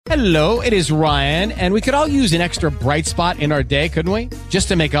Hello, it is Ryan, and we could all use an extra bright spot in our day, couldn't we? Just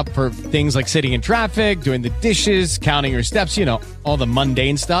to make up for things like sitting in traffic, doing the dishes, counting your steps, you know, all the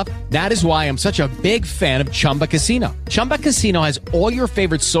mundane stuff. That is why I'm such a big fan of Chumba Casino. Chumba Casino has all your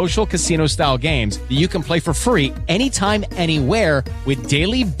favorite social casino-style games that you can play for free anytime, anywhere with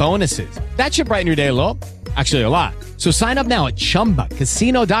daily bonuses. That should brighten your day a little. Actually, a lot. So sign up now at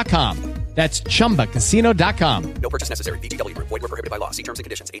ChumbaCasino.com. That's ChumbaCasino.com. No purchase necessary. VGW Group. Void where prohibited by law. See terms and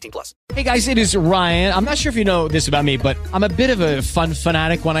conditions. 18+. Hey guys, it is Ryan. I'm not sure if you know this about me, but I'm a bit of a fun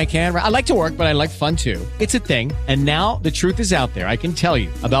fanatic when I can. I like to work, but I like fun too. It's a thing. And now the truth is out there. I can tell you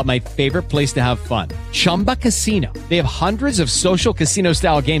about my favorite place to have fun. Chumba Casino. They have hundreds of social casino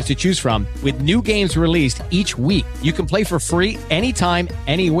style games to choose from with new games released each week. You can play for free anytime,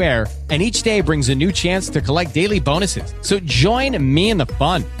 anywhere. And each day brings a new chance to collect daily bonuses. So join me in the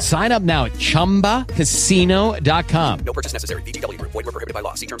fun. Sign up now at ChumbaCasino.com. No purchase necessary. VGW Group. Void where prohibited by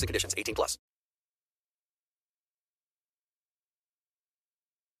law. See terms and conditions. 18+.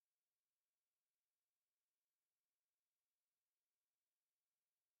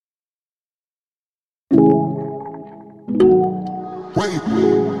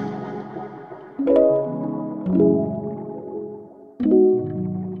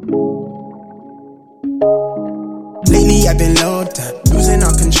 Lately I've been low down, losing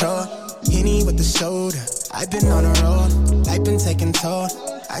all control. Henny with the soda, I've been on a roll. Life been taking toll,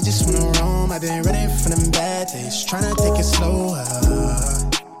 I just wanna roam. I've been running from them bad days, tryna take it slower.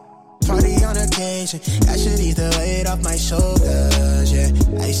 Party on occasion, that should ease the weight off my shoulders, yeah.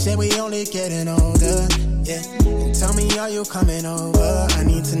 I said we only getting older, yeah. And tell me, are you coming over? I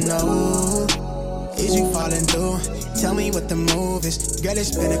need to know, is you falling through? Tell me what the move is, girl,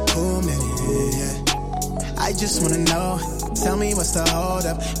 it's been a cool minute, yeah. I just wanna know, tell me what's the hold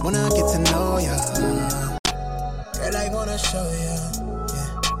up, wanna get to know ya. Girl, I wanna show ya,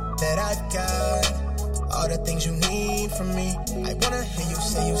 yeah, that I've got all the things you need from me. I wanna hear you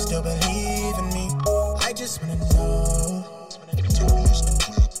say you still believe in me. I just wanna know. Tell me it's the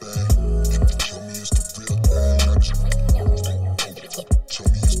real thing. Tell me it's the real thing. I just wanna know. Tell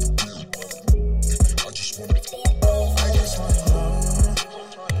me it's the real thing. I just wanna know.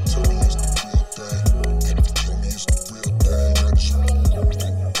 Tell me it's the real thing. Tell me it's the real thing. I just wanna know.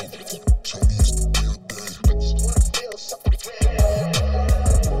 Tell me it's the real thing. I just wanna feel something real.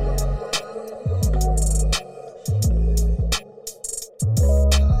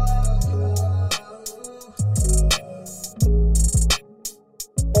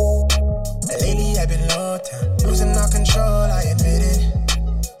 Lately I've been low down, losing all control, I admit it.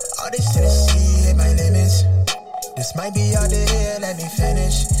 All this Tennessee hit my limits. This might be all the year, let me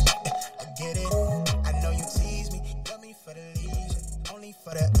finish. I get it, I know you tease me, love me for the leisure, only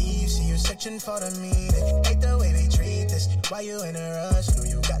for the eve. See you searching for the meaning. Hate the way they treat this. Why you in a rush? Know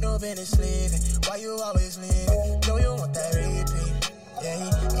you got no business leaving. Why you always leaving? Know you want that repeat. Yeah, it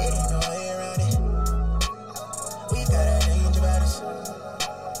ain't no way around it. We got a range about us.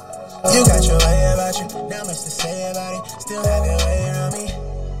 You got your way about you, not much to say about it. Still have your way around me.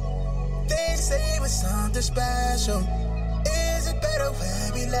 They say it was something special. Is it better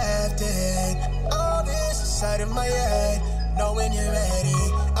where we left it? All this inside of my head. Know when you're ready,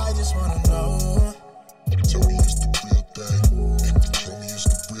 I just wanna know. Tell me it's the real thing. Tell me it's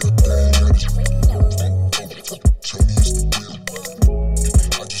the real thing. I just wanna know. Tell me it's the real thing.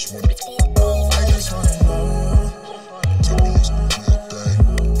 I just wanna know. I just wanna know. Tell me it's the real thing.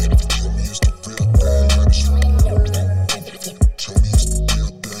 Tell me it's the real thing. I just wanna know. Tell me it's the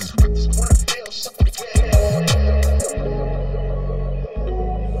real thing. I just wanna feel something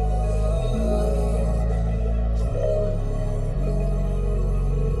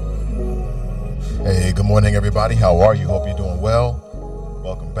Hey, good morning, everybody. How are you? Hope you're doing well.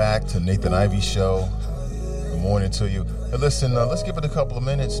 Welcome back to Nathan Ivy Show. Good morning to you. Hey, listen, let's give it a couple of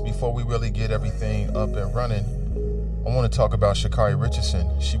minutes before we really get everything up and running. I want to talk about Sha'Carri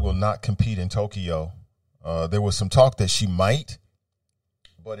Richardson. She will not compete in Tokyo. There was some talk that she might,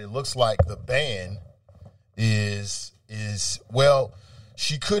 but it looks like the ban is well,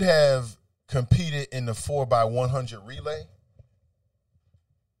 she could have competed in the 4x100 relay.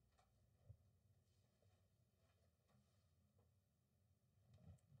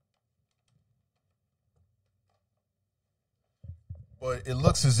 But it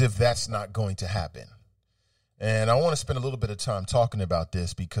looks as if that's not going to happen. And I want to spend a little bit of time talking about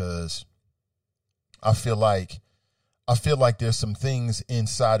this because I feel like there's some things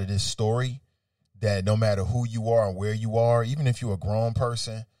inside of this story that no matter who you are and where you are, even if you're a grown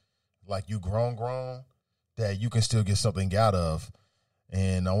person, like you grown, that you can still get something out of.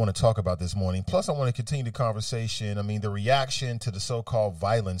 And I want to talk about this morning. Plus, I want to continue the conversation. I mean, the reaction to the so-called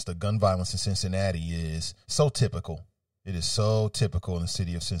violence, the gun violence in Cincinnati is so typical. It is so typical in the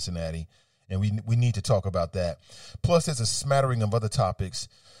city of Cincinnati. And we need to talk about that. Plus, there's a smattering of other topics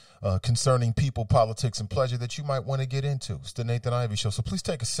concerning people, politics, and pleasure that you might want to get into. It's the Nathan Ivey Show. So please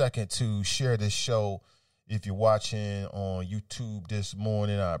take a second to share this show. If you're watching on YouTube this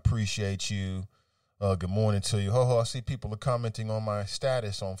morning, I appreciate you. Good morning to you. I see people are commenting on my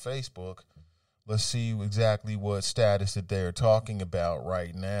status on Facebook. Let's see exactly what status that they're talking about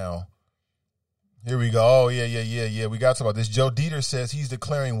right now. Here we go. Oh, yeah. We got to talk about this. Joe Dieter says he's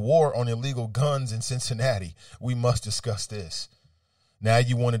declaring war on illegal guns in Cincinnati. We must discuss this. Now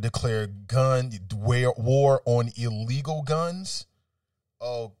you want to declare war on illegal guns?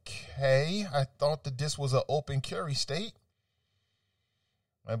 Okay. I thought that this was an open carry state.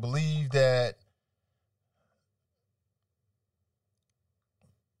 I believe that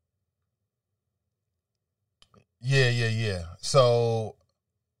Yeah. So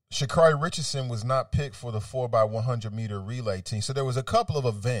Sha'Carri Richardson was not picked for the 4x100 meter relay team. So there was a couple of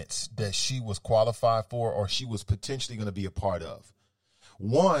events that she was qualified for or she was potentially going to be a part of.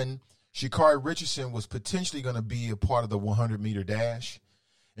 One, Sha'Carri Richardson was potentially going to be a part of the 100 meter dash.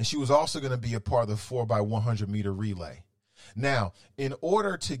 And she was also going to be a part of the 4x100 meter relay. Now, in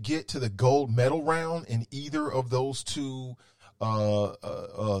order to get to the gold medal round in either of those two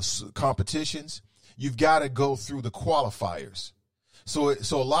competitions, you've got to go through the qualifiers. So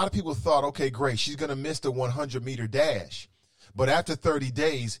a lot of people thought, okay, great, she's going to miss the 100 meter dash. But after 30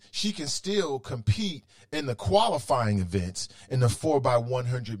 days, she can still compete in the qualifying events in the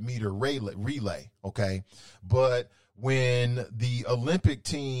 4x100 meter relay. Okay. But when the Olympic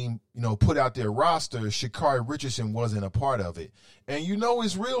team, put out their roster, Sha'Carri Richardson wasn't a part of it. And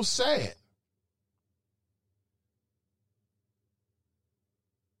it's real sad.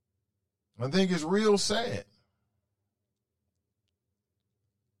 I think it's real sad.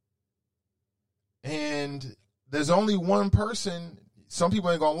 And there's only one person, some people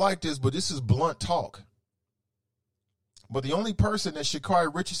ain't going to like this, but this is blunt talk. But the only person that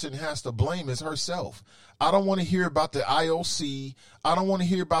Sha'Carri Richardson has to blame is herself. I don't want to hear about the IOC. I don't want to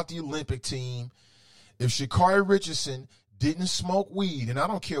hear about the Olympic team. If Sha'Carri Richardson didn't smoke weed, and I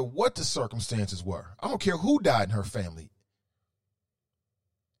don't care what the circumstances were, I don't care who died in her family,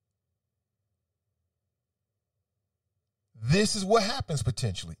 this is what happens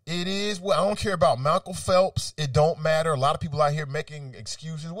potentially. It is what I don't care about Michael Phelps. It don't matter. A lot of people out here making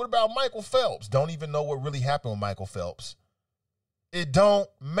excuses. What about Michael Phelps? Don't even know what really happened with Michael Phelps. It don't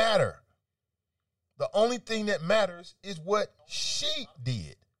matter. The only thing that matters is what she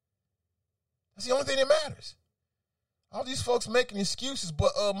did. That's the only thing that matters. All these folks making excuses,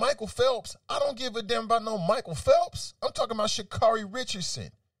 but Michael Phelps, I don't give a damn about no Michael Phelps. I'm talking about Sha'Carri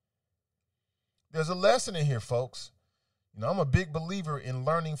Richardson. There's a lesson in here, folks. I'm a big believer in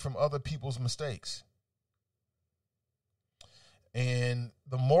learning from other people's mistakes. And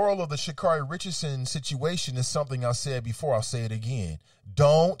the moral of the Sha'Carri Richardson situation is something I said before. I'll say it again.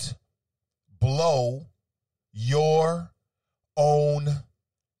 Don't blow your own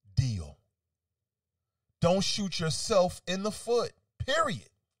deal. Don't shoot yourself in the foot, period.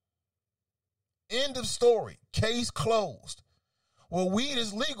 End of story. Case closed. Well, weed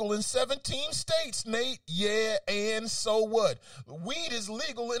is legal in 17 states, Nate. Yeah, and so what? Weed is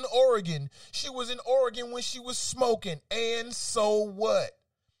legal in Oregon. She was in Oregon when she was smoking, and so what?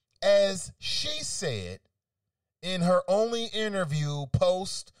 As she said in her only interview,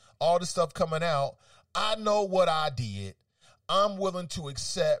 post all the stuff coming out, I know what I did. I'm willing to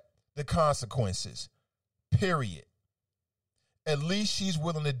accept the consequences, period. At least she's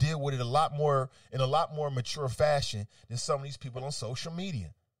willing to deal with it in a lot more mature fashion than some of these people on social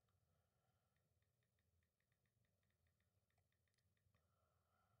media.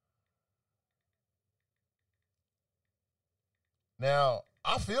 Now,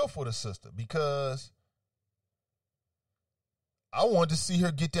 I feel for the sister because I wanted to see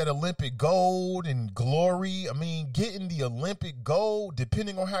her get that Olympic gold and glory. I mean, getting the Olympic gold,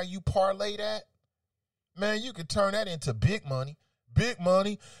 depending on how you parlay that, man, you could turn that into big money. Big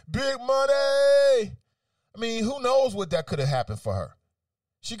money. Big money. I mean, who knows what that could have happened for her.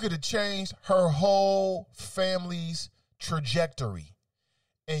 She could have changed her whole family's trajectory.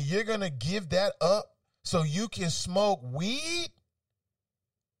 And you're going to give that up so you can smoke weed?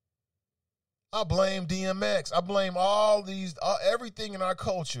 I blame DMX. I blame everything in our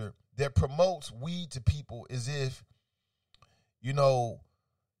culture that promotes weed to people as if,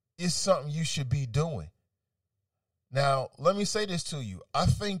 it's something you should be doing. Now, let me say this to you. I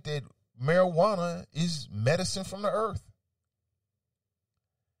think that marijuana is medicine from the earth.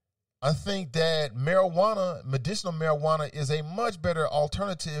 I think that marijuana, medicinal marijuana, is a much better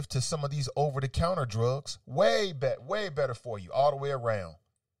alternative to some of these over-the-counter drugs. Way better for you all the way around.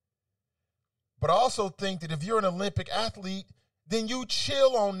 But I also think that if you're an Olympic athlete, then you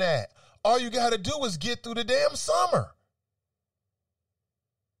chill on that. All you got to do is get through the damn summer.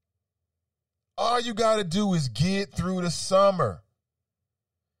 All you got to do is get through the summer.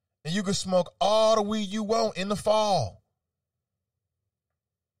 And you can smoke all the weed you want in the fall.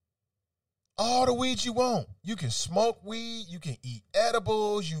 All the weed you want. You can smoke weed. You can eat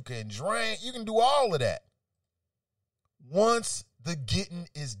edibles. You can drink. You can do all of that. Once the getting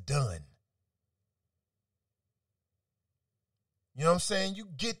is done. You know what I'm saying? You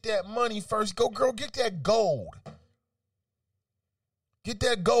get that money first. Go, girl, get that gold. Get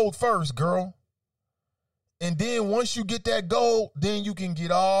that gold first, girl. And then once you get that gold, then you can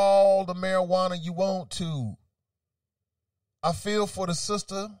get all the marijuana you want to. I feel for the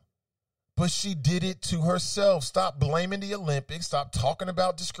sister, but she did it to herself. Stop blaming the Olympics. Stop talking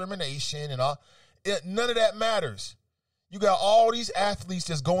about discrimination and all. None of that matters. You got all these athletes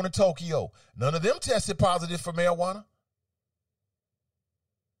that's going to Tokyo. None of them tested positive for marijuana.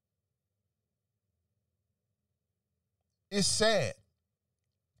 It's sad.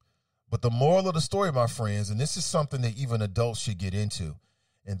 But the moral of the story, my friends, and this is something that even adults should get into,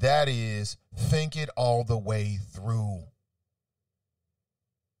 and that is think it all the way through.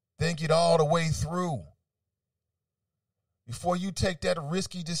 Think it all the way through. Before you take that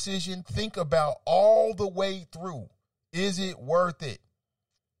risky decision, think about all the way through. Is it worth it?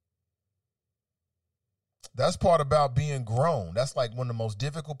 That's part about being grown. That's like one of the most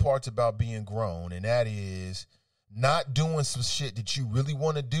difficult parts about being grown, and that is not doing some shit that you really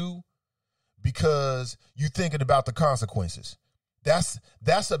want to do because you're thinking about the consequences.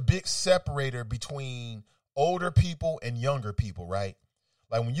 That's a big separator between older people and younger people, right?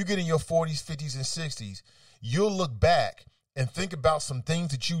 Like when you get in your 40s, 50s, and 60s, you'll look back and think about some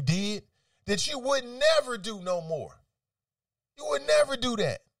things that you did that you would never do no more. You would never do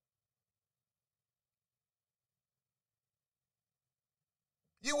that.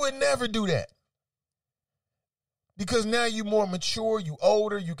 You would never do that. Because now you're more mature, you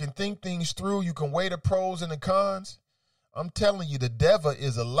older, you can think things through, you can weigh the pros and the cons. I'm telling you, the devil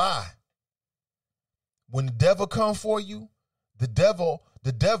is a lie. When the devil come for you, the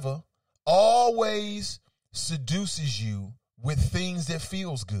devil always seduces you with things that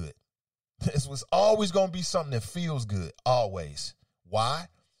feels good. It was always going to be something that feels good, always. Why?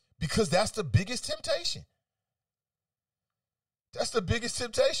 Because that's the biggest temptation. That's the biggest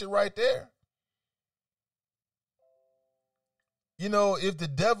temptation right there. You know, if the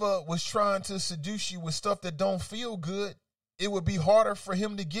devil was trying to seduce you with stuff that don't feel good, it would be harder for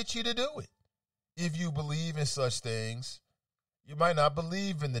him to get you to do it. If you believe in such things, you might not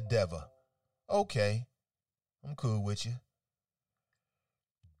believe in the devil. Okay, I'm cool with you.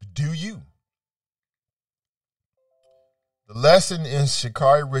 Do you? The lesson in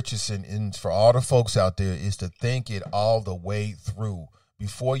Sha'Carri Richardson and for all the folks out there is to think it all the way through.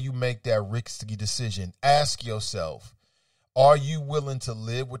 Before you make that risky decision, ask yourself, are you willing to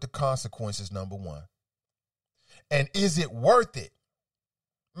live with the consequences, number one? And is it worth it?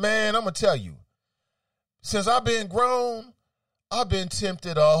 Man, I'm going to tell you, since I've been grown, I've been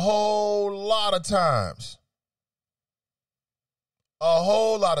tempted a whole lot of times. A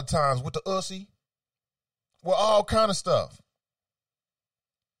whole lot of times with the ussy, with all kind of stuff.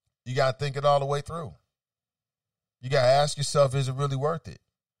 You got to think it all the way through. You got to ask yourself, is it really worth it?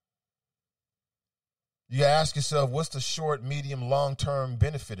 You got to ask yourself, what's the short, medium, long-term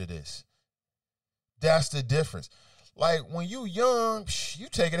benefit of this? That's the difference. Like when you young, you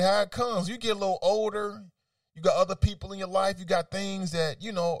take it how it comes. You get a little older. You got other people in your life. You got things that,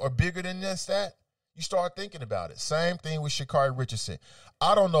 you know, are bigger than this, that. You start thinking about it. Same thing with Sha'Carri Richardson.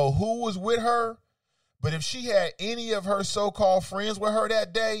 I don't know who was with her, but if she had any of her so-called friends with her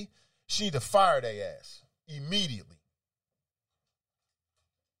that day, she need to fire their ass immediately.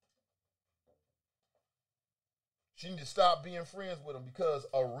 She need to stop being friends with them because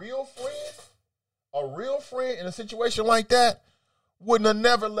a real friend in a situation like that wouldn't have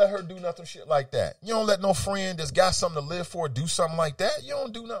never let her do nothing shit like that. You don't let no friend that's got something to live for do something like that. You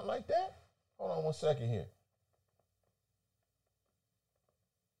don't do nothing like that. Hold on one second here.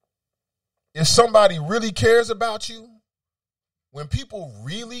 If somebody really cares about you, when people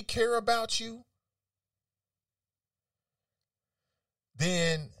really care about you,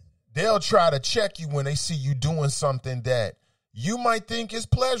 then they'll try to check you when they see you doing something that you might think is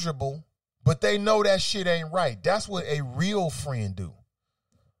pleasurable, but they know that shit ain't right. That's what a real friend do.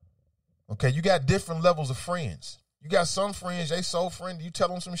 Okay, you got different levels of friends. You got some friends, they so friendly. You tell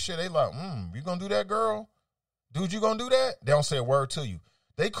them some shit, they like, you gonna do that, girl? Dude, you gonna do that? They don't say a word to you.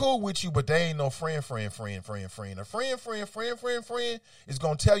 They cool with you, but they ain't no friend. A friend is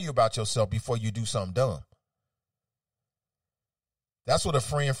gonna tell you about yourself before you do something dumb. That's what a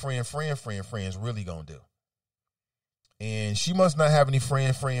friend is really gonna do. And she must not have any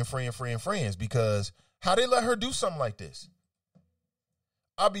friends, because how they let her do something like this?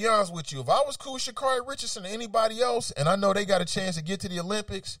 I'll be honest with you. If I was cool with Sha'Carri Richardson or anybody else, and I know they got a chance to get to the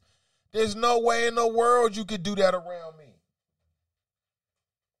Olympics, there's no way in the world you could do that around me.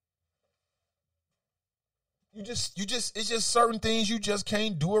 It's just certain things you just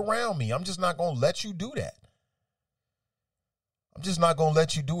can't do around me. I'm just not going to let you do that. I'm just not going to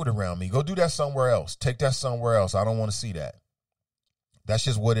let you do it around me. Go do that somewhere else. Take that somewhere else. I don't want to see that. That's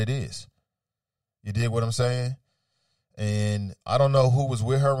just what it is. You dig what I'm saying? And I don't know who was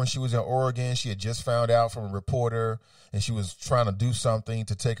with her when she was in Oregon. She had just found out from a reporter, and she was trying to do something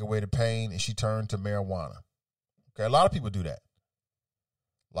to take away the pain, and she turned to marijuana. Okay, a lot of people do that.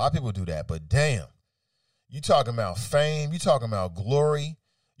 But damn, you talking about fame, you talking about glory,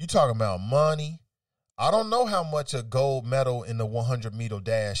 you talking about money. I don't know how much a gold medal in the 100-meter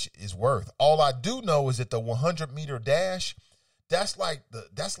dash is worth. All I do know is that the 100-meter dash, that's like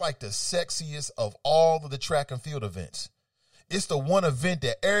the sexiest of all of the track and field events. It's the one event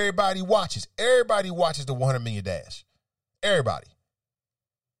that everybody watches. Everybody watches the 100-meter dash. Everybody.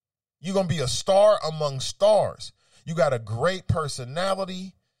 You're going to be a star among stars. You got a great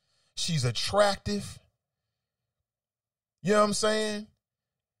personality. She's attractive. You know what I'm saying?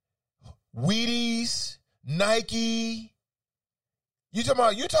 Wheaties, Nike. You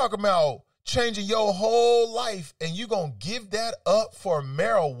talking about changing your whole life, and you gonna give that up for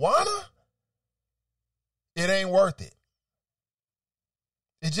marijuana? It ain't worth it.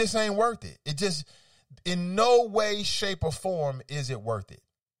 It just ain't worth it. It just, in no way, shape, or form is it worth it.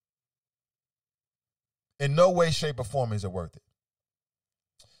 In no way, shape, or form is it worth it.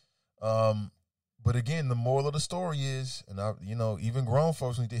 But again, the moral of the story is, and even grown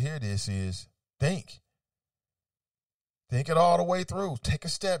folks need to hear this, is think. Think it all the way through. Take a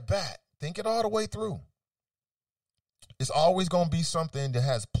step back. Think it all the way through. It's always going to be something that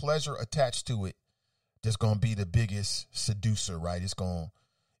has pleasure attached to it that's going to be the biggest seducer, right? It's going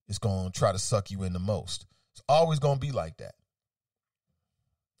to try to suck you in the most. It's always going to be like that.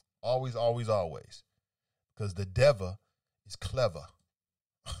 Always, always, always. Because the devil is clever.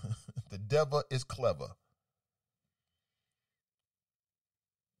 The devil is clever.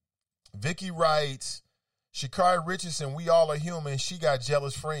 Vicky writes, Sha'Carri Richardson, we all are human. She got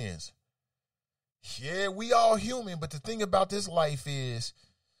jealous friends. Yeah, we all human, but the thing about this life is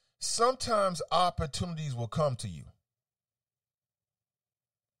sometimes opportunities will come to you.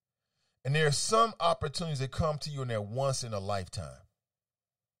 And there are some opportunities that come to you and they're once in a lifetime.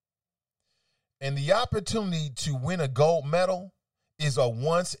 And the opportunity to win a gold medal is a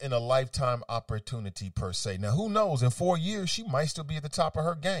once in a lifetime opportunity per se. Now, who knows? In 4 years, she might still be at the top of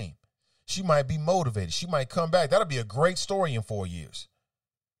her game. She might be motivated. She might come back. That'll be a great story in 4 years.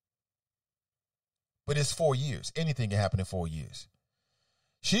 But it's 4 years. Anything can happen in 4 years.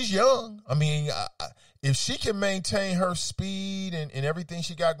 She's young. I mean, if she can maintain her speed and everything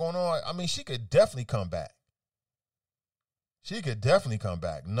she got going on, I mean, she could definitely come back. She could definitely come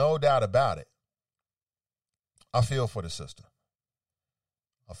back. No doubt about it. I feel for the sister.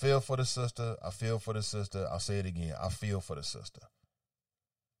 I feel for the sister. I feel for the sister. I'll say it again. I feel for the sister.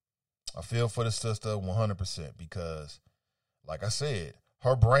 I feel for the sister 100% because, like I said,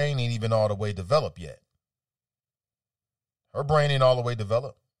 her brain ain't even all the way developed yet. Her brain ain't all the way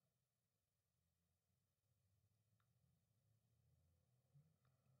developed.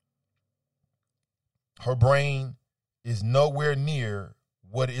 Her brain is nowhere near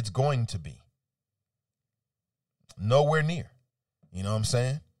what it's going to be. Nowhere near. You know what I'm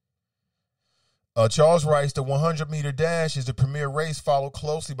saying? Charles writes, the 100-meter dash is the premier race followed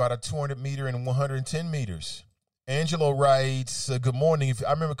closely by the 200-meter and 110 meters. Angelo writes, good morning. If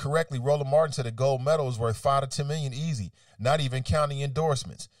I remember correctly, Roland Martin said a gold medal is worth $5 to $10 million easy, not even counting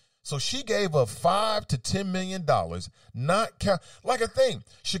endorsements. So she gave up $5 to $10 million, not count. Like a thing,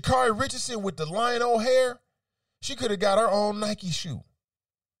 Sha'Carri Richardson with the lion old hair, she could have got her own Nike shoe.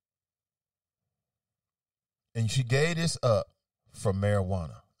 And she gave this up for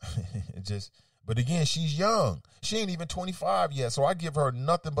marijuana. But again, she's young. She ain't even 25 yet, so I give her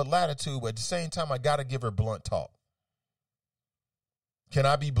nothing but latitude. But at the same time, I got to give her blunt talk. Can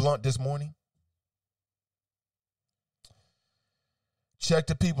I be blunt this morning? Check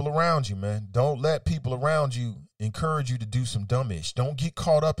the people around you, man. Don't let people around you encourage you to do some dumbish. Don't get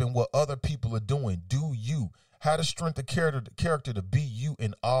caught up in what other people are doing. Do you. Have the strength of character to be you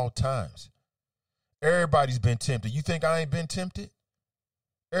in all times. Everybody's been tempted. You think I ain't been tempted?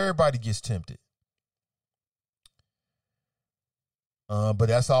 Everybody gets tempted. But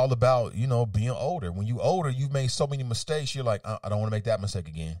that's all about, being older. When you older, you've made so many mistakes. You're like, I don't want to make that mistake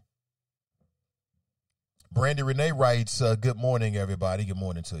again. Brandy Renee writes, good morning, everybody. Good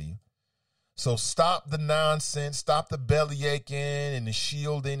morning to you. So stop the nonsense. Stop the belly aching and the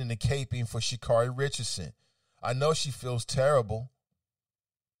shielding and the caping for Sha'Carri Richardson. I know she feels terrible.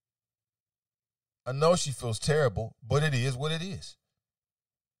 But it is what it is.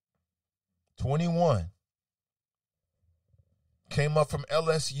 21. Came up from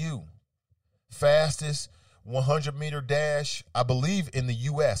LSU. Fastest 100-meter dash, I believe, in the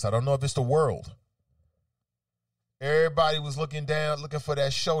U.S. I don't know if it's the world. Everybody was looking for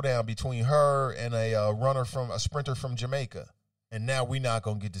that showdown between her and a sprinter from Jamaica. And now we're not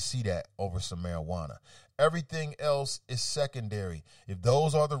going to get to see that over some marijuana. Everything else is secondary. If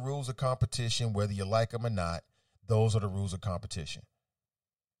those are the rules of competition, whether you like them or not, those are the rules of competition.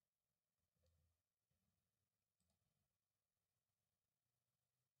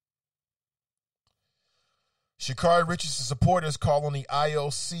 Sha'Carri Richardson supporters call on the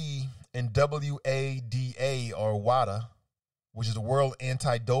IOC and WADA, or WADA, which is the World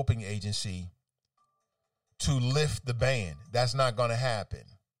Anti-Doping Agency, to lift the ban. That's not going to happen.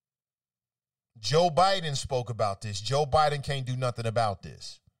 Joe Biden spoke about this. Joe Biden can't do nothing about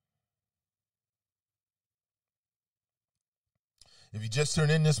this. If you just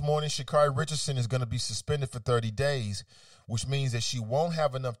turned in this morning, Sha'Carri Richardson is going to be suspended for 30 days, which means that she won't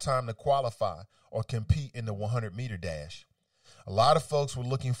have enough time to qualify or compete in the 100-meter dash. A lot of folks were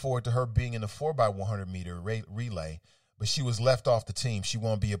looking forward to her being in the 4x100-meter relay, but she was left off the team. She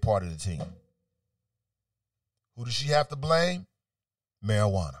won't be a part of the team. Who does she have to blame?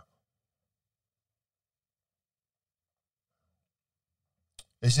 Marijuana.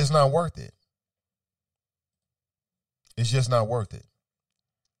 It's just not worth it. It's just not worth it.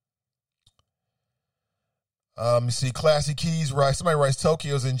 You see, Classy Keys writes, somebody writes,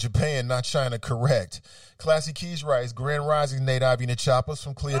 Tokyo's in Japan, not China, correct. Classy Keys writes, Grand Rising, Nate Ivy and the Choppers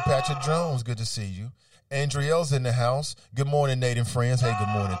from Cleopatra Jones, good to see you. Andrielle's in the house. Good morning, Nate and friends. Hey, good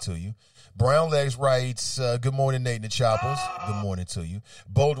morning to you. Brown Legs writes, good morning, Nate and the Choppers. Good morning to you.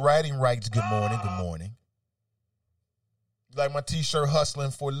 Bold Writing writes, good morning, good morning. Like my t-shirt,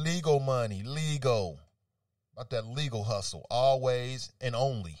 hustling for legal money, legal. About that legal hustle, always and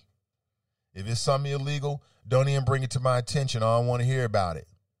only. If it's something illegal, don't even bring it to my attention. I don't want to hear about it.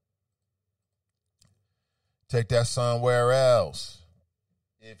 Take that somewhere else.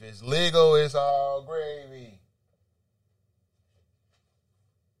 If it's legal, it's all gravy.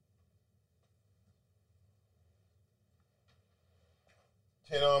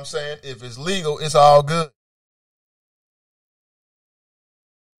 You know what I'm saying? If it's legal, it's all good.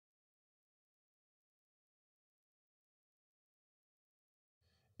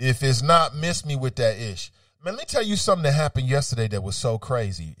 If it's not, miss me with that ish. Man, let me tell you something that happened yesterday that was so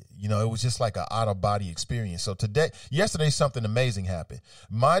crazy. It was just like an out-of-body experience. So yesterday, something amazing happened.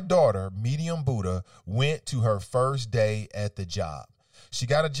 My daughter, Medium Buddha, went to her first day at the job. She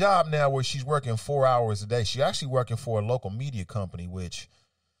got a job now where she's working 4 hours a day. She's actually working for a local media company, which,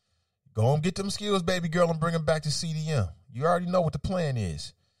 go and get them skills, baby girl, and bring them back to CDM. You already know what the plan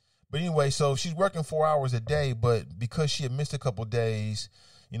is. But anyway, so she's working 4 hours a day, but because she had missed a couple days,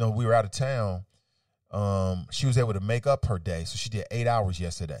 we were out of town, she was able to make up her day. So she did 8 hours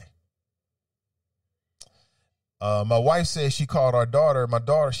yesterday. My wife said she called our daughter. Our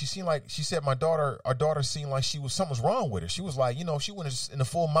daughter seemed like something was wrong with her. She was like, she went in the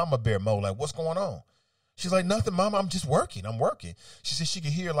full mama bear mode. Like, what's going on? She's like, nothing, mama. I'm just working. I'm working. She said she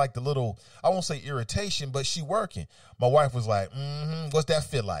could hear like the little, I won't say irritation, but she working. My wife was like, what's that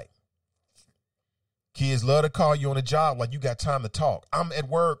feel like? Kids love to call you on a job like you got time to talk. I'm at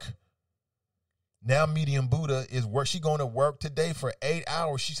work. Now Medium Buddha is work. She going to work today for 8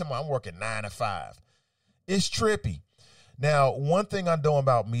 hours. She said, I'm working 9 to 5. It's trippy. Now, one thing I know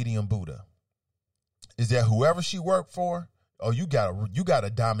about Medium Buddha is that whoever she worked for, you got a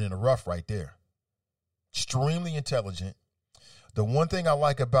diamond in the rough right there. Extremely intelligent. The one thing I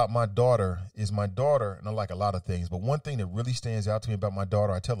like about my daughter, and I like a lot of things, but one thing that really stands out to me about my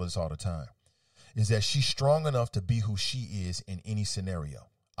daughter, I tell her this all the time, is that she's strong enough to be who she is in any scenario.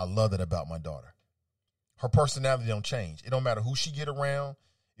 I love that about my daughter. Her personality don't change. It don't matter who she get around.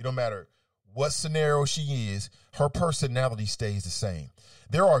 It don't matter what scenario she is. Her personality stays the same.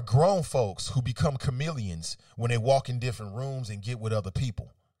 There are grown folks who become chameleons when they walk in different rooms and get with other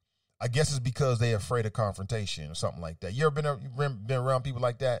people. I guess it's because they're afraid of confrontation or something like that. You ever been around people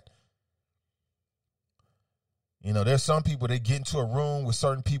like that? You know, there's some people, they get into a room with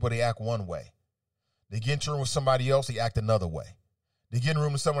certain people, they act one way. They get into a room with somebody else, they act another way. They get in a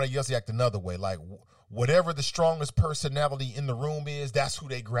room with somebody else, they act another way. Like, whatever the strongest personality in the room is, that's who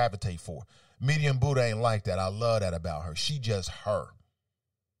they gravitate for. Medium Buddha ain't like that. I love that about her. She just her.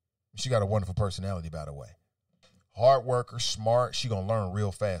 She got a wonderful personality, by the way. Hard worker, smart. She going to learn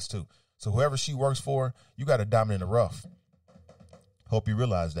real fast, too. So whoever she works for, you got to diamond in the rough. Hope you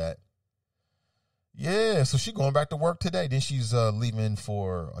realize that. Yeah, so she going back to work today. Then she's leaving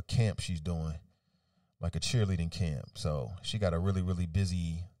for a camp she's doing, like a cheerleading camp. So she got a really, really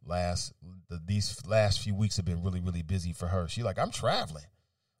busy these last few weeks have been really, really busy for her. She like, I'm traveling.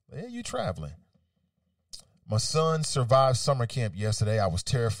 Yeah, you traveling. My son survived summer camp yesterday. I was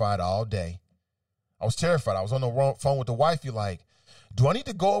terrified all day. I was terrified. I was on the phone with the wife. You're like, do I need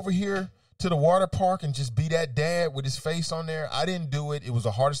to go over here to the water park and just be that dad with his face on there? I didn't do it. It was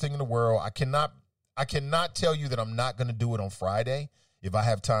the hardest thing in the world. I cannot tell you that I'm not going to do it on Friday if I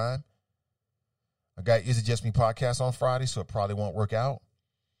have time. I got Is It Just Me podcast on Friday, so it probably won't work out.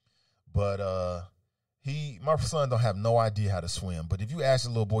 But my son don't have no idea how to swim. But if you ask the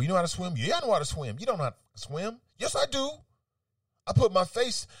little boy, you know how to swim? Yeah, I know how to swim. You don't know how to swim? Yes, I do.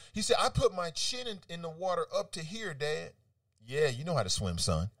 He said, I put my chin in the water up to here, Dad. Yeah, you know how to swim,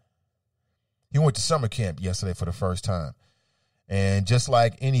 son. He went to summer camp yesterday for the first time. And just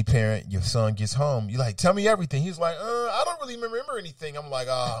like any parent, your son gets home, you're like, tell me everything. He's like, I don't really remember anything. I'm like,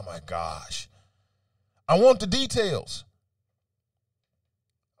 oh, my gosh. I want the details.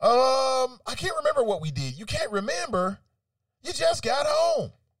 I can't remember what we did. You can't remember. You just got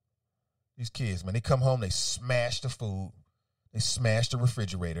home. These kids, man, they come home, they smash the food. They smash the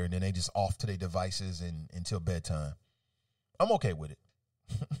refrigerator, and then they just off to their devices until bedtime. I'm okay with it.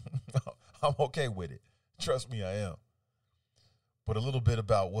 I'm okay with it. Trust me, I am. But a little bit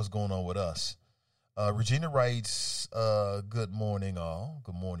about what's going on with us. Regina writes, good morning, all.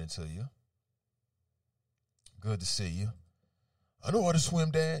 Good morning to you. Good to see you. I know how to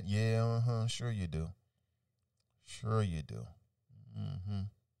swim, Dad. Yeah, sure you do. Sure you do. Mm-hmm.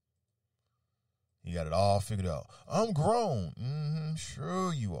 You got it all figured out. I'm grown. Mm-hmm.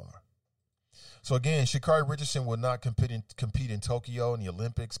 Sure you are. So again, Sha'Carri Richardson will not compete in Tokyo in the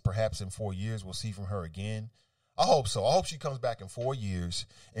Olympics. Perhaps in 4 years, we'll see from her again. I hope so. I hope she comes back in 4 years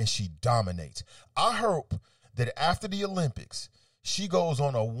and she dominates. I hope that after the Olympics, she goes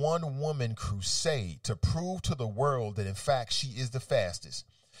on a one-woman crusade to prove to the world that, in fact, she is the fastest.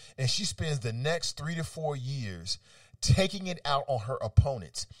 And she spends the next 3 to 4 years taking it out on her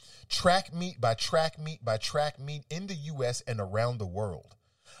opponents, track meet by track meet by track meet in the U.S. and around the world.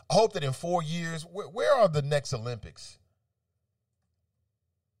 I hope that in 4 years, where are the next Olympics?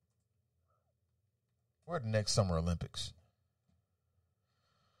 Where are the next Summer Olympics?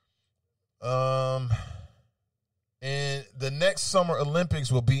 And the next Summer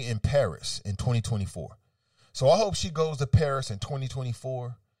Olympics will be in Paris in 2024. So I hope she goes to Paris in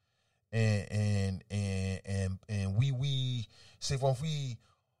 2024 and c'est bon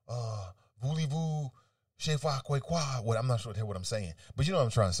voulez-vous je vois quoi what I'm not sure what I'm saying, but you know what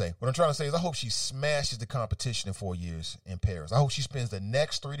I'm trying to say. What I'm trying to say is I hope she smashes the competition in 4 years in Paris. I hope she spends the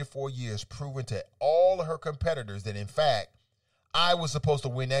next 3 to 4 years proving to all of her competitors that, in fact, I was supposed to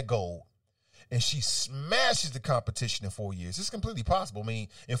win that gold. And she smashes the competition in 4 years. It's completely possible. I mean,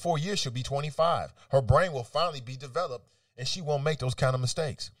 in 4 years, she'll be 25. Her brain will finally be developed, and she won't make those kind of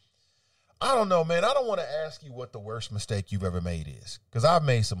mistakes. I don't know, man. I don't want to ask you what the worst mistake you've ever made is, because I've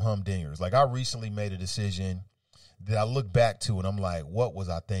made some humdingers. Like, I recently made a decision that I look back to, and I'm like, what was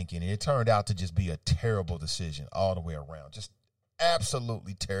I thinking? And it turned out to just be a terrible decision all the way around. Just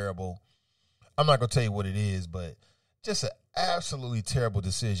absolutely terrible. I'm not going to tell you what it is, but just an absolutely terrible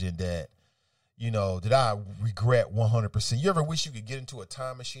decision that, you know, that I regret 100%. You ever wish you could get into a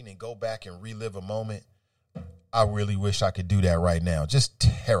time machine and go back and relive a moment? I really wish I could do that right now. Just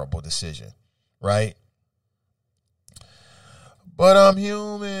terrible decision, right? But I'm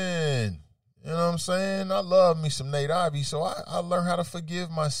human. You know what I'm saying? I love me some Nate Ivy, so I learned how to forgive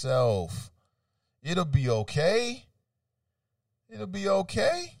myself. It'll be okay. It'll be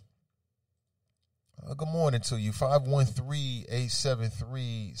okay. Good morning to you.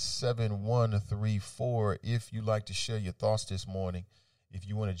 513-873-7134. If you'd like to share your thoughts this morning, if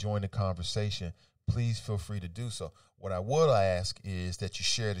you want to join the conversation, please feel free to do so. What I would ask is that you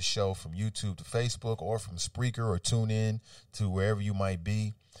share the show from YouTube to Facebook or from Spreaker or tune in to wherever you might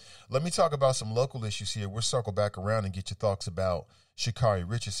be. Let me talk about some local issues here. We'll circle back around and get your thoughts about Sha'Carri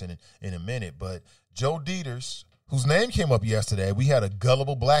Richardson in a minute. But Joe Dieters, whose name came up yesterday, we had a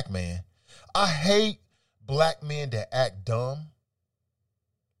gullible black man. I hate black men that act dumb.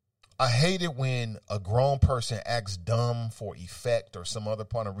 I hate it when a grown person acts dumb for effect or some other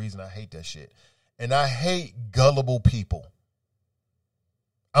point of reason. I hate that shit. And I hate gullible people.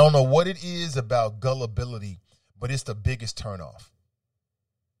 I don't know what it is about gullibility, but it's the biggest turnoff.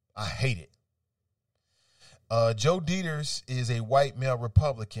 I hate it. Joe Dieters is a white male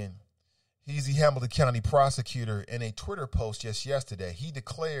Republican. He's the Hamilton County prosecutor. In a Twitter post just yesterday, he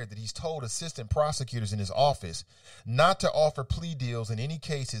declared that he's told assistant prosecutors in his office not to offer plea deals in any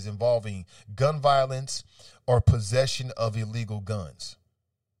cases involving gun violence or possession of illegal guns.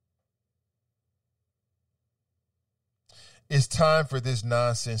 It's time for this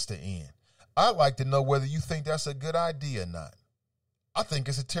nonsense to end. I'd like to know whether you think that's a good idea or not. I think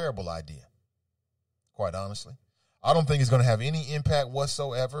it's a terrible idea, quite honestly. I don't think it's going to have any impact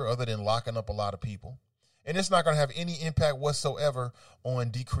whatsoever other than locking up a lot of people. And it's not going to have any impact whatsoever on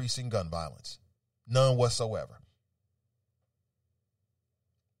decreasing gun violence. None whatsoever.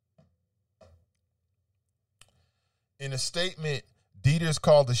 In a statement, Dieters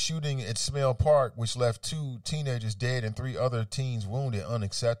called the shooting at Smale Park, which left 2 teenagers dead and 3 other teens wounded,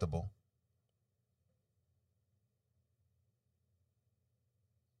 unacceptable.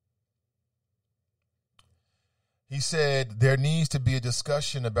 He said there needs to be a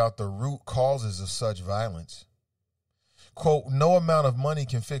discussion about the root causes of such violence. Quote, no amount of money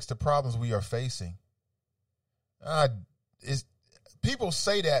can fix the problems we are facing. People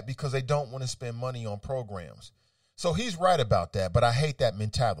say that because they don't want to spend money on programs. So he's right about that, but I hate that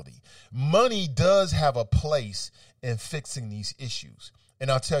mentality. Money does have a place in fixing these issues,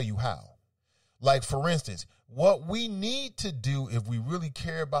 and I'll tell you how. Like, for instance, what we need to do if we really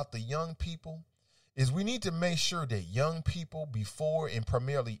care about the young people is we need to make sure that young people before and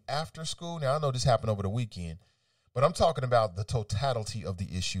primarily after school, now I know this happened over the weekend, but I'm talking about the totality of the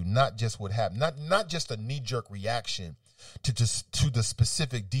issue, not just what happened, not just a knee-jerk reaction to the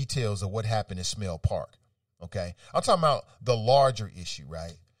specific details of what happened in Smale Park, okay? I'm talking about the larger issue,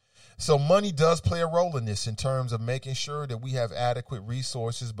 right? So money does play a role in this in terms of making sure that we have adequate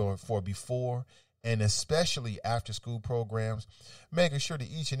resources for before and especially after school programs, making sure that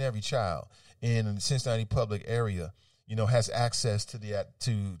each and every child in the Cincinnati public area, has access to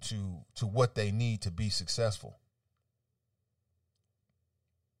to what they need to be successful.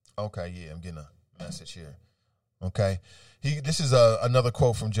 Okay, yeah, I'm getting a message here. Okay, this is another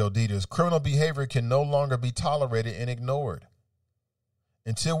quote from Joe Dieters. Criminal behavior can no longer be tolerated and ignored.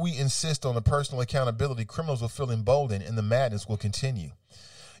 Until we insist on the personal accountability, criminals will feel emboldened and the madness will continue.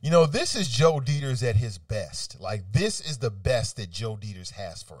 This is Joe Dieters at his best. Like, this is the best that Joe Dieters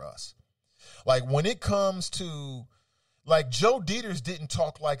has for us. Like, when it comes to, Joe Dieters didn't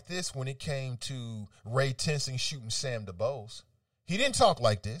talk like this when it came to Ray Tensing shooting Sam DuBose. He didn't talk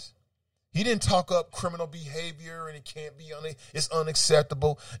like this. He didn't talk up criminal behavior and it can't be, it's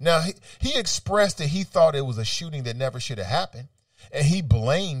unacceptable. Now, he expressed that he thought it was a shooting that never should have happened. And he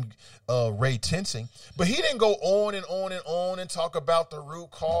blamed Ray Tensing, but he didn't go on and on and on and talk about the root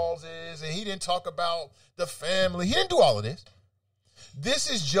causes, and he didn't talk about the family. He didn't do all of this.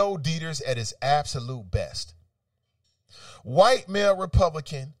 This is Joe Dieters at his absolute best. White male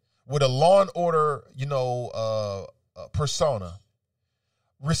Republican with a law and order, persona,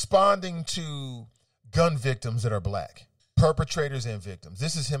 responding to gun victims that are black, perpetrators and victims.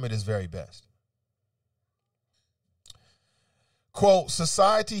 This is him at his very best. Quote,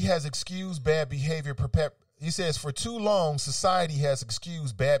 society has excused bad behavior. He says, for too long, society has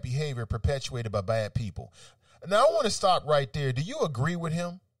excused bad behavior perpetuated by bad people. Now, I want to stop right there. Do you agree with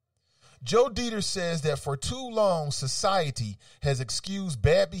him? Joe Dieters says that for too long, society has excused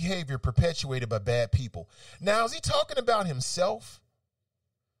bad behavior perpetuated by bad people. Now, is he talking about himself?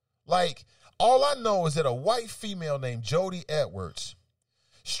 Like, all I know is that a white female named Jody Edwards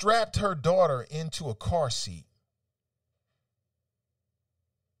strapped her daughter into a car seat,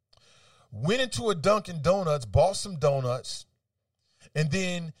 went into a Dunkin' Donuts, bought some donuts, and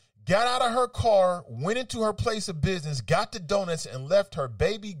then got out of her car, went into her place of business, got the donuts, and left her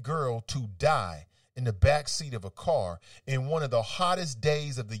baby girl to die in the back seat of a car in one of the hottest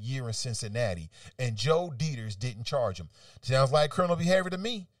days of the year in Cincinnati. And Joe Dieters didn't charge him. Sounds like criminal behavior to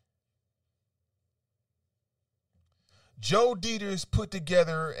me. Joe Dieters put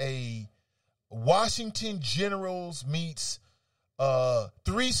together a Washington Generals meets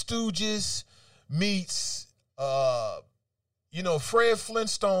Three Stooges meets, Fred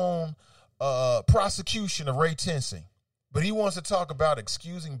Flintstone prosecution of Ray Tensing. But he wants to talk about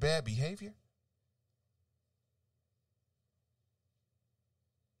excusing bad behavior?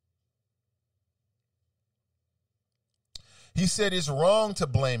 He said it's wrong to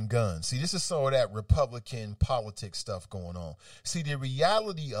blame guns. See, this is some of that Republican politics stuff going on. See, the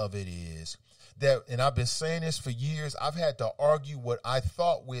reality of it is that, and I've been saying this for years, I've had to argue what I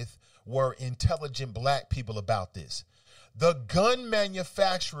thought were intelligent black people about this. The gun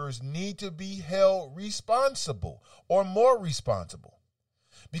manufacturers need to be held responsible or more responsible.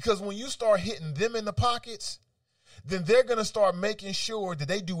 Because when you start hitting them in the pockets, then they're going to start making sure that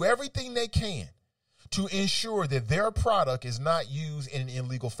they do everything they can to ensure that their product is not used in an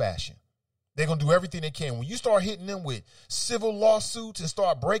illegal fashion. They're going to do everything they can. When you start hitting them with civil lawsuits and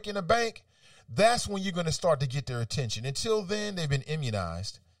start breaking the bank, that's when you're going to start to get their attention. Until then, they've been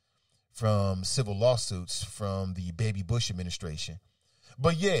immunized from civil lawsuits from the baby Bush administration.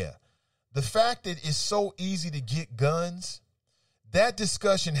 But yeah, the fact that it's so easy to get guns, that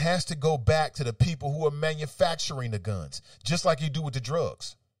discussion has to go back to the people who are manufacturing the guns, just like you do with the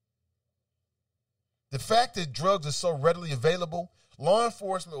drugs. The fact that drugs are so readily available, law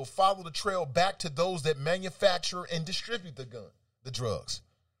enforcement will follow the trail back to those that manufacture and distribute the drugs.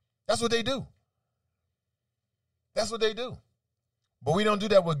 That's what they do. That's what they do. But we don't do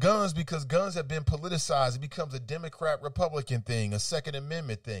that with guns because guns have been politicized. It becomes a Democrat-Republican thing, a Second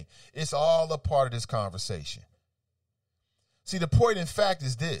Amendment thing. It's all a part of this conversation. See, the point, in fact,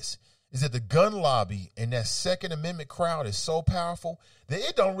 is this, is that the gun lobby and that Second Amendment crowd is so powerful that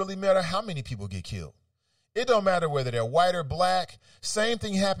it don't really matter how many people get killed. It don't matter whether they're white or black. Same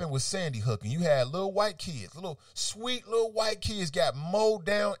thing happened with Sandy Hook. And you had little white kids, sweet little white kids got mowed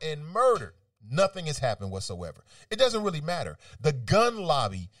down and murdered. Nothing has happened whatsoever. It doesn't really matter. The gun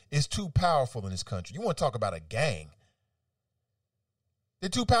lobby is too powerful in this country. You want to talk about a gang? They're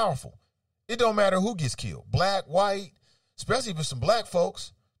too powerful. It don't matter who gets killed, black, white, especially for some black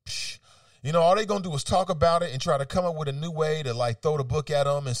folks. You know, all they going to do is talk about it and try to come up with a new way to like throw the book at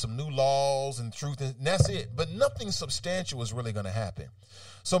them and some new laws and truth. And that's it. But nothing substantial is really going to happen.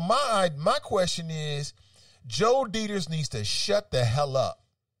 So my question is, Joe Dieters needs to shut the hell up,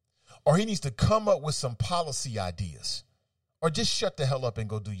 or he needs to come up with some policy ideas, or just shut the hell up and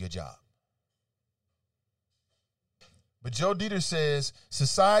go do your job. But Joe Dieters says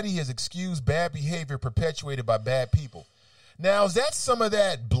society has excused bad behavior perpetuated by bad people. Now, is that some of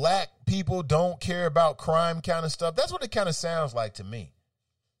that black people don't care about crime kind of stuff? That's what it kind of sounds like to me.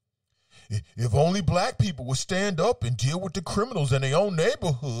 If only black people would stand up and deal with the criminals in their own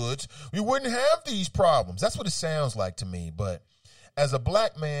neighborhoods, we wouldn't have these problems. That's what it sounds like to me. But as a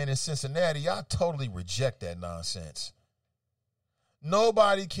black man in Cincinnati, I totally reject that nonsense.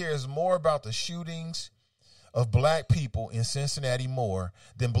 Nobody cares more about the shootings of black people in Cincinnati more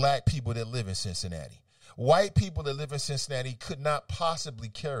than black people that live in Cincinnati. White people that live in Cincinnati could not possibly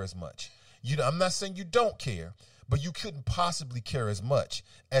care as much. I'm not saying you don't care, but you couldn't possibly care as much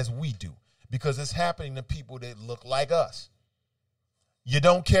as we do because it's happening to people that look like us. You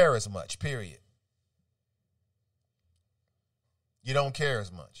don't care as much, period. You don't care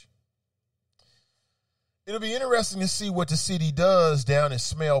as much. It'll be interesting to see what the city does down in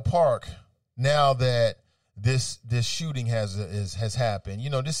Smale Park now that this shooting has happened. You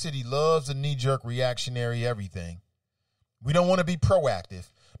know, this city loves a knee-jerk reactionary everything. We don't want to be proactive,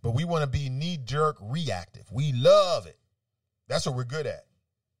 but we want to be knee-jerk reactive. We love it. That's what we're good at.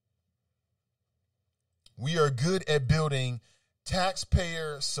 We are good at building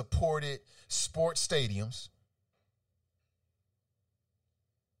taxpayer-supported sports stadiums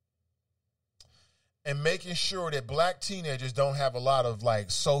and making sure that black teenagers don't have a lot of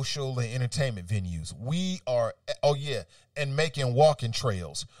like social and entertainment venues. We are, and making walking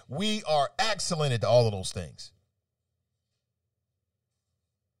trails. We are excellent at all of those things.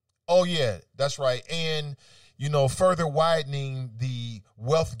 Oh yeah, that's right. And, you know, further widening the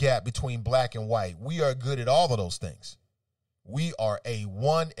wealth gap between black and white. We are good at all of those things. We are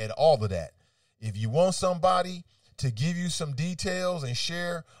A1 at all of that. If you want somebody to give you some details and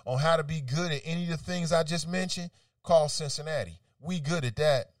share on how to be good at any of the things I just mentioned, call Cincinnati. We good at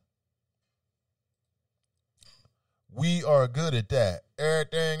that. We are good at that.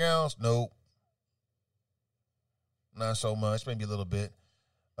 Everything else, nope. Not so much, maybe a little bit.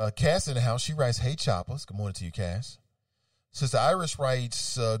 Cass in the house, she writes, "Hey Choppers." Good morning to you, Cass. Sister Iris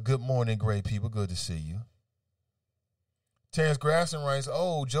writes, "Good morning, great people. Good to see you." Terrence Grafton writes,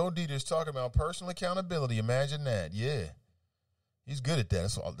 "Oh, Joe Dieters talking about personal accountability. Imagine that." Yeah. He's good at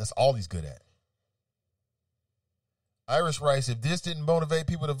that. That's all he's good at. Iris writes, "If this didn't motivate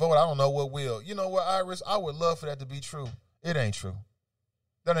people to vote, I don't know what will." You know what, Iris? I would love for that to be true. It ain't true.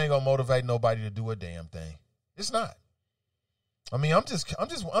 That ain't gonna motivate nobody to do a damn thing. It's not. I mean, I'm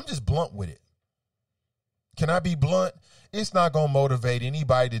just blunt with it. Can I be blunt? It's not going to motivate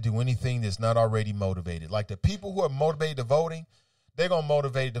anybody to do anything that's not already motivated. Like the people who are motivated to voting, they're going to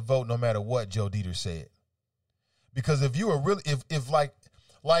motivate to vote no matter what Joe Dieter said. Because if you are really, if like,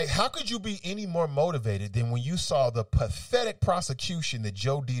 how could you be any more motivated than when you saw the pathetic prosecution that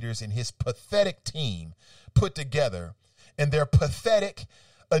Joe Dieters and his pathetic team put together and their pathetic,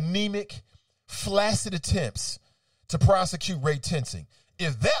 anemic, flaccid attempts to prosecute Ray Tensing?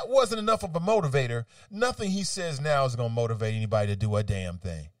 If that wasn't enough of a motivator, nothing he says now is going to motivate anybody to do a damn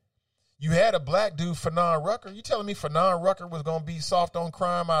thing. You had a black dude, Fanon Rucker. You telling me Fanon Rucker was going to be soft on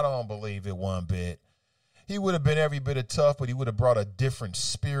crime? I don't believe it one bit. He would have been every bit of tough, but he would have brought a different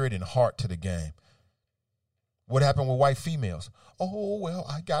spirit and heart to the game. What happened with white females? Oh, well,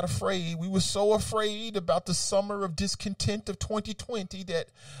 I got afraid. We were so afraid about the summer of discontent of 2020 that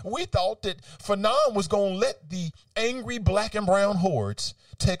we thought that Fanon was going to let the angry black and brown hordes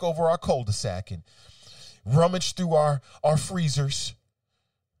take over our cul-de-sac and rummage through our freezers.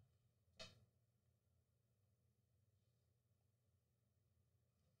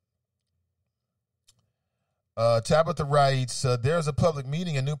 Tabitha writes, there's a public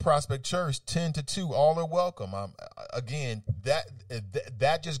meeting in New Prospect Church, 10 to 2. All are welcome. Again,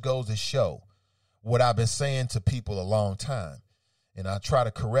 that just goes to show what I've been saying to people a long time. And I try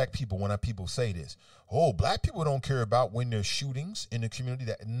to correct people when people say this. Oh, black people don't care about when there's shootings in the community.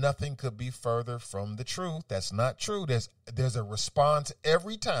 That nothing could be further from the truth. That's not true. There's a response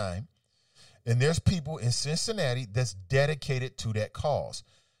every time. And there's people in Cincinnati that's dedicated to that cause.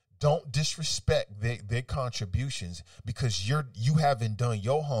 Don't disrespect their contributions because you haven't done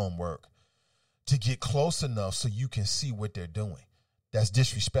your homework to get close enough so you can see what they're doing. That's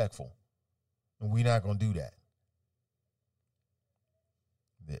disrespectful. And we're not going to do that.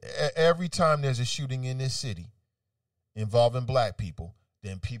 Every time there's a shooting in this city involving black people,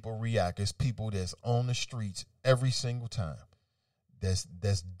 then people react. There's people that's on the streets every single time that's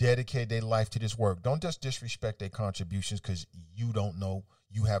dedicated their life to this work. Don't just disrespect their contributions because you don't know.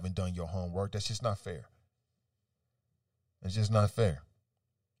 You haven't done your homework. That's just not fair. It's just not fair.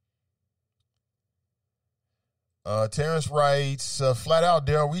 Terrence writes, flat out,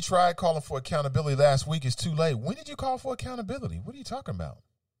 Daryl, we tried calling for accountability last week. It's too late. When did you call for accountability? What are you talking about?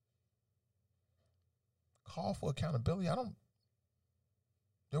 Call for accountability?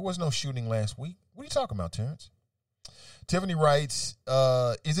 There was no shooting last week. What are you talking about, Terrence? Tiffany writes,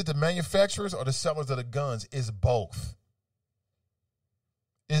 is it the manufacturers or the sellers of the guns? It's both.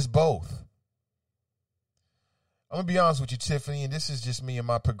 It's both. I'm going to be honest with you, Tiffany, and this is just me in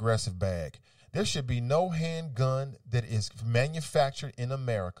my progressive bag. There should be no handgun that is manufactured in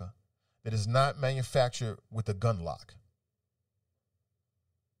America that is not manufactured with a gun lock.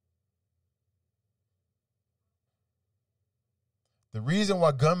 The reason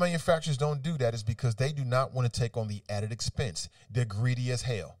why gun manufacturers don't do that is because they do not want to take on the added expense. They're greedy as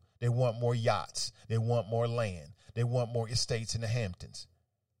hell. They want more yachts. They want more land. They want more estates in the Hamptons.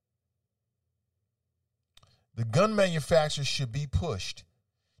 The gun manufacturers should be pushed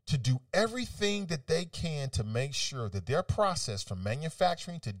to do everything that they can to make sure that their process from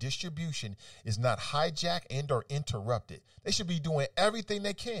manufacturing to distribution is not hijacked and or interrupted. They should be doing everything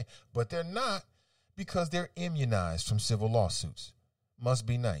they can, but they're not because they're immunized from civil lawsuits. Must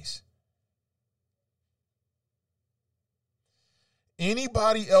be nice.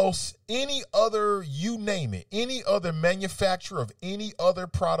 Anybody else, any other, you name it, any other manufacturer of any other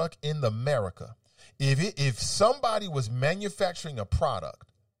product in America, if somebody was manufacturing a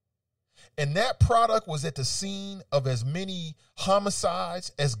product and that product was at the scene of as many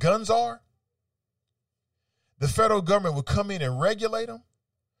homicides as guns are, the federal government would come in and regulate them,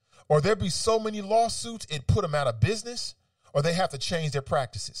 or there'd be so many lawsuits it put them out of business, or they have to change their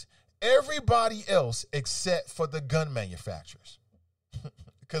practices. Everybody else except for the gun manufacturers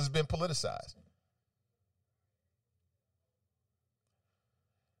because it's been politicized.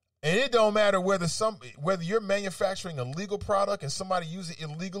 And it don't matter whether you're manufacturing a legal product and somebody uses it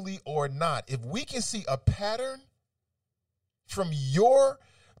illegally or not. If we can see a pattern from your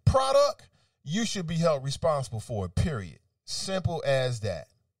product, you should be held responsible for it, period. Simple as that.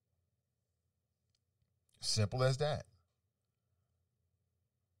 Simple as that.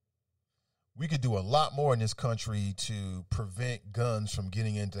 We could do a lot more in this country to prevent guns from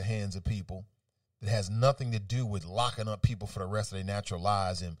getting into the hands of people. That has nothing to do with locking up people for the rest of their natural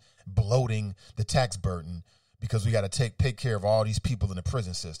lives and bloating the tax burden because we got to take care of all these people in the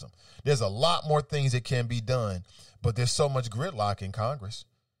prison system. There's a lot more things that can be done, but there's so much gridlock in Congress.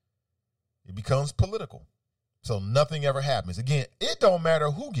 It becomes political. So nothing ever happens. Again, it don't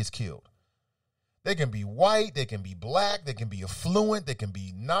matter who gets killed. They can be white, they can be black, they can be affluent, they can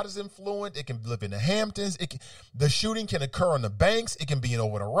be not as affluent, they can live in the Hamptons. The shooting can occur on the banks, it can be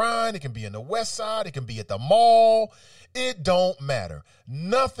over the Rhine, it can be in the West Side, it can be at the mall. It don't matter.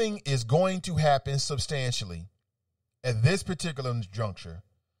 Nothing is going to happen substantially at this particular juncture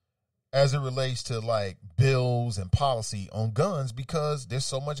as it relates to like bills and policy on guns because there's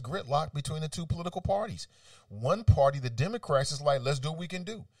so much gridlock between the two political parties. One party, the Democrats, is like, let's do what we can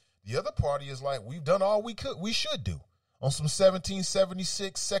do. The other party is like, we've done all we should do on some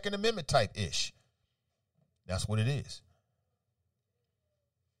 1776 Second Amendment type ish. That's what it is.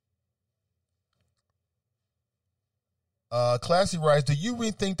 Classy writes, do you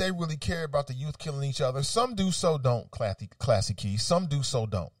really think they really care about the youth killing each other? Some do, so don't, Classy Key. Some do, so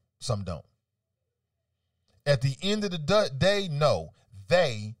don't. Some don't. At the end of the day, no.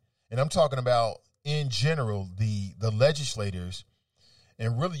 They, and I'm talking about in general, the legislators,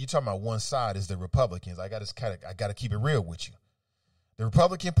 and really you're talking about one side is the Republicans. I got to keep it real with you. The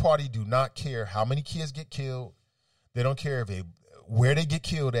Republican Party do not care how many kids get killed. They don't care where they get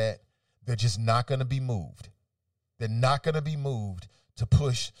killed at. They're just not going to be moved. They're not going to be moved to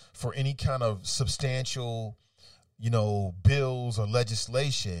push for any kind of substantial, bills or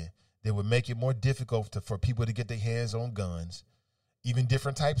legislation that would make it more difficult for people to get their hands on guns, even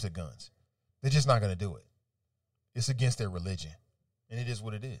different types of guns. They're just not going to do it. It's against their religion, and it is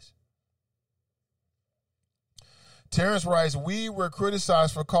what it is. Terrence writes, we were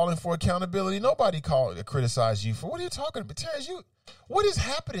criticized for calling for accountability. Nobody criticized you for, what are you talking about? Terrence, what is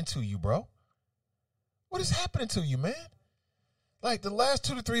happening to you, bro? What is happening to you, man? Like the last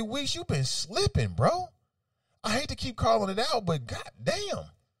 2 to 3 weeks, you've been slipping, bro. I hate to keep calling it out, but goddamn,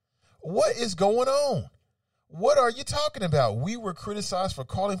 what is going on? What are you talking about? We were criticized for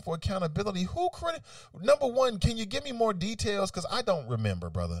calling for accountability. Number one, can you give me more details? Because I don't remember,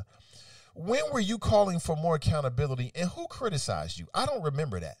 brother. When were you calling for more accountability, and who criticized you? I don't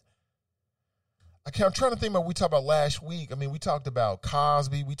remember that. I'm trying to think about what we talked about last week. I mean, we talked about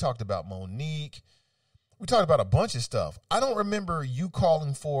Cosby. We talked about Monique. We talked about a bunch of stuff. I don't remember you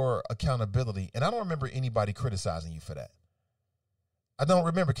calling for accountability, and I don't remember anybody criticizing you for that. I don't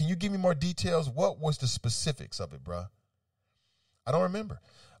remember. Can you give me more details? What was the specifics of it, bruh? I don't remember.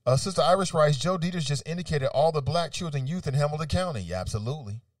 Sister Iris writes, Joe Dieters just indicated all the black children youth in Hamilton County. Yeah,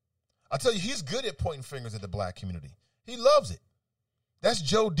 absolutely. I tell you, he's good at pointing fingers at the black community. He loves it. That's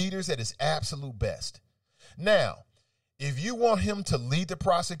Joe Dieters at his absolute best. Now, if you want him to lead the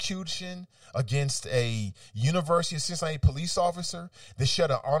prosecution against a University of Cincinnati police officer that shot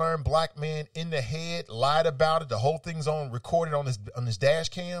an unarmed black man in the head, lied about it, the whole thing's recorded on his dash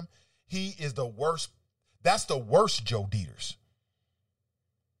cam, he is the worst. That's the worst Joe Dieters.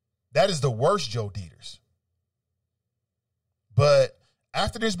 That is the worst Joe Dieters. But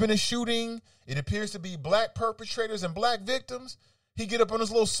after there's been a shooting, it appears to be black perpetrators and black victims. He get up on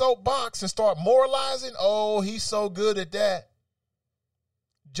his little soapbox and start moralizing. Oh, he's so good at that.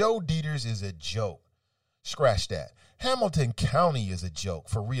 Joe Dieters is a joke. Scratch that. Hamilton County is a joke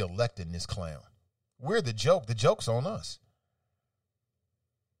for re-electing this clown. We're the joke. The joke's on us.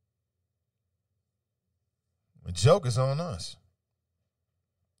 The joke is on us.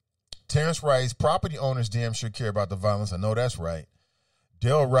 Terrence writes, property owners damn sure care about the violence. I know that's right.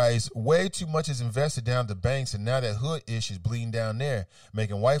 Dale writes, way too much is invested down the banks, and now that hood ish is bleeding down there,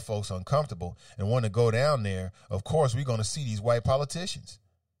 making white folks uncomfortable and want to go down there. Of course, we're going to see these white politicians.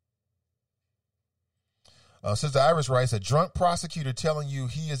 Sister Iris writes, a drunk prosecutor telling you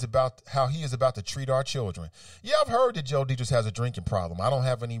how he is about to treat our children. Yeah, I've heard that Joe Dieters has a drinking problem. I don't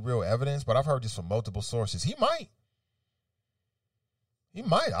have any real evidence, but I've heard this from multiple sources. He might.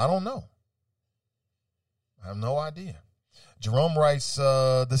 I don't know. I have no idea. Jerome writes,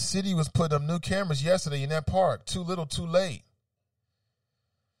 the city was putting up new cameras yesterday in that park. Too little, too late.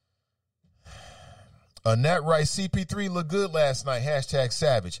 Nat writes, CP3 looked good last night.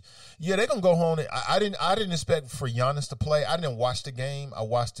 #savage. Yeah, they're gonna go home. I didn't expect for Giannis to play. I didn't watch the game. I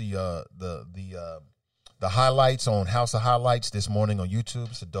watched the highlights on House of Highlights this morning on YouTube.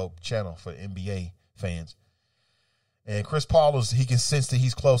 It's a dope channel for NBA fans. And Chris Paul he can sense that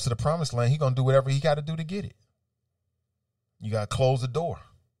he's close to the promised land. He's gonna do whatever he got to do to get it. You got to close the door.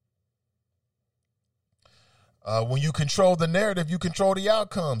 When you control the narrative, you control the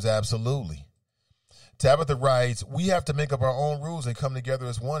outcomes. Absolutely. Tabitha writes, we have to make up our own rules and come together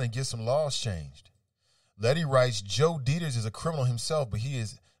as one and get some laws changed. Letty writes, Joe Dieters is a criminal himself, but he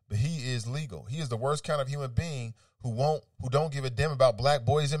is legal. He is the worst kind of human being who don't give a damn about black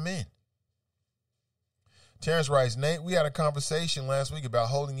boys and men. Terrence writes, Nate, we had a conversation last week about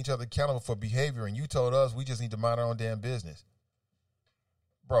holding each other accountable for behavior, and you told us we just need to mind our own damn business.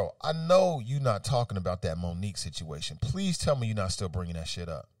 Bro, I know you're not talking about that Monique situation. Please tell me you're not still bringing that shit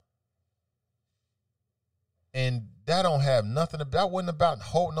up. And that don't have nothing, that wasn't about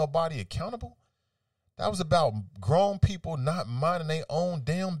holding nobody accountable. That was about grown people not minding their own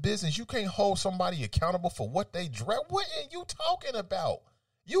damn business. You can't hold somebody accountable for what they dress. What are you talking about?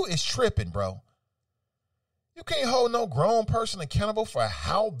 You is tripping, bro. You can't hold no grown person accountable for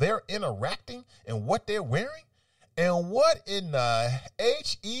how they're interacting and what they're wearing. And what in the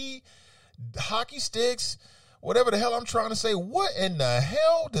H-E hockey sticks, whatever the hell I'm trying to say, what in the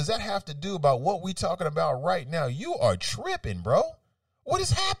hell does that have to do about what we talking about right now? You are tripping, bro. What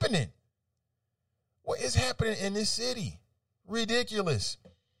is happening? What is happening in this city? Ridiculous.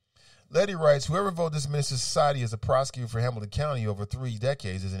 Letty writes, whoever voted this Minister Society as a prosecutor for Hamilton County over 3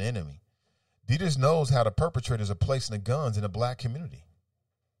 decades is an enemy. Dieters knows how the perpetrators are placing the guns in the black community.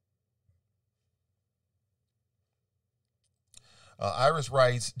 Iris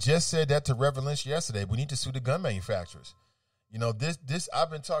writes, just said that to Reverend Lynch yesterday. We need to sue the gun manufacturers. You know, this I've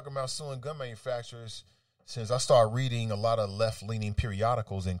been talking about suing gun manufacturers since I started reading a lot of left-leaning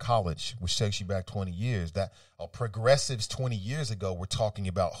periodicals in college, which takes you back 20 years. That progressives 20 years ago were talking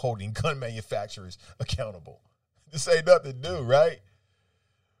about holding gun manufacturers accountable. This ain't nothing new, right?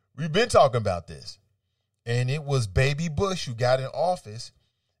 We've been talking about this. And it was Baby Bush who got in office,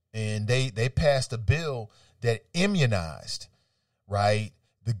 and they passed a bill that immunized, right,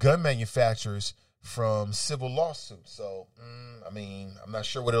 the gun manufacturers from civil lawsuits. So, I'm not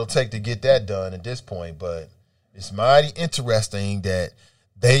sure what it'll take to get that done at this point, but it's mighty interesting that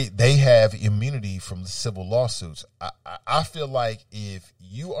they have immunity from the civil lawsuits. I feel like if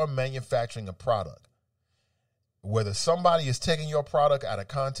you are manufacturing a product, whether somebody is taking your product out of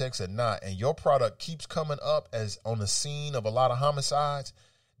context or not, and your product keeps coming up as on the scene of a lot of homicides,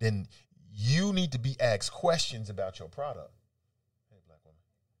 then you need to be asked questions about your product. Hey, black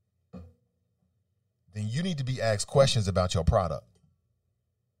woman. Then you need to be asked questions about your product.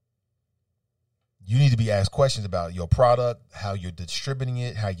 You need to be asked questions about your product, how you're distributing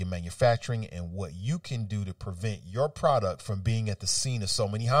it, how you're manufacturing, and what you can do to prevent your product from being at the scene of so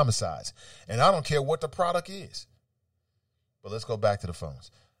many homicides. And I don't care what the product is. But let's go back to the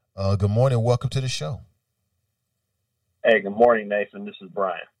phones. Good morning. Welcome to the show. Hey, good morning, Nathan. This is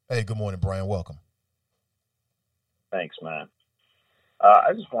Brian. Hey, good morning, Brian. Welcome. Thanks, man.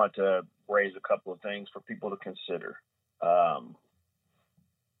 I just wanted to raise a couple of things for people to consider.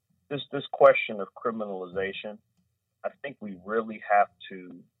 This question of criminalization, I think we really have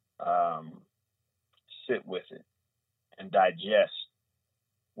to sit with it and digest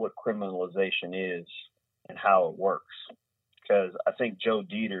what criminalization is and how it works. Because I think Joe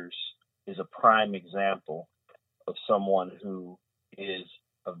Dieters is a prime example of someone who is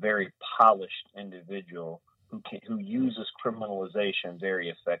a very polished individual who uses criminalization very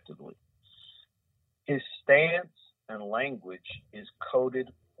effectively. His stance and language is coded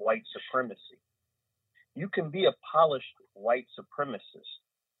white supremacy. You can be a polished white supremacist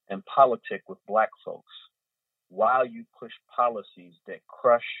and politic with black folks while you push policies that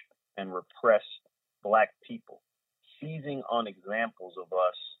crush and repress black people, seizing on examples of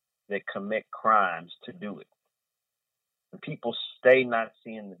us that commit crimes to do it. And people stay not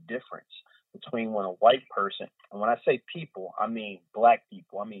seeing the difference between when a white person, and when I say people, I mean black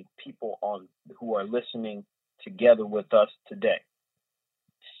people, I mean people who are listening together with us today.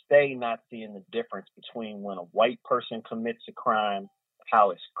 Stay not seeing the difference between when a white person commits a crime,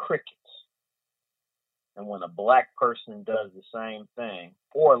 how it's crickets, and when a black person does the same thing,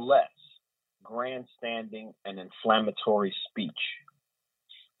 or less, grandstanding and inflammatory speech.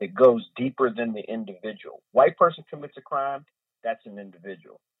 It goes deeper than the individual. White person commits a crime, that's an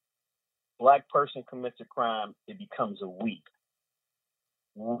individual. Black person commits a crime, it becomes a we.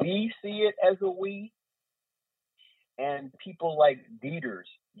 We see it as a we, and people like Dieters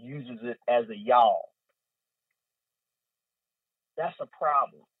uses it as a y'all. That's a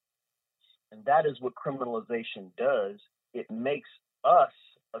problem. And that is what criminalization does. It makes us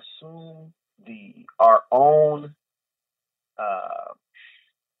assume our own,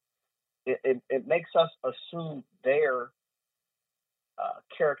 it makes us assume their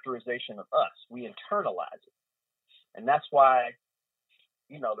characterization of us. We internalize it. And that's why,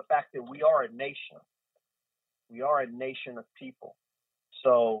 the fact that we are a nation of people.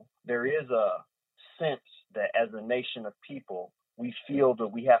 So there is a sense that as a nation of people, we feel that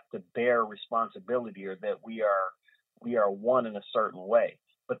we have to bear responsibility or that we are one in a certain way.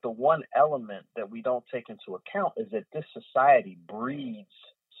 But the one element that we don't take into account is that this society breeds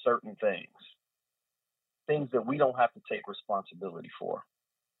certain things that we don't have to take responsibility for.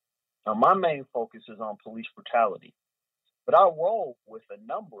 Now, my main focus is on police brutality. But I roll with a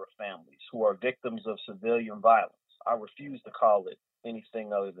number of families who are victims of civilian violence. I refuse to call it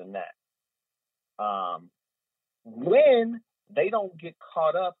anything other than that. When they don't get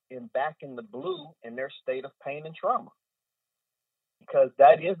caught up in back in the blue in their state of pain and trauma. Because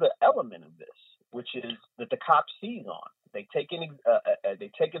that is an element of this, which is that the cop sees on. They take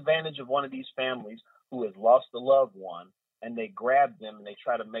advantage of one of these families who has lost a loved one, and they grab them and they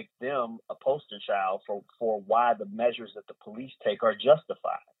try to make them a poster child for why the measures that the police take are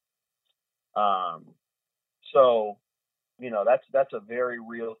justified. So, that's a very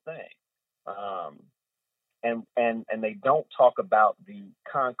real thing. And they don't talk about the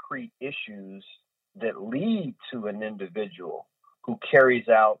concrete issues that lead to an individual who carries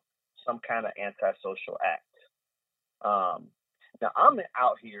out some kind of antisocial act. Now, I'm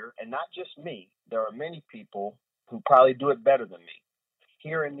out here, and not just me. There are many people who probably do it better than me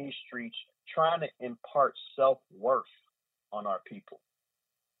here in these streets, trying to impart self-worth on our people.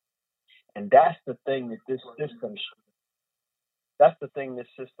 And that's the thing that this system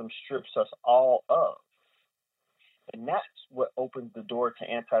strips us all of. And that's what opens the door to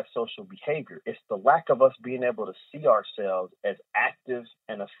antisocial behavior. It's the lack of us being able to see ourselves as active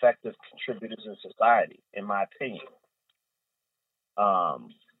and effective contributors in society, in my opinion.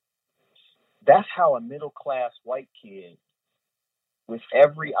 That's how a middle-class white kid with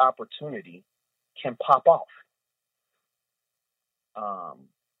every opportunity can pop off.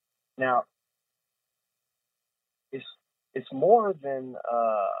 Now, it's more than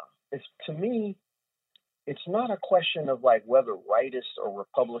it's to me. It's not a question of like whether rightists or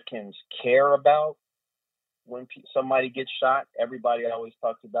Republicans care about when somebody gets shot. Everybody always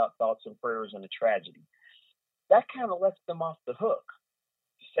talks about thoughts and prayers and a tragedy. That kind of lets them off the hook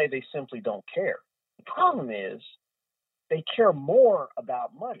to say they simply don't care. The problem is they care more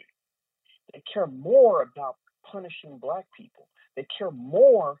about money. They care more about punishing Black people. They care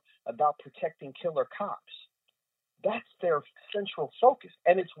more about protecting killer cops. That's their central focus.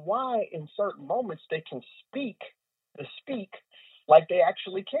 And it's why in certain moments they can speak like they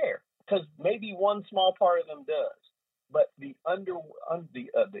actually care. Because maybe one small part of them does. But the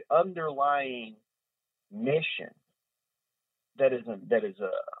underlying mission that is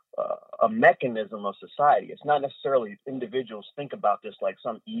a mechanism of society. It's not necessarily individuals think about this like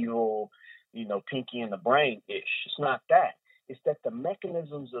some evil, Pinky in the Brain ish. It's not that. It's that the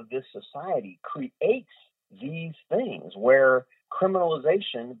mechanisms of this society creates these things where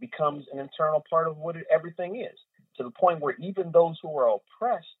criminalization becomes an internal part of what everything is, to the point where even those who are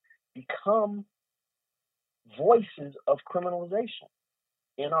oppressed become voices of criminalization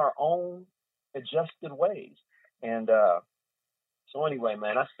in our own adjusted ways. And so anyway,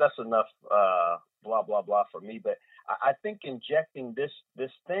 man, that's enough blah blah blah for me. But I think injecting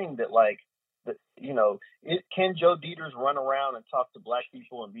this thing that can Joe Dieters run around and talk to Black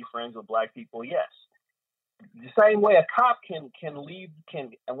people and be friends with Black people? Yes. The same way a cop can leave,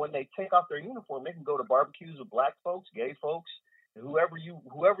 and when they take off their uniform, they can go to barbecues with Black folks, gay folks, whoever you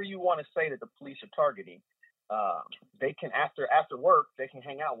want to say that the police are targeting. They can after work, they can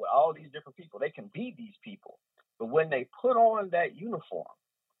hang out with all these different people. They can be these people. But when they put on that uniform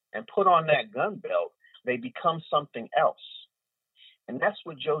and put on that gun belt, they become something else. And that's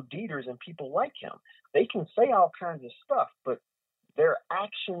what Joe Dieters and people like him. They can say all kinds of stuff, but their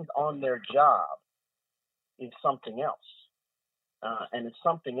actions on their job is something else. And it's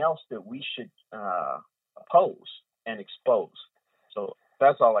something else that we should oppose and expose. So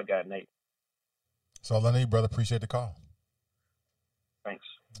that's all I got, Nate. So all I need, brother. Appreciate the call. Thanks.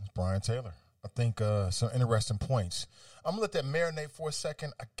 It's Brian Taylor. I think some interesting points. I'm going to let that marinate for a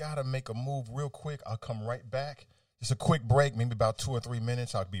second. I got to make a move real quick. I'll come right back. Just a quick break, maybe about 2 or 3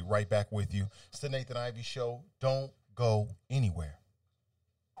 minutes. I'll be right back with you. It's the Nathan Ivey Show. Don't go anywhere.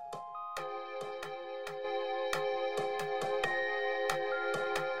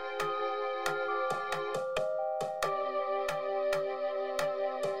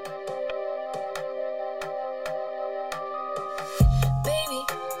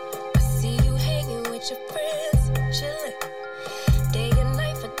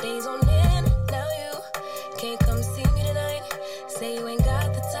 Say you ain't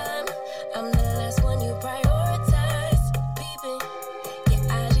got the time. I'm the last one you prioritize. Peeping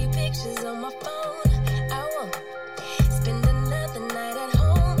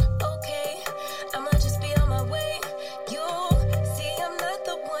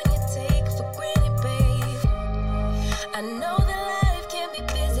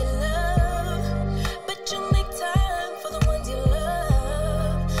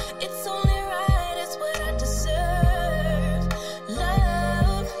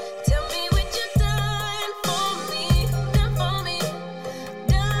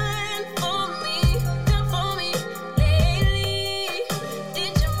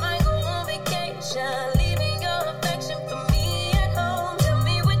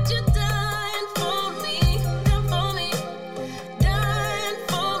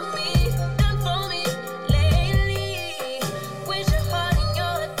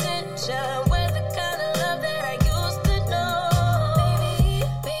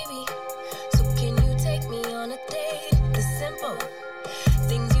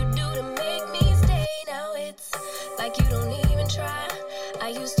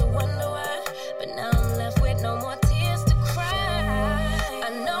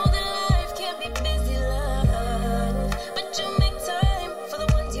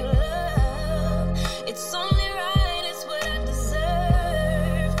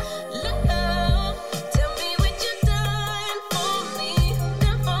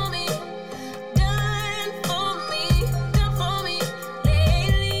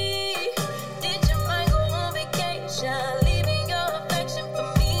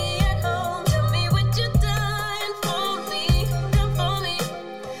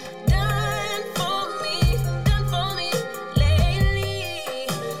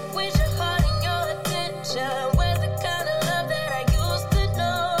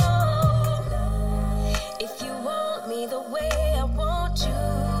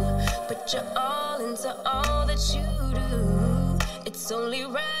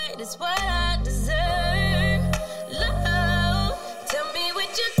right is what I deserve. Love, tell me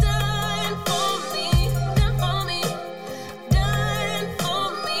what you done for me, done for me, done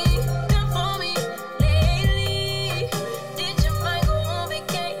for me, done for me lately. Did you might go on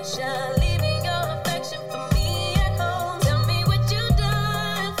vacation, leaving your affection for me at home? Tell me what you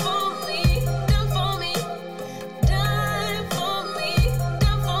done for me, done for me, done for me,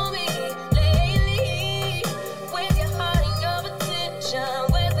 done for me lately. Where's your heart and your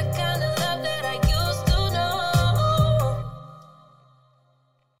attention? Where's the kind of love that I used to know?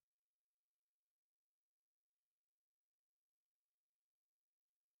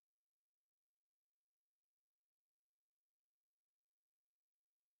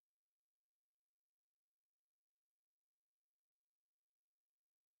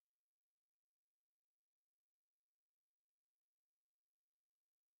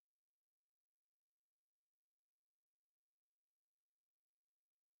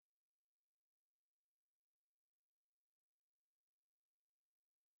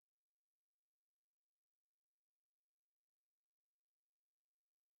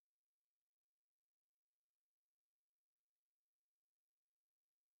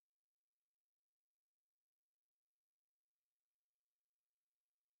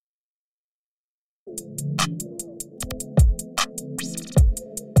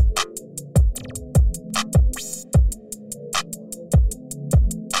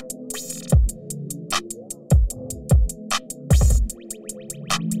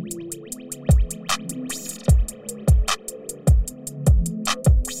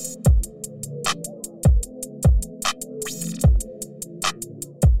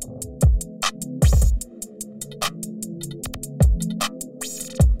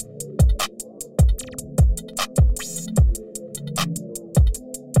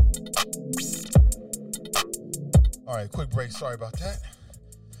 All right, quick break. Sorry about that.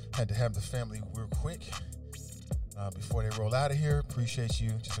 Had to have the family real quick before they roll out of here. Appreciate you.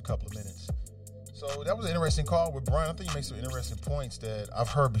 Just a couple of minutes. So that was an interesting call with Brian. I think you made some interesting points that I've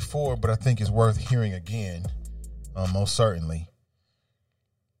heard before, but I think is worth hearing again, most certainly.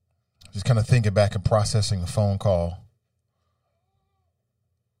 Just kind of thinking back and processing the phone call.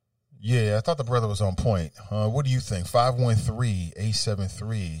 Yeah, I thought the brother was on point. What do you think?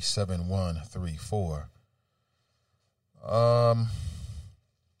 513-873-7134.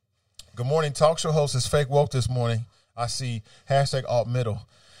 Good morning. Talk show host is fake woke this morning. I see hashtag alt middle.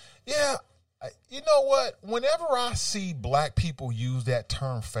 Yeah, you know what? Whenever I see black people use that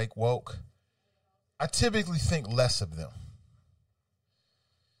term fake woke, I typically think less of them.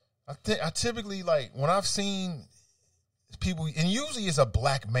 I typically, like, when I've seen people, and usually it's a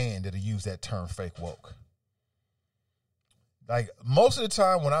black man that'll use that term fake woke. Like, most of the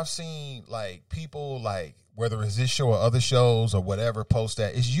time when I've seen, like, people, like, whether it's this show or other shows or whatever, post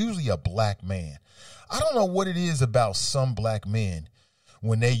that, it's usually a black man. I don't know what it is about some black men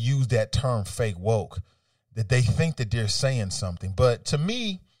when they use that term fake woke that they think that they're saying something. But to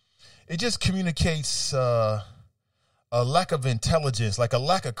me, it just communicates a lack of intelligence, like a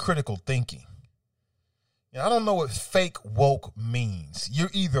lack of critical thinking. You know, I don't know what fake woke means.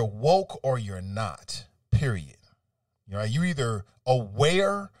 You're either woke or you're not, period. You know, you're either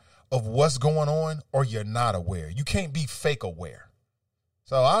aware of what's going on or you're not aware. You can't be fake aware.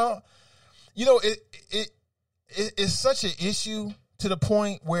 So I don't, you know, it's such an issue to the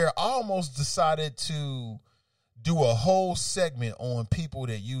point where I almost decided to do a whole segment on people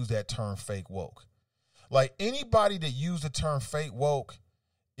that use that term fake woke. Like, anybody that use the term fake woke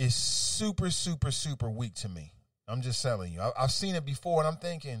is super, super, super weak to me. I'm just telling you. I've seen it before and I'm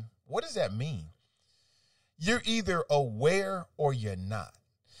thinking, what does that mean? You're either aware or you're not.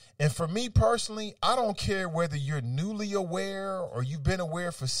 And for me personally, I don't care whether you're newly aware or you've been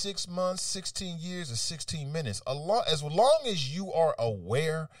aware for 6 months, 16 years, or 16 minutes. As long as you are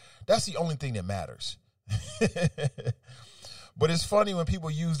aware, that's the only thing that matters. But it's funny when people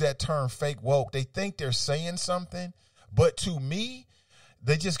use that term fake woke. They think they're saying something, but to me,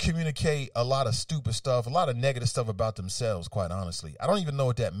 they just communicate a lot of stupid stuff, a lot of negative stuff about themselves, quite honestly. I don't even know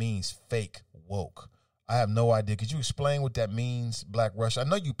what that means, fake woke. I have no idea. Could you explain what that means, Black Rush? I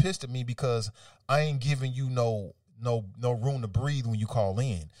know you pissed at me because I ain't giving you no room to breathe when you call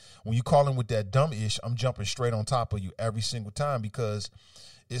in. When you call in with that dumb ish, I'm jumping straight on top of you every single time because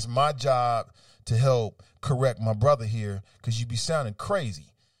it's my job to help correct my brother here because you be sounding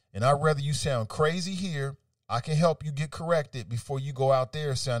crazy. And I'd rather you sound crazy here. I can help you get corrected before you go out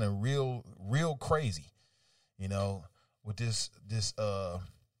there sounding real crazy. You know, with this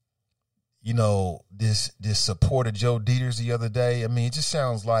support of Joe Dieters the other day. I mean, it just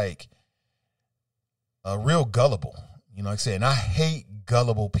sounds like real gullible. You know, like I said, and I hate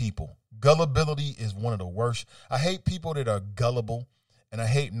gullible people. Gullibility is one of the worst. I hate people that are gullible, and I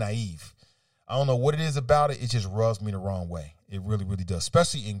hate naive. I don't know what it is about it. It just rubs me the wrong way. It really, really does.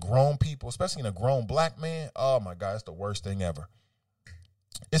 Especially in grown people, especially in a grown black man. Oh, my God, it's the worst thing ever.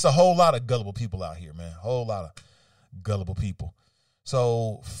 It's a whole lot of gullible people out here, man. A whole lot of gullible people.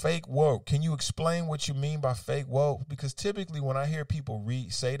 So fake woke, can you explain what you mean by fake woke? Because typically when I hear people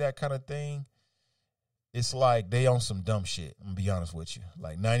say that kind of thing, it's like they on some dumb shit. I'm going to be honest with you.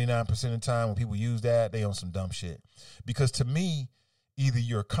 Like 99% of the time when people use that, they on some dumb shit. Because to me, either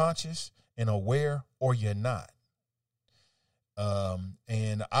you're conscious and aware or you're not.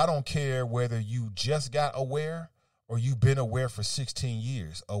 And I don't care whether you just got aware or you've been aware for 16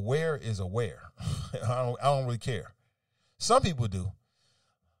 years. Aware is aware. I don't really care. Some people do.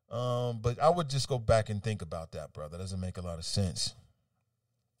 But I would just go back and think about that, brother. That doesn't make a lot of sense.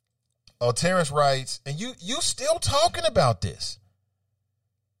 Terrence writes, and you still talking about this.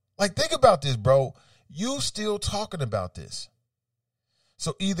 Like, think about this, bro. You still talking about this.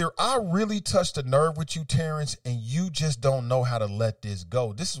 So either I really touched a nerve with you, Terrence, and you just don't know how to let this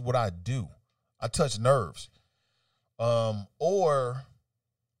go. This is what I do. I touch nerves. Or,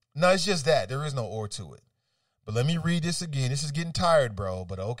 no, it's just that. There is no or to it. But let me read this again. This is getting tired, bro,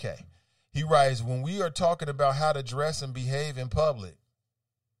 but okay. He writes, when we are talking about how to dress and behave in public,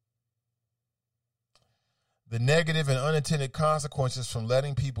 the negative and unintended consequences from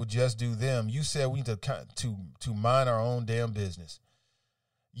letting people just do them, you said we need to mind our own damn business.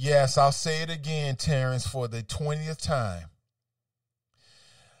 Yes, I'll say it again, Terrence, for the 20th time.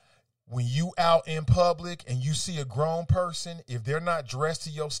 When you out in public and you see a grown person, if they're not dressed to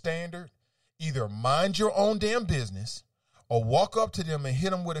your standard, either mind your own damn business or walk up to them and hit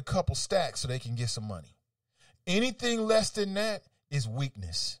them with a couple stacks so they can get some money. Anything less than that is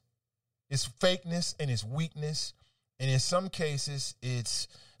weakness. It's fakeness and it's weakness. And in some cases, it's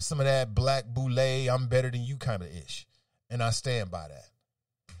some of that black boule, I'm better than you kind of ish. And I stand by that.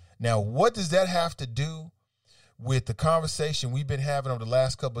 Now, what does that have to do with the conversation we've been having over the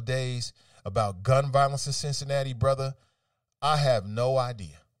last couple of days about gun violence in Cincinnati, brother? I have no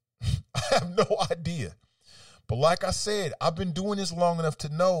idea. I have no idea. But like I said, I've been doing this long enough to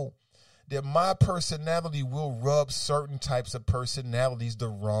know that my personality will rub certain types of personalities the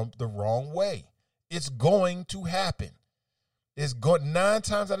wrong way. It's going to happen. 9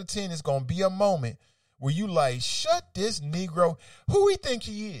 times out of 10, it's going to be a moment where you like, shut this Negro. Who he think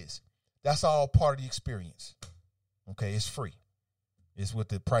he is? That's all part of the experience. Okay, it's free. It's with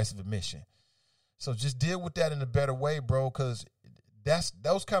the price of admission. So just deal with that in a better way, bro, because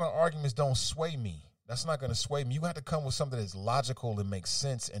those kind of arguments don't sway me. That's not going to sway me. You have to come with something that's logical and makes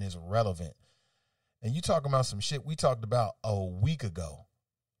sense and is relevant. And you talking about some shit we talked about a week ago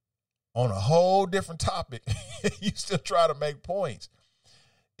on a whole different topic. You still try to make points.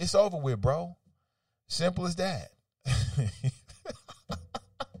 It's over with, bro. Simple as that.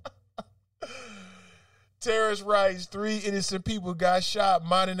 Terrence writes, 3 innocent people got shot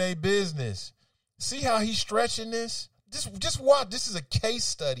minding their business. See how he's stretching this? Just watch. This is a case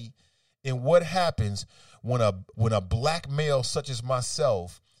study in what happens when a black male such as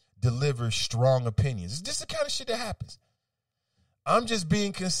myself delivers strong opinions. This is the kind of shit that happens. I'm just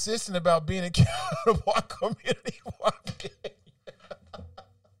being consistent about being accountable to community.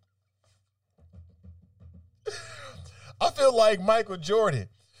 I feel like Michael Jordan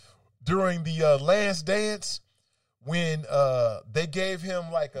during the Last Dance when they gave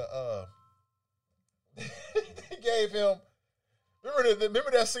him like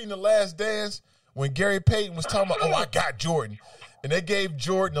remember that scene in The Last Dance when Gary Payton was talking about, I got Jordan. And they gave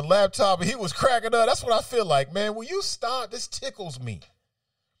Jordan a laptop and he was cracking up. That's what I feel like, man. Will you stop? This tickles me.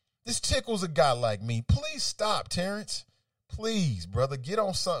 This tickles a guy like me. Please stop, Terrence. Please, brother, get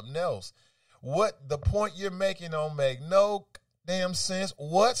on something else. What the point you're making don't make no damn sense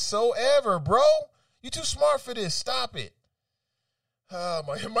whatsoever, bro. You too smart for this. Stop it.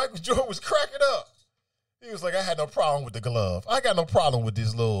 Michael Jordan was cracking up. He was like, I had no problem with the glove. I got no problem with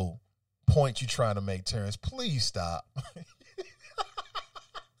this little point you trying to make, Terrence. Please stop.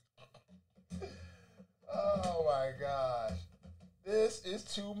 Oh, my gosh. This is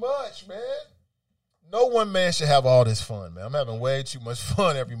too much, man. No one man should have all this fun, man. I'm having way too much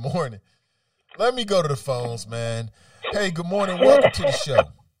fun every morning. Let me go to the phones, man. Hey, good morning. Welcome to the show.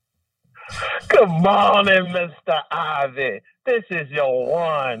 Good morning, Mr. Ivy. This is your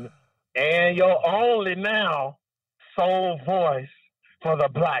one and your only now sole voice for the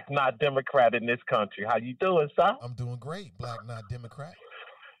Black Not Democrat in this country. How you doing, sir? I'm doing great, Black Not Democrat.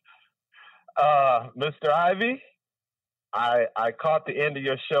 Mr. Ivy, I caught the end of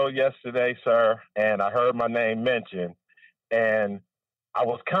your show yesterday, sir, and I heard my name mentioned. and I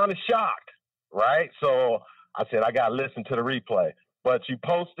was kind of shocked, right? So I said, I got to listen to the replay. But you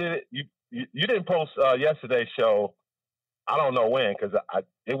posted it. You didn't post yesterday's show. I don't know when, because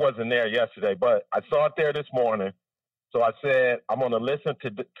it wasn't there yesterday, but I saw it there this morning. So I said, I'm going to listen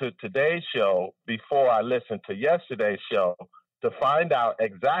to today's show before I listen to yesterday's show to find out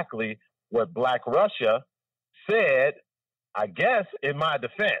exactly what Black Russia said, I guess, in my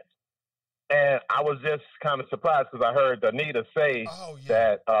defense. And I was just kind of surprised because I heard Anita say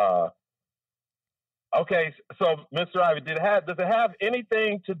that, okay, so Mr. Ivy, does it have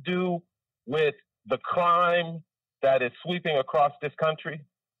anything to do with the crime that is sweeping across this country?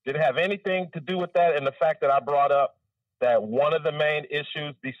 Did it have anything to do with that and the fact that I brought up that one of the main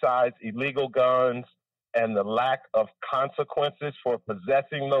issues besides illegal guns and the lack of consequences for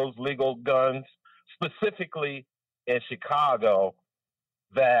possessing those legal guns, specifically in Chicago,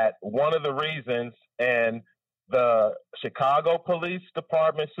 that one of the reasons, and the Chicago Police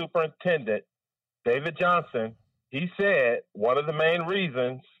Department Superintendent, David Johnson, he said one of the main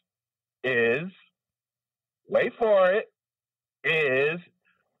reasons is, wait for it, is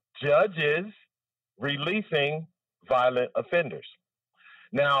judges releasing violent offenders.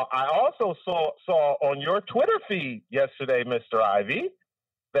 Now, I also saw on your Twitter feed yesterday, Mr. Ivy,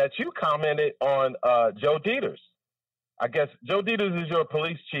 that you commented on Joe Dieters. I guess Joe Dieters is your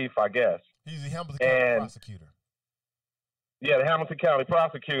police chief, I guess. He's the Hamilton County prosecutor. Yeah, the Hamilton County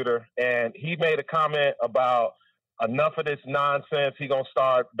prosecutor. And he made a comment about enough of this nonsense. He's going to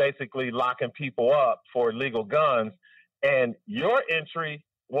start basically locking people up for illegal guns. And your entry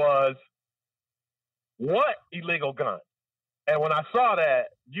was, what illegal guns? And when I saw that,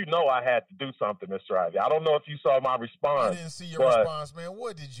 you know I had to do something, Mr. Ivy. I don't know if you saw my response. I didn't see your response, man.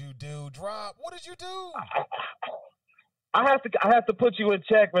 What did you do? What did you do? I have to put you in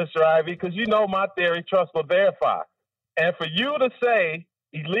check, Mr. Ivy, because you know my theory, trust but verify. And for you to say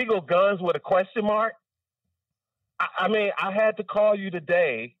illegal guns with a question mark, I mean, I had to call you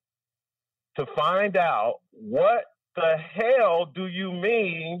today to find out what the hell do you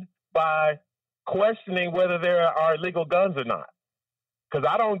mean by questioning whether there are illegal guns or not. Because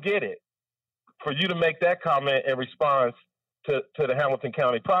I don't get it. For you to make that comment in response to the Hamilton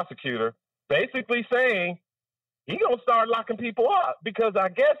County prosecutor, basically saying he's going to start locking people up because I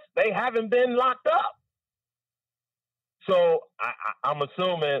guess they haven't been locked up. So I'm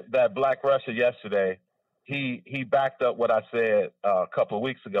assuming that Black Russia yesterday, he backed up what I said a couple of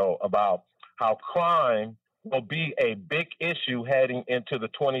weeks ago about how crime will be a big issue heading into the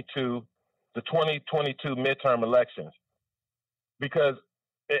 2022 midterm elections. Because,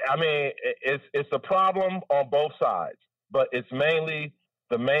 I mean, it's a problem on both sides, but it's mainly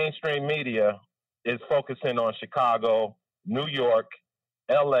the mainstream media is focusing on Chicago, New York,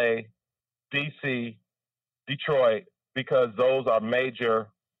 LA, DC, Detroit, because those are major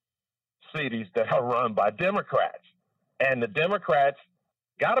cities that are run by Democrats. And the Democrats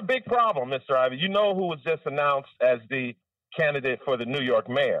got a big problem, Mr. Ivy. You know who was just announced as the candidate for the New York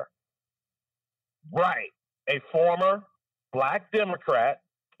mayor? Right. A former black Democrat,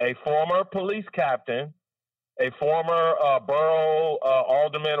 a former police captain, a former borough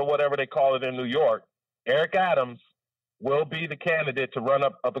alderman or whatever they call it in New York, Eric Adams, will be the candidate to run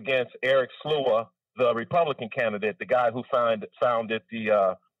up against Eric Slua, the Republican candidate, the guy who founded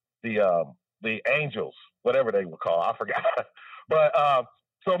the Angels, whatever they were called. I forgot. But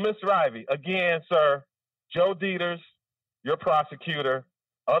so, Mr. Ivy, again, sir, Joe Dieters, your prosecutor,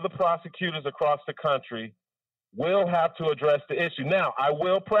 other prosecutors across the country will have to address the issue. Now, I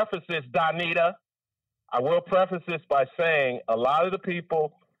will preface this, Donita. I will preface this by saying a lot of the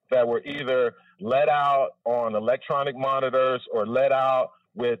people that were either let out on electronic monitors or let out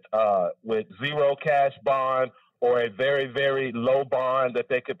with zero cash bond or a very, very low bond that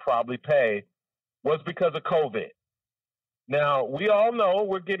they could probably pay was because of COVID. Now, we all know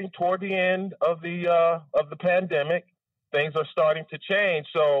we're getting toward the end of the pandemic. Things are starting to change.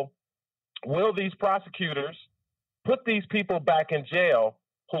 So will these prosecutors put these people back in jail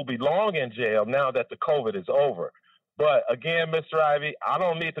who belong in jail now that the COVID is over? But again, Mr. Ivy, I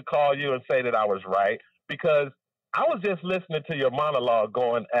don't need to call you and say that I was right, because I was just listening to your monologue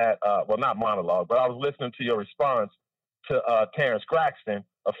going at, well, not monologue, but I was listening to your response to Terrence Braxton,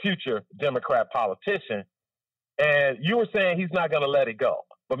 a future Democrat politician. And you were saying he's not going to let it go.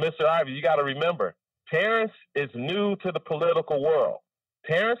 But Mr. Ivy, you got to remember, Terrence is new to the political world.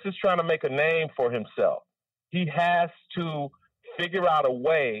 Terrence is trying to make a name for himself. He has to figure out a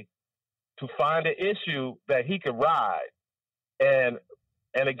way to find an issue that he could ride. And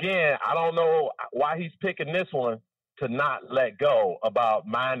again, I don't know why he's picking this one to not let go about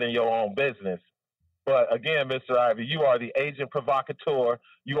minding your own business. But again, Mr. Ivy, you are the agent provocateur.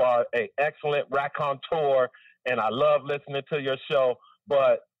 You are an excellent raconteur, and I love listening to your show.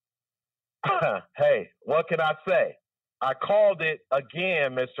 But hey, what can I say? I called it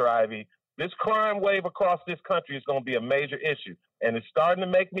again, Mr. Ivy. This crime wave across this country is going to be a major issue. And it's starting to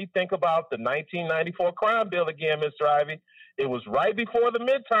make me think about the 1994 crime bill again, Mr. Ivy. It was right before the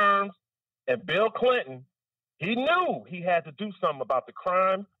midterms, and Bill Clinton, he knew he had to do something about the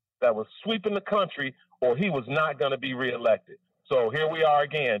crime that was sweeping the country, or he was not going to be reelected. So here we are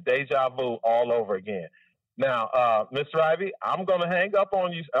again, deja vu all over again. Now, Mr. Ivy, I'm going to hang up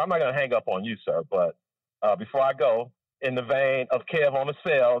on you. I'm not going to hang up on you, sir, but before I go, in the vein of Kev on the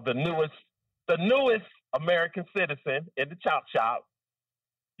Cell, the newest American citizen in the chop shop,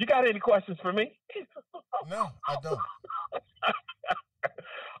 you got any questions for me? No, I don't.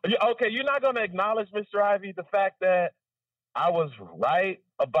 Okay, you're not going to acknowledge, Mr. Ivy, the fact that I was right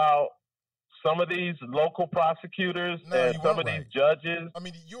about some of these local prosecutors and some of these judges. I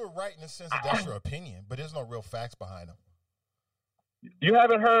mean, you were right in the sense that that's your opinion, but there's no real facts behind them. You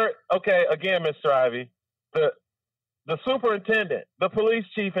haven't heard, okay, again, Mr. Ivy, the superintendent, the police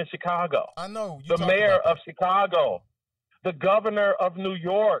chief in Chicago. I know. The mayor of Chicago, the governor of New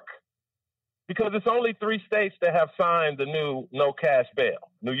York, because it's only 3 states that have signed the new no cash bail.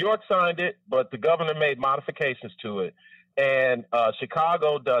 New York signed it, but the governor made modifications to it. And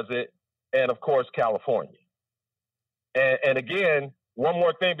Chicago does it, and of course, California. And again, one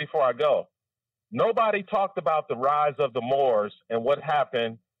more thing before I go. Nobody talked about the rise of the Moors and what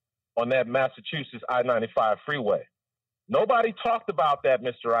happened on that Massachusetts I-95 freeway. Nobody talked about that,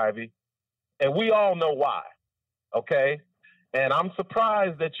 Mr. Ivy, and we all know why, okay? And I'm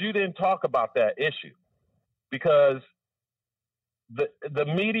surprised that you didn't talk about that issue, because the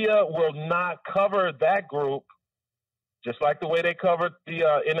media will not cover that group just like the way they covered the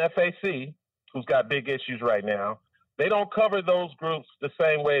NFAC, who's got big issues right now. They don't cover those groups the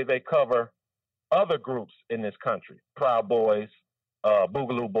same way they cover other groups in this country, Proud Boys,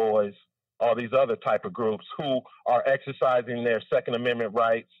 Boogaloo Boys, all these other type of groups who are exercising their Second Amendment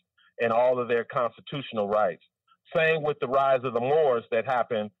rights and all of their constitutional rights. Same with the rise of the Moors that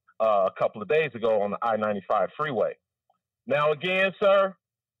happened a couple of days ago on the I-95 freeway. Now, again, sir,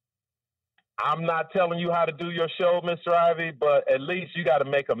 I'm not telling you how to do your show, Mr. Ivy, but at least you got to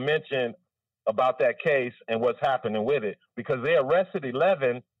make a mention about that case and what's happening with it, because they arrested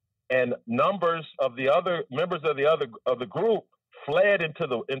 11 and numbers of the other members of the group fled into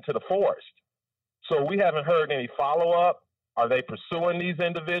the forest. So we haven't heard any follow up. Are they pursuing these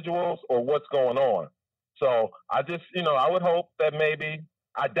individuals, or what's going on? So I just, I would hope that maybe,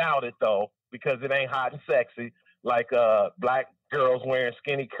 I doubt it though, because it ain't hot and sexy like black girls wearing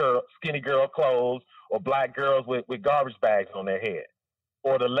skinny girl clothes, or black girls with garbage bags on their head,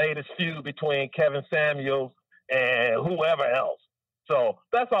 or the latest feud between Kevin Samuels and whoever else. So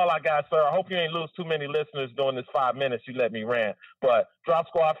that's all I got, sir. I hope you ain't lose too many listeners during this 5 minutes you let me rant. But Drop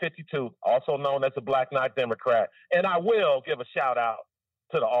Squad 52, also known as the Black Knight Democrat, and I will give a shout out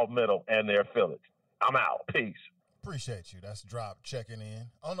to the Alt Middle and their affiliates. I'm out. Peace. Appreciate you. That's Drop checking in.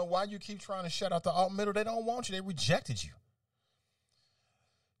 I don't know why you keep trying to shout out the Alt Middle. They don't want you. They rejected you.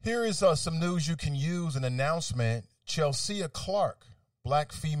 Here is some news you can use, an announcement. Chelsea Clark,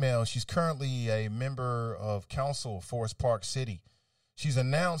 black female. She's currently a member of council of Forest Park City. She's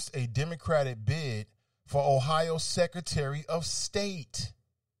announced a Democratic bid for Ohio Secretary of State.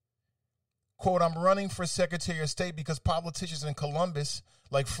 Quote, I'm running for Secretary of State because politicians in Columbus,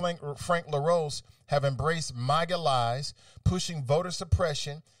 like Frank LaRose, have embraced MAGA lies, pushing voter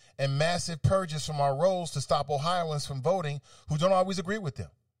suppression and massive purges from our rolls to stop Ohioans from voting who don't always agree with them.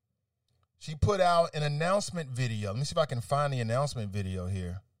 She put out an announcement video. Let me see if I can find the announcement video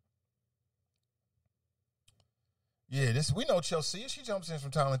here. Yeah, we know Chelsea. She jumps in from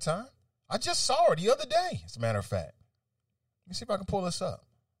time to time. I just saw her the other day, as a matter of fact. Let me see if I can pull this up.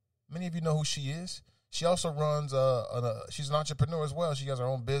 Many of you know who she is. She also runs, she's an entrepreneur as well. She has her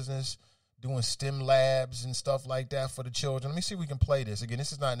own business doing STEM labs and stuff like that for the children. Let me see if we can play this. Again,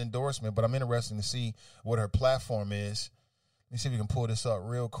 this is not an endorsement, but I'm interested to see what her platform is. Let me see if we can pull this up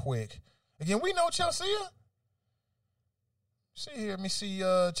real quick. Again, we know Chelsea. See here, let me see,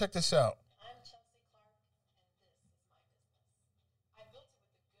 check this out. I'm Chelsea Clark, and this is my business. I built it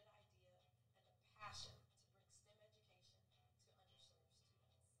with a good idea and a passion to bring STEM education to underserved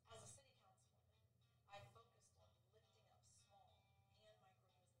students. As a city councilwoman, I focused on lifting up small and micro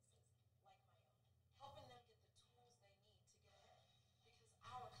businesses like my own, helping them get the tools they need to get ahead, because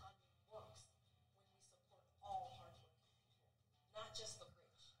our economy works when we support all hardworking people, not just the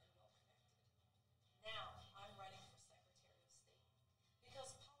rich and well-connected. Now, I'm running for Secretary of State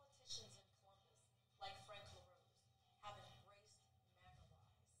because politicians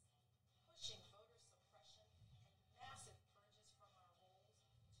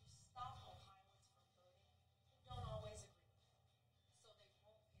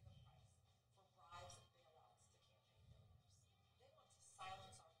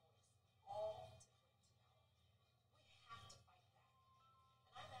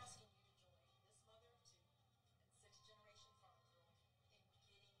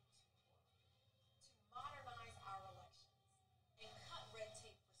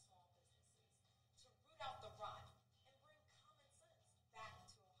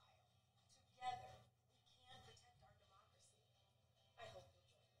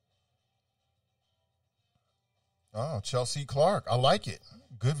Oh, Chelsea Clark. I like it.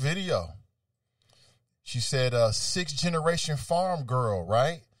 Good video. She said, 6th-generation farm girl,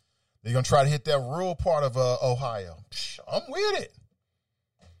 right? They're going to try to hit that rural part of Ohio. Psh, I'm with it.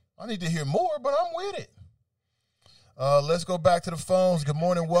 I need to hear more, but I'm with it. Let's go back to the phones. Good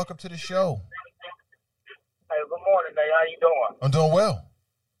morning. Welcome to the show. Hey, good morning, Nate. How you doing? I'm doing well.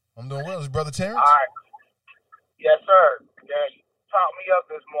 This is Brother Terrence. All right. Yes, sir. Yeah, you talked me up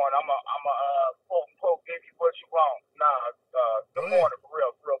this morning. I'm a quote unquote give you what you want. Good morning, for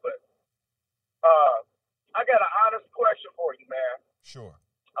real. But I got an honest question for you, man. Sure.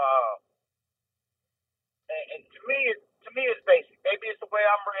 And to me, it's basic. Maybe it's the way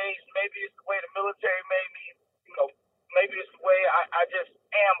I'm raised. Maybe it's the way the military made me. Maybe it's the way I just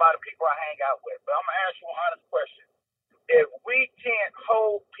am by the people I hang out with. But I'm gonna ask you an honest question. If we can't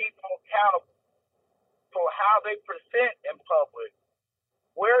hold people accountable for how they present in public,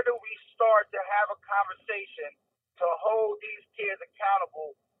 where do we start to have a conversation to hold these kids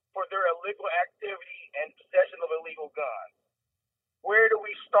accountable for their illegal activity and possession of illegal guns? Where do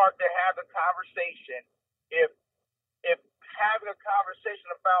we start to have the conversation if having a conversation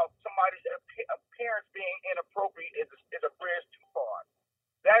about somebody's appearance being inappropriate is a bridge too far?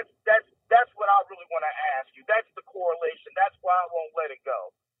 That's what I really want to ask you. That's the correlation. That's why I won't let it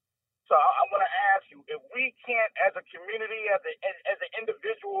go. So I want to ask you, if we can't, as a community, as an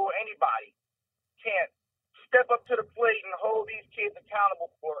individual, anybody, can't step up to the plate and hold these kids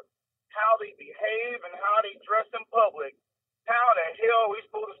accountable for how they behave and how they dress in public, how the hell are we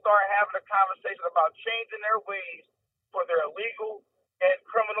supposed to start having a conversation about changing their ways for their illegal and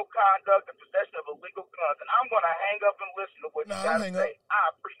criminal conduct and possession of illegal guns? And I'm going to hang up and listen to what you got to say. I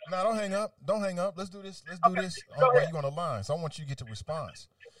appreciate it. No, don't hang up. Don't hang up. Let's do this. Let's do this while you on the line. So I want you to get the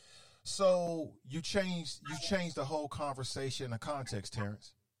response. So you changed the whole conversation and the context,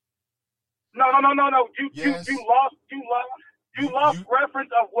 Terrence. No. Yes. You lost reference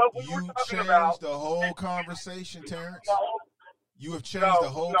of what we were talking about. You changed the whole conversation, Terrence. No. You have changed the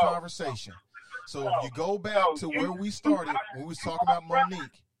whole conversation. So if you go back to where we started when we was talking about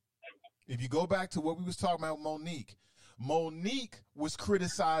Monique, if you go back to what we was talking about Monique was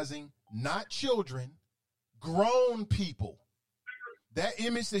criticizing not children, grown people. That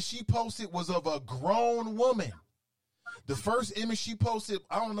image that she posted was of a grown woman. The first image she posted,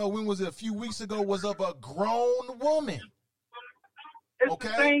 I don't know when was it, a few weeks ago, was of a grown woman. It's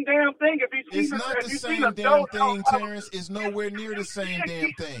the same damn thing. It's not the same damn thing, Terrence. It's nowhere near the same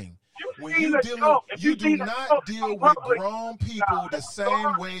damn thing. When you do not deal with grown people the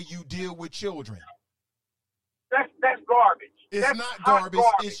same way you deal with children. That's garbage. It's not garbage.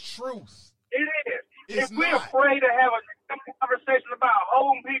 It's truth. It is. It's if we're not. afraid to have a conversation about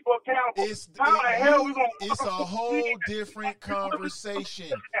holding people accountable, it's a whole different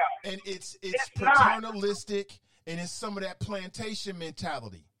conversation. And it's paternalistic, and it's some of that plantation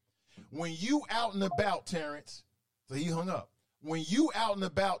mentality. When you out and about, Terrence, so he hung up. When you out and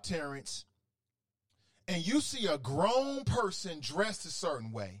about, Terrence, and you see a grown person dressed a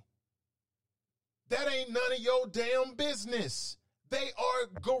certain way, that ain't none of your damn business. They are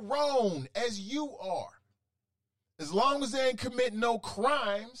grown as you are. As long as they ain't committing no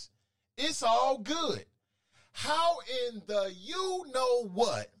crimes, it's all good. How in the you know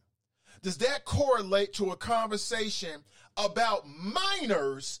what does that correlate to a conversation about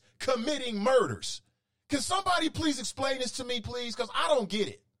minors committing murders? Can somebody please explain this to me, please? Because I don't get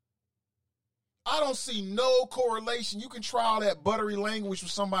it. I don't see no correlation. You can try all that buttery language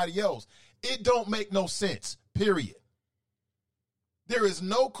with somebody else. It don't make no sense, period. There is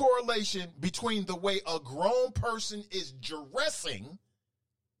no correlation between the way a grown person is dressing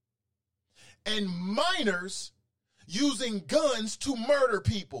and minors using guns to murder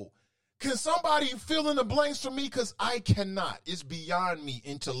people. Can somebody fill in the blanks for me? Because I cannot. It's beyond me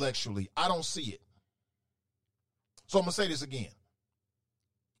intellectually. I don't see it. So I'm going to say this again.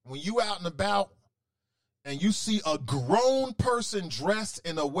 When you out and about and you see a grown person dressed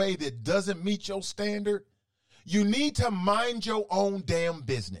in a way that doesn't meet your standard, you need to mind your own damn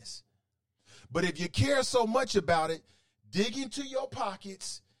business. But if you care so much about it, dig into your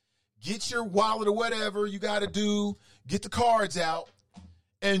pockets, get your wallet or whatever you got to do, get the cards out,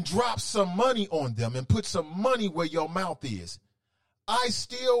 and drop some money on them and put some money where your mouth is. I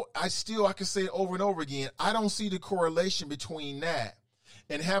can say it over and over again, I don't see the correlation between that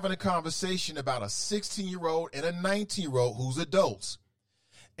and having a conversation about a 16-year-old and a 19-year-old who's adults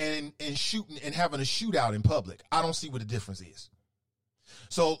and shooting and having a shootout in public. I don't see what the difference is.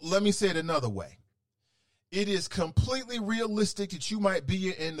 So let me say it another way. It is completely realistic that you might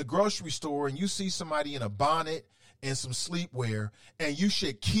be in the grocery store and you see somebody in a bonnet and some sleepwear, and you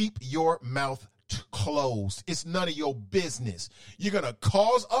should keep your mouth closed. It's none of your business. You're going to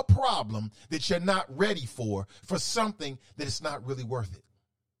cause a problem that you're not ready for something that it's not really worth it.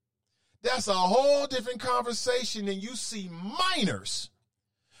 That's a whole different conversation than you see minors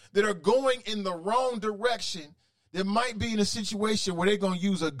that are going in the wrong direction that might be in a situation where they're going to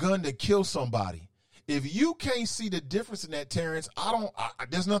use a gun to kill somebody. If you can't see the difference in that, Terrence,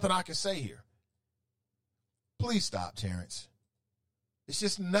 there's nothing I can say here. Please stop, Terrence. It's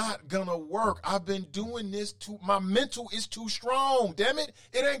just not going to work. I've been doing this my mental is too strong. Damn it.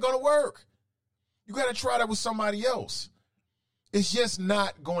 It ain't going to work. You got to try that with somebody else. It's just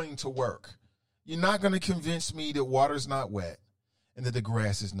not going to work. You're not going to convince me that water's not wet and that the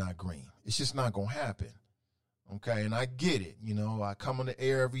grass is not green. It's just not going to happen. Okay, and I get it. You know, I come on the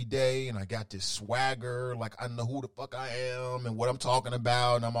air every day and I got this swagger, like I know who the fuck I am and what I'm talking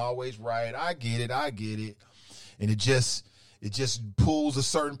about, and I'm always right. I get it. And it just pulls a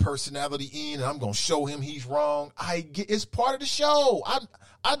certain personality in, and I'm going to show him he's wrong. It's part of the show.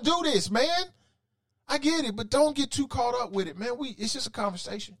 I do this, man. I get it, but don't get too caught up with it, man. It's just a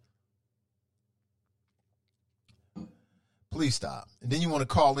conversation. Please stop. And then you want to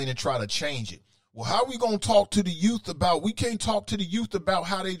call in and try to change it. Well, how are we going to talk to the youth about, we can't talk to the youth about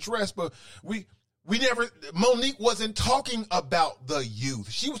how they dress, but Monique wasn't talking about the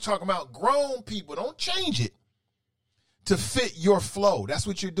youth. She was talking about grown people. Don't change it to fit your flow. That's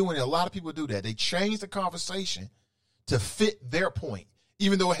what you're doing. A lot of people do that. They change the conversation to fit their point,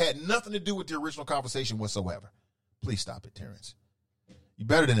 even though it had nothing to do with the original conversation whatsoever. Please stop it, Terrence. You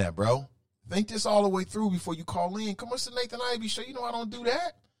better than that, bro. Think this all the way through before you call in. Come on, it's the Nathan Ivy Show. You know I don't do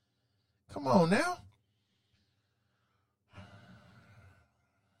that. Come on now.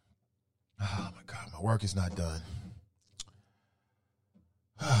 Oh, my God. My work is not done.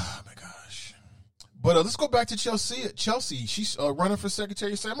 Oh, my gosh. But let's go back to Chelsea. Chelsea, she's running for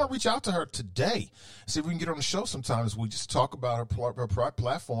Secretary of State. I'm going to reach out to her today, see if we can get her on the show sometimes. We just talk about her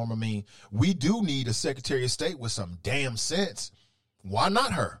platform. I mean, we do need a Secretary of State with some damn sense. Why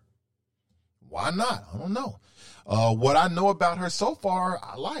not her? Why not? I don't know. What I know about her so far,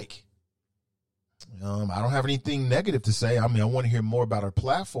 I like. I don't have anything negative to say. I mean, I want to hear more about her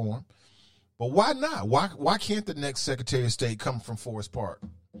platform. But why not? Why can't the next Secretary of State come from Forest Park?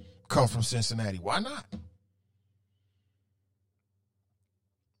 Come from Cincinnati? Why not?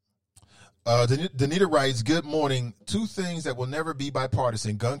 Danita writes, good morning. Two things that will never be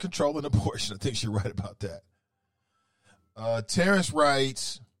bipartisan, gun control and abortion. I think she's right about that. Terrence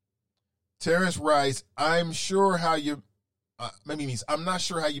writes, I'm sure how you, maybe means I'm not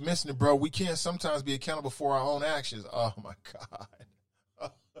sure how you're missing it, bro. We can't sometimes be accountable for our own actions. Oh, my God.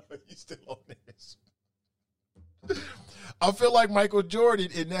 You still on this? I feel like Michael Jordan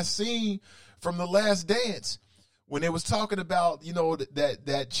in that scene from The Last Dance when they was talking about,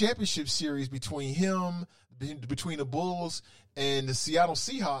 that championship series between the Bulls and the Seattle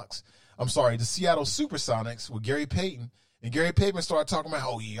Seahawks. I'm sorry, the Seattle Supersonics with Gary Payton. And Gary Payton started talking about,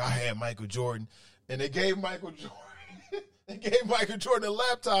 oh, yeah, I had Michael Jordan. And they gave Michael Jordan a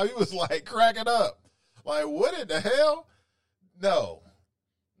laptop. He was like cracking up. Like, what in the hell? No,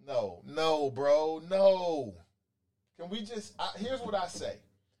 bro, no. Can we just, here's what I say.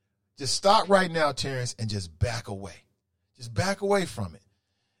 Just stop right now, Terrence, and just back away. Just back away from it.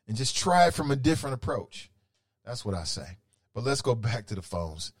 And just try it from a different approach. That's what I say. But let's go back to the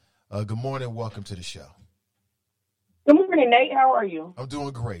phones. Good morning. Welcome to the show. Good morning, Nate. How are you? I'm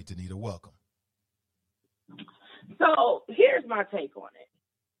doing great, Danita. Welcome. So here's my take on it.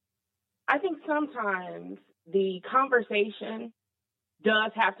 I think sometimes the conversation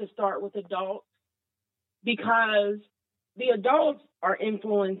does have to start with adults because the adults are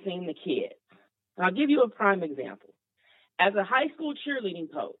influencing the kids. And I'll give you a prime example. As a high school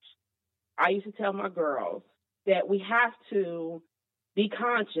cheerleading coach, I used to tell my girls that we have to be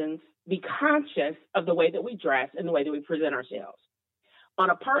conscious of the way that we dress and the way that we present ourselves. On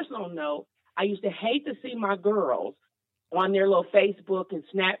a personal note, I used to hate to see my girls on their little Facebook and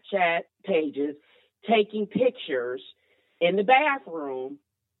Snapchat pages taking pictures in the bathroom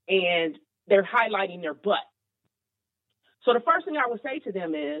and they're highlighting their butt. So the first thing I would say to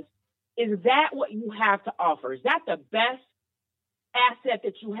them is that what you have to offer? Is that the best asset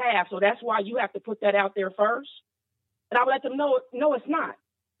that you have? So that's why you have to put that out there first. And I would let them know, no, it's not.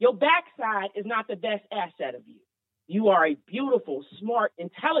 Your backside is not the best asset of you. You are a beautiful, smart,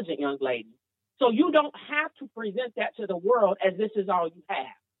 intelligent young lady. So you don't have to present that to the world as this is all you have.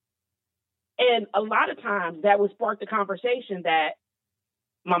 And a lot of times that would spark the conversation that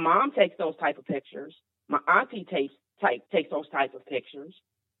my mom takes those type of pictures. My auntie takes those type of pictures.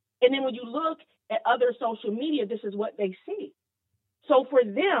 And then when you look at other social media, this is what they see. So for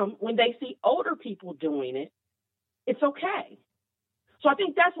them, when they see older people doing it, it's okay. So I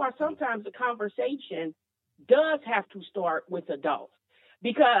think that's why sometimes the conversation does have to start with adults.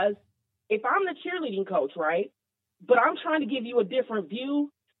 Because if I'm the cheerleading coach, right, but I'm trying to give you a different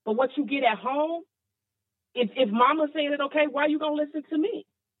view, but what you get at home, if mama's saying it okay, why are you going to listen to me?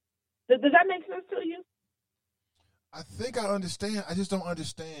 Does that make sense to you? I think I understand. I just don't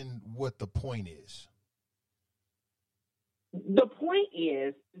understand what the point is. The point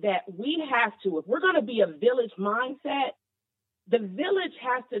is that we have to, if we're going to be a village mindset, the village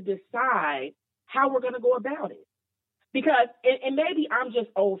has to decide how we're going to go about it. Because, and maybe I'm just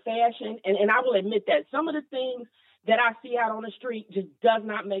old fashioned, and I will admit that some of the things that I see out on the street just does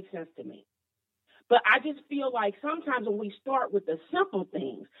not make sense to me. But I just feel like sometimes when we start with the simple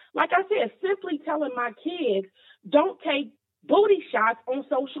things, like I said, simply telling my kids, don't take booty shots on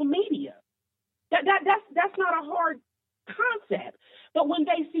social media. That's not a hard concept. But when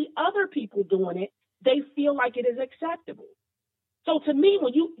they see other people doing it, they feel like it is acceptable. So to me,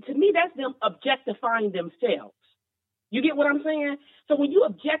 that's them objectifying themselves. You get what I'm saying? So when you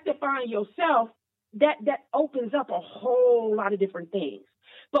objectifying yourself, that opens up a whole lot of different things.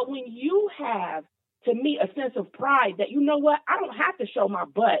 But when you have, to me, a sense of pride that, you know what, I don't have to show my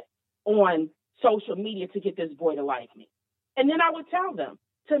butt on social media to get this boy to like me. And then I would tell them,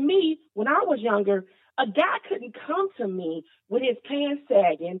 to me, when I was younger, a guy couldn't come to me with his pants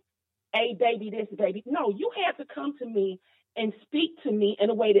sagging, hey, baby, this, baby. No, you had to come to me and speak to me in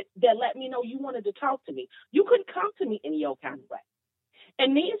a way that let me know you wanted to talk to me. You couldn't come to me any old kind of way.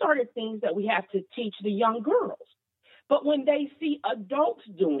 And these are the things that we have to teach the young girls. But when they see adults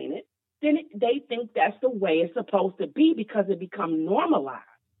doing it, then they think that's the way it's supposed to be because it becomes normalized.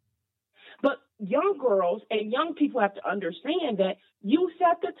 But young girls and young people have to understand that you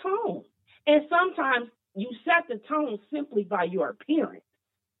set the tone. And sometimes you set the tone simply by your appearance.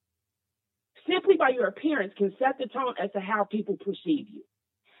 Simply by your appearance can set the tone as to how people perceive you.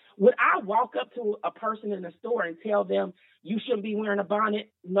 Would I walk up to a person in the store and tell them you shouldn't be wearing a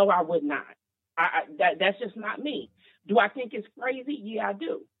bonnet? No, I would not. That's just not me. Do I think it's crazy? Yeah, I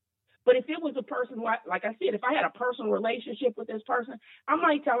do. But if it was a person, like I said, if I had a personal relationship with this person, I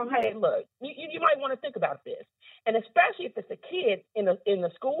might tell them, hey, look, you might want to think about this. And especially if it's a kid in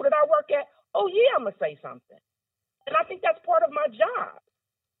the school that I work at, oh, yeah, I'm going to say something. And I think that's part of my job,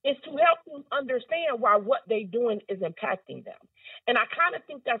 is to help them understand why what they're doing is impacting them. And I kind of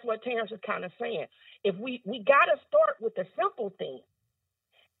think that's what Terrence is kind of saying. If we got to start with the simple thing.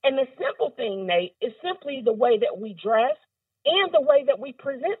 And the simple thing, Nate, is simply the way that we dress and the way that we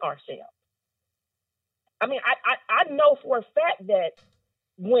present ourselves. I mean, I know for a fact that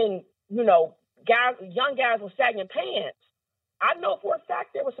when, young guys were sagging pants, I know for a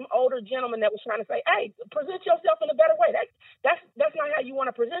fact there was some older gentleman that was trying to say, hey, present yourself in a better way. That's not how you want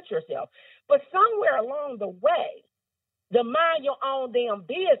to present yourself. But somewhere along the way, the mind your own damn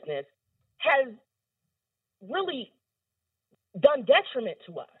business has really done detriment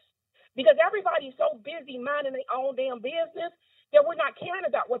to us. Because everybody's so busy minding their own damn business that we're not caring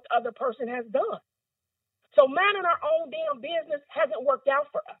about what the other person has done. So minding our own damn business hasn't worked out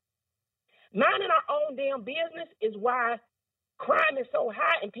for us. Minding our own damn business is why crime is so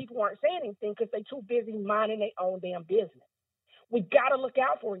high and people aren't saying anything because they're too busy minding their own damn business. We got to look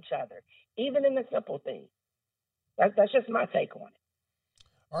out for each other, even in the simple things. That's just my take on it.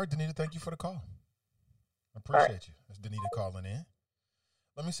 All right, Danita, thank you for the call. I appreciate you. That's Danita calling in.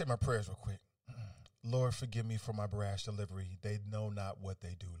 Let me say my prayers real quick. Lord, forgive me for my brash delivery. They know not what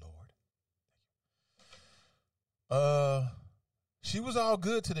they do, Lord. She was all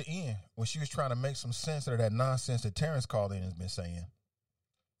good to the end when she was trying to make some sense out of that nonsense that Terrence called in and has been saying.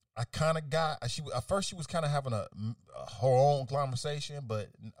 I kind of got, at first she was kind of having her own conversation, but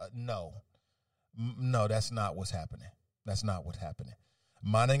no, that's not what's happening. That's not what's happening.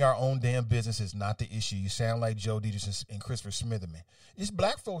 Minding our own damn business is not the issue. You sound like Joe Dieterson and Christopher Smitherman. It's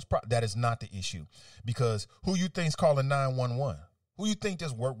black folks. That is not the issue, because who you think's calling 911? Who you think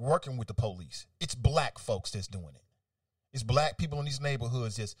that's working with the police? It's black folks that's doing it. It's black people in these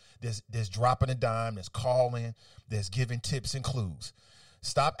neighborhoods that's dropping a dime, that's calling, that's giving tips and clues.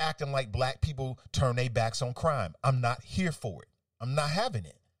 Stop acting like black people turn their backs on crime. I'm not here for it. I'm not having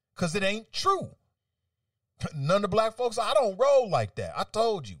it, because it ain't true. None of the black folks, I don't roll like that. I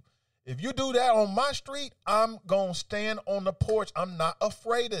told you, if you do that on my street, I'm going to stand on the porch. I'm not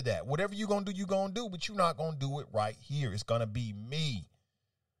afraid of that. Whatever you're going to do, you're going to do, but you're not going to do it right here. It's going to be me.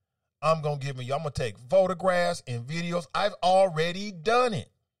 I'm going to take photographs and videos. I've already done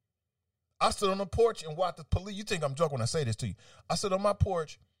it. I stood on the porch and watched the police. You think I'm joking when I say this to you. I stood on my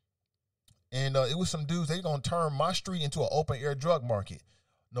porch And it was some dudes, they going to turn my street into an open air drug market.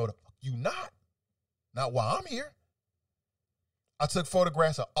 No, the fuck you not. Not while I'm here. I took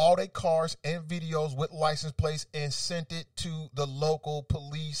photographs of all their cars and videos with license plates and sent it to the local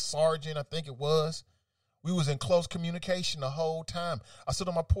police sergeant, I think it was. We was in close communication the whole time. I stood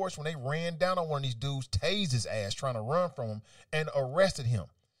on my porch when they ran down on one of these dudes, tased his ass, trying to run from him, and arrested him.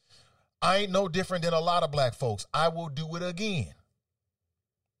 I ain't no different than a lot of black folks. I will do it again.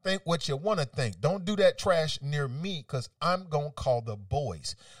 Think what you want to think. Don't do that trash near me because I'm going to call the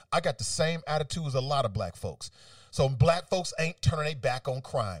boys. I got the same attitude as a lot of black folks. So black folks ain't turning their back on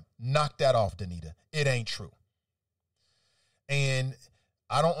crime. Knock that off, Danita. It ain't true. And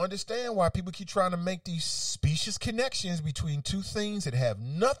I don't understand why people keep trying to make these specious connections between two things that have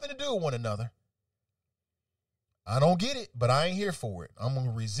nothing to do with one another. I don't get it, but I ain't here for it. I'm going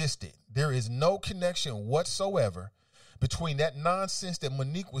to resist it. There is no connection whatsoever between that nonsense that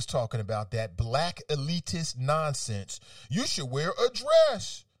Monique was talking about, that black elitist nonsense. You should wear a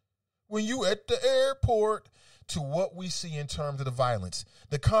dress when you at the airport, to what we see in terms of the violence.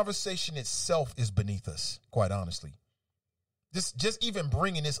 The conversation itself is beneath us, quite honestly. Just even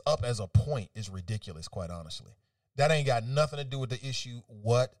bringing this up as a point is ridiculous, quite honestly. That ain't got nothing to do with the issue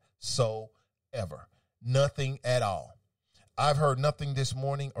whatsoever. Nothing at all. I've heard nothing this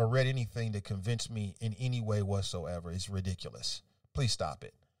morning or read anything that convinced me in any way whatsoever. It's ridiculous. Please stop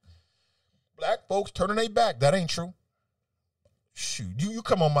it. Black folks turning their back. That ain't true. Shoot, you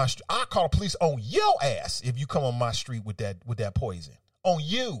come on my street. I'll call the police on your ass if you come on my street with that poison. On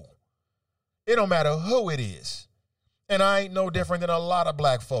you. It don't matter who it is. And I ain't no different than a lot of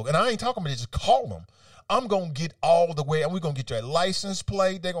black folk. And I ain't talking about just call them. I'm going to get all the way, and we're going to get your license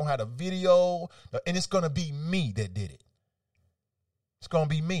plate. They're going to have a video, and it's going to be me that did it. It's going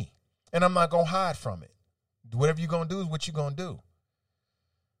to be me. And I'm not going to hide from it. Whatever you're going to do is what you're going to do.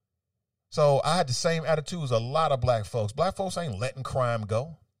 So I had the same attitude as a lot of black folks. Black folks ain't letting crime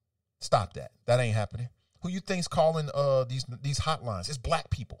go. Stop that. That ain't happening. Who you think's calling these hotlines? It's black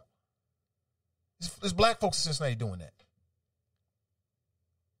people. It's black folks in Cincinnati doing that.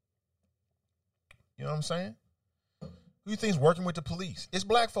 You know what I'm saying? Who you think's working with the police? It's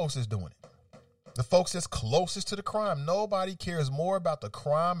black folks that's doing it. The folks that's closest to the crime. Nobody cares more about the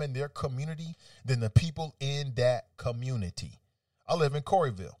crime in their community than the people in that community. I live in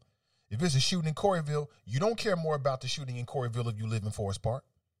Corryville. If it's a shooting in Corryville, you don't care more about the shooting in Corryville if you live in Forest Park.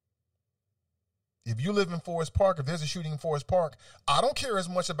 If you live in Forest Park, if there's a shooting in Forest Park, I don't care as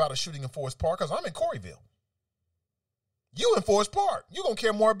much about a shooting in Forest Park because I'm in Corryville. You in Forest Park. You're going to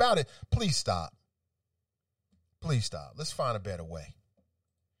care more about it. Please stop. Please stop. Let's find a better way.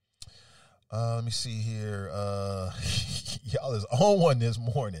 Let me see here. Y'all is on one this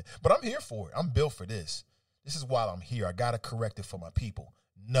morning, but I'm here for it. I'm built for this. This is why I'm here. I got to correct it for my people.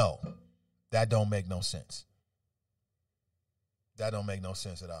 No, that don't make no sense. That don't make no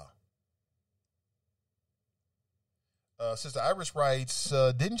sense at all. Sister Iris writes,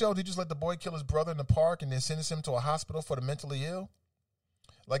 didn't Joe just let the boy kill his brother in the park and then sentence him to a hospital for the mentally ill?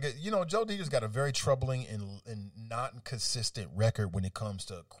 Like, Joe Dieter's got a very troubling and not consistent record when it comes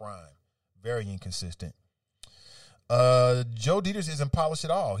to crime. Very inconsistent. Joe Dieters isn't polished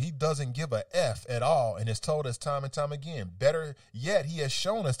at all. He doesn't give a F at all and has told us time and time again. Better yet, he has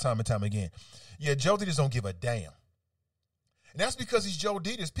shown us time and time again. Yeah, Joe Dieters don't give a damn. And that's because he's Joe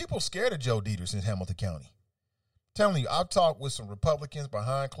Dieters. People scared of Joe Dieters in Hamilton County. I'm telling you, I've talked with some Republicans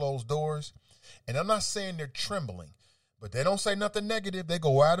behind closed doors, and I'm not saying they're trembling, but they don't say nothing negative. They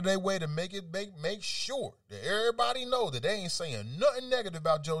go out of their way to make sure that everybody know that they ain't saying nothing negative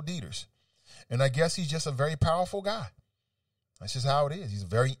about Joe Dieters. And I guess he's just a very powerful guy. That's just how it is. He's a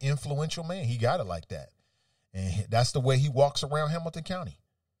very influential man. He got it like that. And that's the way he walks around Hamilton County.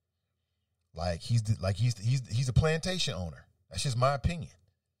 Like he's a plantation owner. That's just my opinion.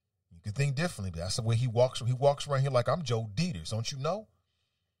 You could think differently, but that's the way he walks. He walks around here like I'm Joe Dieters, don't you know?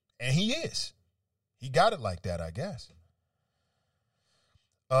 And he is. He got it like that, I guess.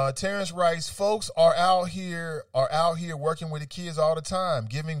 Terrence writes, folks are out here working with the kids all the time,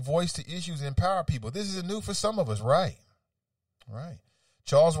 giving voice to issues and empower people. This is new for some of us, right? Right.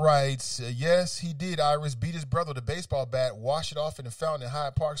 Charles writes, yes, he did, Iris, beat his brother with a baseball bat, wash it off in the fountain in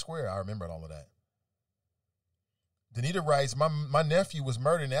Hyde Park Square. I remember all of that. Danita writes, my nephew was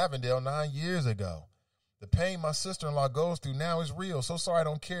murdered in Avondale 9 years ago. The pain my sister-in-law goes through now is real. So sorry I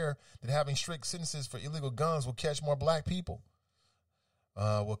don't care that having strict sentences for illegal guns will catch more black people.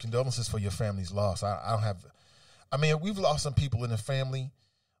 Well, condolences for your family's loss. We've lost some people in the family.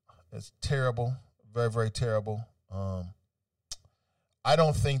 It's terrible. Very, very terrible. I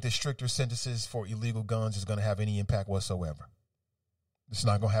don't think the stricter sentences for illegal guns is going to have any impact whatsoever. It's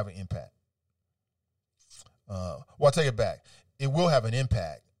not going to have an impact. Well, I'll take it back. It will have an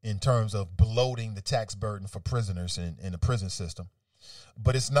impact in terms of bloating the tax burden for prisoners in the prison system.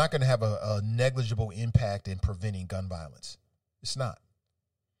 But it's not going to have a negligible impact in preventing gun violence. It's not.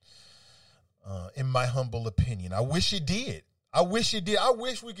 In my humble opinion. I wish it did. I wish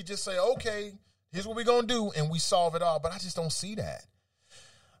we could just say, okay, here's what we're going to do, and we solve it all. But I just don't see that.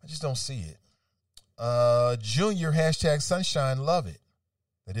 I just don't see it. Junior, hashtag sunshine, love it.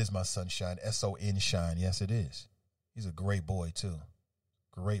 That is my sunshine, S-O-N shine. Yes, it is. He's a great boy, too.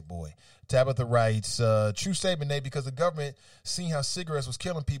 Great boy. Tabitha writes, true statement, Nate, because the government seen how cigarettes was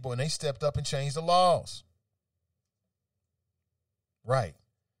killing people, and they stepped up and changed the laws. Right.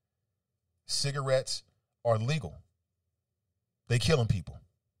 Cigarettes are legal. They killing people.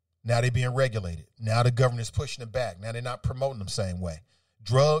 Now they being regulated. Now the government is pushing them back. Now they're not promoting them same way.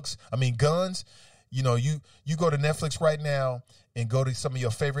 Guns, you go to Netflix right now and go to some of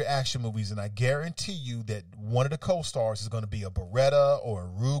your favorite action movies, and I guarantee you that one of the co-stars is going to be a Beretta or a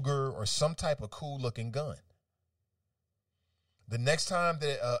Ruger or some type of cool-looking gun. The next time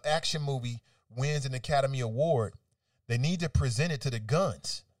that action movie wins an Academy Award, they need to present it to the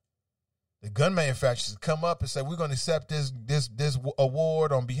guns. The gun manufacturers come up and say, we're going to accept this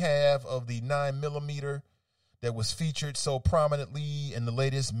award on behalf of the 9mm that was featured so prominently in the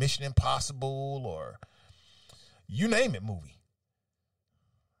latest Mission Impossible or you name it movie.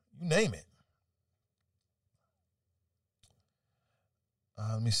 You name it.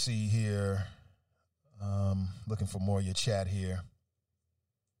 Let me see here. Looking for more of your chat here.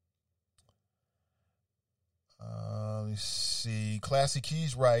 Let me see. Classy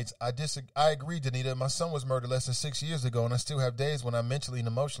Keys writes, I agree, Danita. My son was murdered less than 6 years ago, and I still have days when I'm mentally and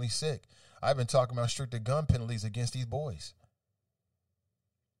emotionally sick. I've been talking about stricter gun penalties against these boys.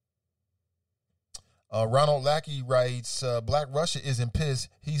 Ronald Lackey writes, Black Russia isn't pissed.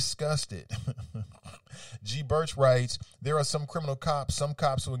 He's disgusted. G. Birch writes, there are some criminal cops, some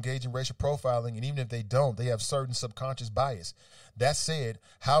cops who engage in racial profiling, and even if they don't, they have certain subconscious bias. That said,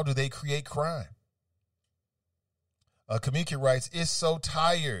 how do they create crime? Kamiki writes, it's so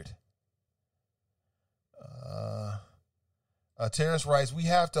tired. Terrence writes, we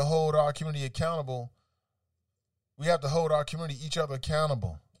have to hold our community accountable. We have to hold our community, each other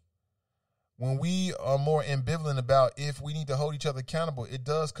accountable. When we are more ambivalent about if we need to hold each other accountable, it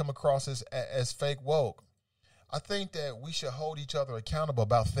does come across as fake woke. I think that we should hold each other accountable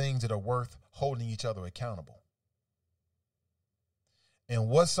about things that are worth holding each other accountable. And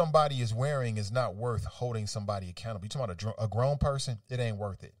what somebody is wearing is not worth holding somebody accountable. You're talking about a grown person, it ain't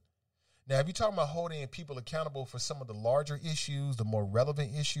worth it. Now, if you're talking about holding people accountable for some of the larger issues, the more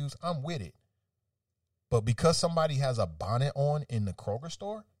relevant issues, I'm with it. But because somebody has a bonnet on in the Kroger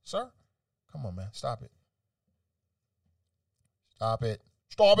store, sir, come on, man, stop it. Stop it.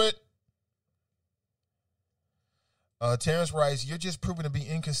 Stop it. Terrence writes, you're just proving to be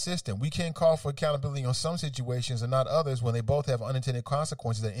inconsistent. We can't call for accountability on some situations and not others when they both have unintended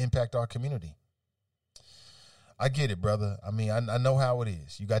consequences that impact our community. I get it, brother. I mean, I know how it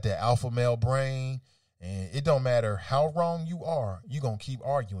is. You got that alpha male brain, and it don't matter how wrong you are, you're going to keep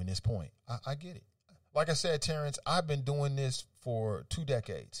arguing this point. I get it. Like I said, Terrence, I've been doing this for 2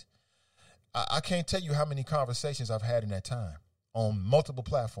 decades. I can't tell you how many conversations I've had in that time on multiple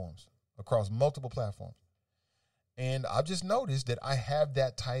platforms, across multiple platforms. And I've just noticed that I have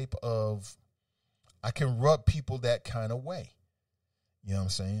that type of, I can rub people that kind of way. You know what I'm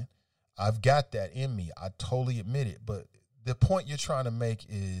saying? I've got that in me. I totally admit it. But the point you're trying to make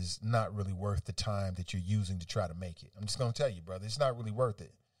is not really worth the time that you're using to try to make it. I'm just going to tell you, brother, it's not really worth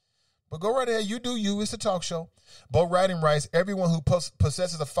it. But go right ahead. You do you. It's a talk show. Bo Writing writes, everyone who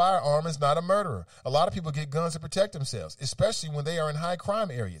possesses a firearm is not a murderer. A lot of people get guns to protect themselves, especially when they are in high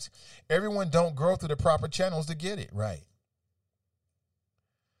crime areas. Everyone don't go through the proper channels to get it right.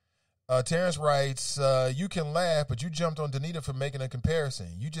 Terrence writes, you can laugh, but you jumped on Danita for making a comparison.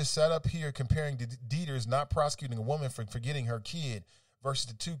 You just sat up here comparing Dieter's not prosecuting a woman for forgetting her kid versus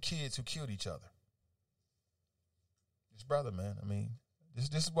the 2 kids who killed each other. His brother, man. I mean, this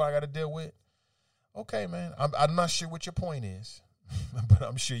is what I got to deal with. Okay, man. I'm not sure what your point is, but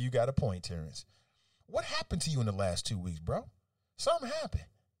I'm sure you got a point, Terrence. What happened to you in the last 2 weeks, bro? Something happened.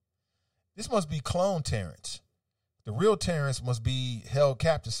 This must be clone Terrence. The real Terrence must be held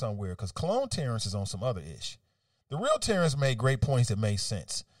captive somewhere because clone Terrence is on some other ish. The real Terrence made great points that made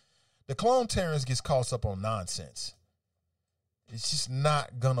sense. The clone Terrence gets caught up on nonsense. It's just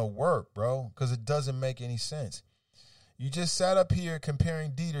not going to work, bro, because it doesn't make any sense. You just sat up here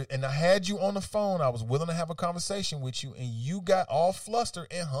comparing Dieter, and I had you on the phone. I was willing to have a conversation with you, and you got all flustered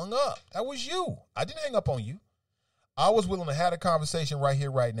and hung up. That was you. I didn't hang up on you. I was willing to have a conversation right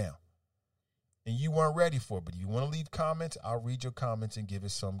here, right now. and you weren't ready for it. But if you want to leave comments, I'll read your comments and give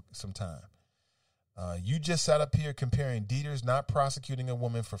it some time. You just sat up here comparing Dieter's not prosecuting a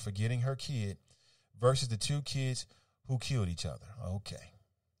woman for forgetting her kid versus the 2 kids who killed each other. Okay.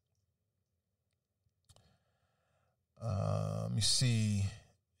 Let me see.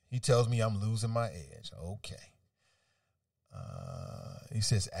 He tells me I'm losing my edge. Okay. He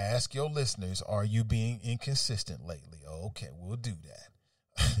says, ask your listeners, are you being inconsistent lately? Okay, we'll do that.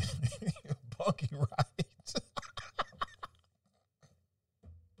 Bunky, right?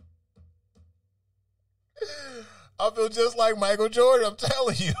 I feel just like Michael Jordan, I'm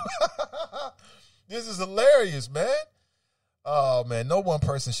telling you. This is hilarious, man. Oh, man, no one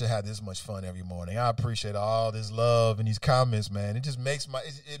person should have this much fun every morning. I appreciate all this love and these comments, man. It just makes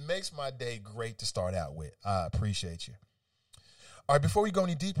my day great to start out with. I appreciate you. All right, before we go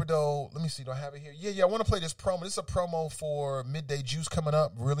any deeper, though, let me see. Do I have it here? Yeah, I want to play this promo. This is a promo for Midday Juice coming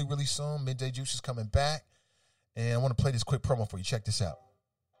up really, really soon. Midday Juice is coming back, and I want to play this quick promo for you. Check this out.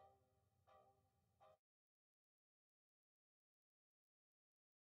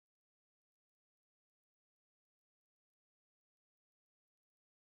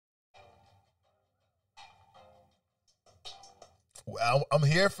 I'm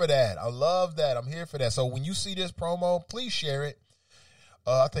here for that. I love that. I'm here for that. So when you see this promo, please share it.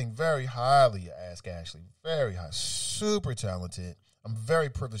 I think very highly of Ask Ashley. Very high. Super talented. I'm very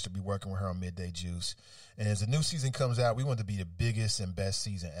privileged to be working with her on Midday Juice. And as the new season comes out, we want it to be the biggest and best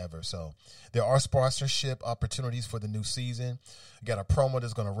season ever. So there are sponsorship opportunities for the new season. We got a promo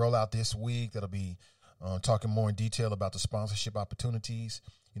that's going to roll out this week that'll be talking more in detail about the sponsorship opportunities,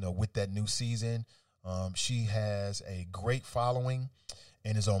 with that new season. She has a great following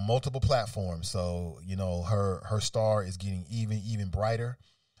and is on multiple platforms. So, her star is getting even brighter.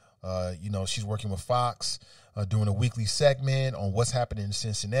 She's working with Fox, doing a weekly segment on what's happening in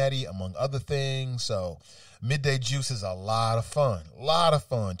Cincinnati, among other things. So Midday Juice is a lot of fun.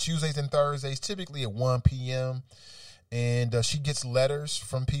 Tuesdays and Thursdays, typically at 1 p.m. And she gets letters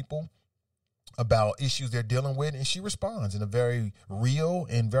from people about issues they're dealing with, and she responds in a very real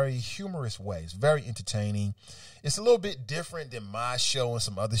and very humorous way. It's very entertaining. It's a little bit different than my show and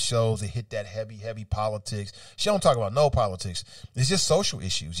some other shows that hit that heavy politics. She don't talk about no politics. It's just social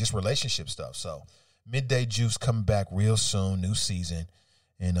issues, just relationship stuff. So Midday Juice coming back real soon, new season,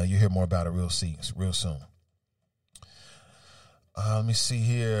 and you'll hear more about it real soon. Let me see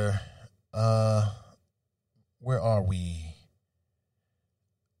here. Where are we?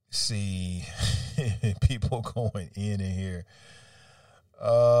 See people going in here.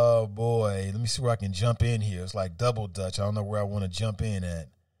 Oh boy, let me see where I can jump in here. It's like double dutch. I don't know where I want to jump in at.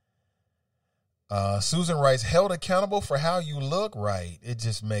 Susan writes, held accountable for how you look. Right. It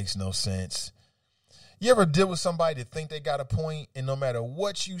just makes no sense. You ever deal with somebody that think they got a point and no matter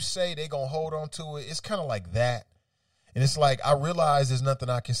what you say, they going to hold on to it? It's kind of like that. And it's like, I realize there's nothing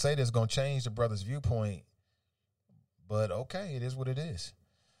I can say that's going to change the brother's viewpoint. But okay, it is what it is.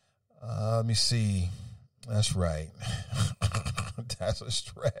 Let me see. That's right. That's a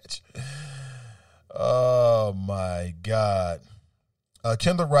stretch. Oh, my God.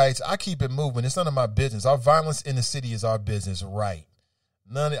 Kendall writes, I keep it moving. It's none of my business. Our violence in the city is our business, right?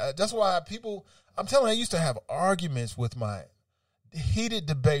 That's why I'm telling you, I used to have arguments with heated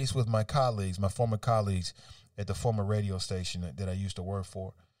debates with my colleagues, my former colleagues at the former radio station that I used to work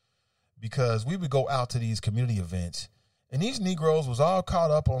for, because we would go out to these community events. And these Negroes was all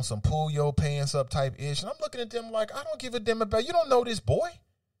caught up on some pull your pants up type ish. And I'm looking at them like, I don't give a damn about, you don't know this boy.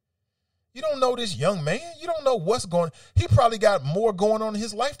 You don't know this young man. You don't know what's going. He probably got more going on in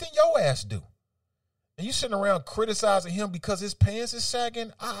his life than your ass do. And you sitting around criticizing him because his pants is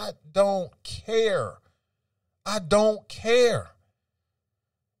sagging. I don't care.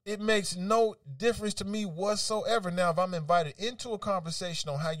 It makes no difference to me whatsoever. Now, if I'm invited into a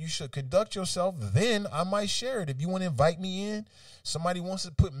conversation on how you should conduct yourself, then I might share it. If you want to invite me in, somebody wants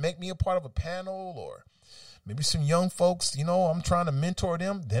to make me a part of a panel, or maybe some young folks, I'm trying to mentor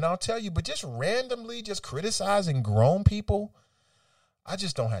them, then I'll tell you. But just randomly just criticizing grown people, I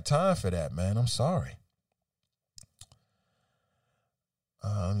just don't have time for that, man. I'm sorry.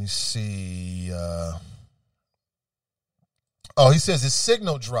 Let me see. He says his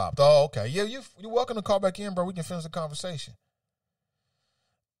signal dropped. Oh, okay. Yeah, you're welcome to call back in, bro. We can finish the conversation.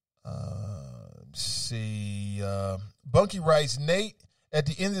 See. Bunky writes, Nate, at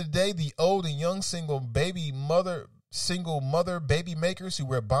the end of the day, the old and young single mother baby makers who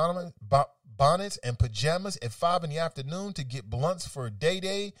wear bonnets and pajamas at 5 p.m. to get blunts for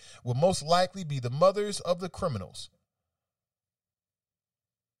day will most likely be the mothers of the criminals.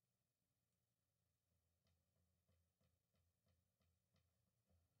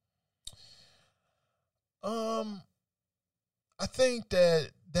 I think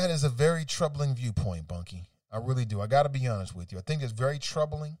that is a very troubling viewpoint, Bunky. I really do. I got to be honest with you. I think it's very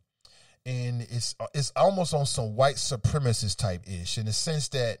troubling, and it's almost on some white supremacist type ish, in the sense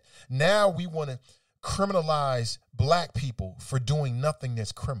that now we want to criminalize black people for doing nothing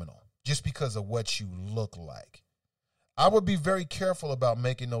that's criminal just because of what you look like. I would be very careful about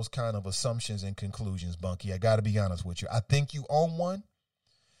making those kind of assumptions and conclusions, Bunky. I got to be honest with you. I think you own one.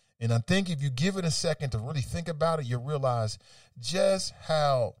 And I think if you give it a second to really think about it, you'll realize just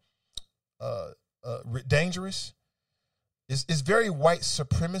how dangerous. It's very white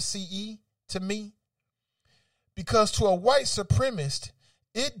supremacy-y to me. Because to a white supremacist,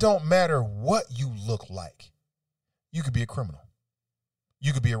 it don't matter what you look like. You could be a criminal.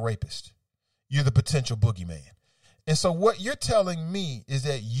 You could be a rapist. You're the potential boogeyman. And so what you're telling me is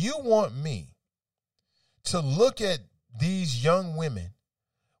that you want me to look at these young women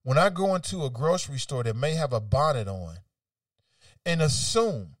when I go into a grocery store that may have a bonnet on and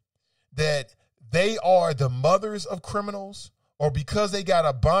assume that they are the mothers of criminals, or because they got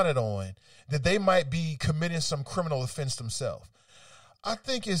a bonnet on, that they might be committing some criminal offense themselves. I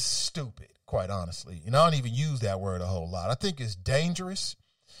think it's stupid, quite honestly. And I don't even use that word a whole lot. I think it's dangerous.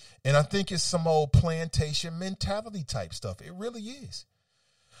 And I think it's some old plantation mentality type stuff. It really is.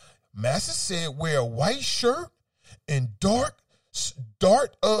 Master said wear a white shirt and dark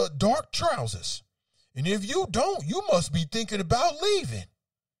trousers. And if you don't, you must be thinking about leaving.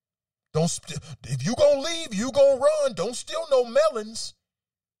 If you gonna leave, you gonna run. Don't steal no melons.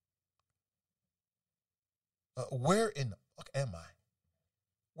 Where in the fuck am I?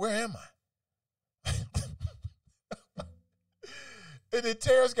 Where am I? And then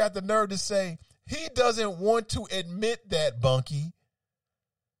Terrence got the nerve to say he doesn't want to admit that, Bunky.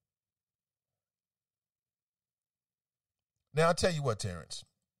 Now, I'll tell you what, Terrence.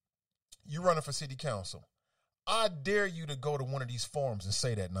 You're running for city council. I dare you to go to one of these forums and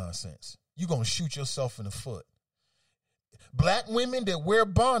say that nonsense. You're going to shoot yourself in the foot. Black women that wear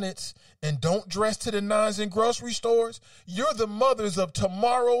bonnets and don't dress to the nines in grocery stores, you're the mothers of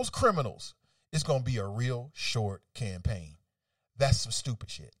tomorrow's criminals. It's going to be a real short campaign. That's some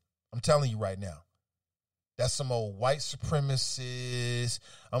stupid shit. I'm telling you right now. That's some old white supremacist.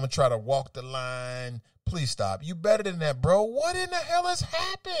 I'm going to try to walk the line. Please stop. You better than that, bro. What in the hell has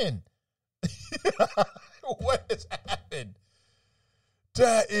happened? What has happened?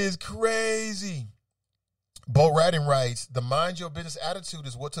 That is crazy. Bo Radin writes, the mind your business attitude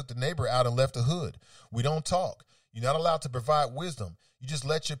is what took the neighbor out and left the hood. We don't talk. You're not allowed to provide wisdom. You just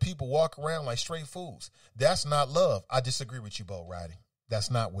let your people walk around like straight fools. That's not love. I disagree with you, Bo Radin. That's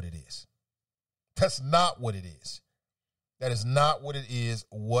not what it is. That's not what it is. That is not what it is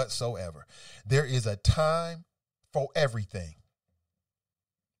whatsoever. There is a time for everything.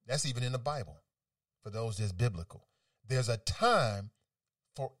 That's even in the Bible, for those that's biblical. There's a time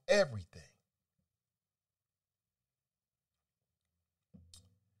for everything.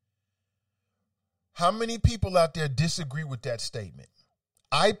 How many people out there disagree with that statement?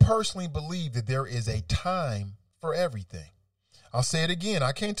 I personally believe that there is a time for everything. I'll say it again.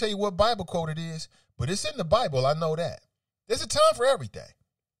 I can't tell you what Bible quote it is, but it's in the Bible. I know that. There's a time for everything.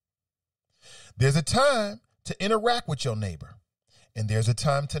 There's a time to interact with your neighbor, and there's a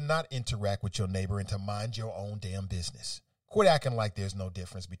time to not interact with your neighbor and to mind your own damn business. Quit acting like there's no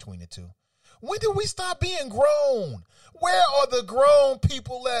difference between the two. When did we stop being grown? Where are the grown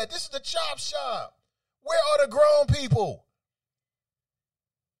people at? This is the chop shop. Where are the grown people?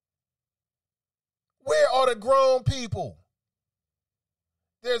 Where are the grown people?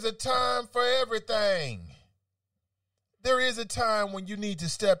 There's a time for everything. There is a time when you need to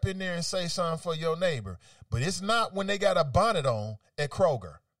step in there and say something for your neighbor, but it's not when they got a bonnet on at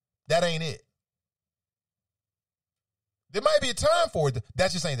Kroger. That ain't it. There might be a time for it.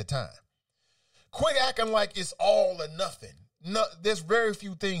 That just ain't the time. Quit acting like it's all or nothing. No, there's very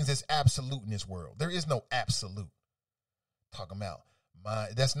few things that's absolute in this world. There is no absolute. Talking about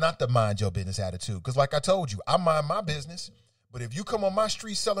that's not the mind your business attitude. Because like I told you, I mind my business. But if you come on my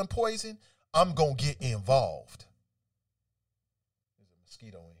street selling poison, I'm going to get involved. There's a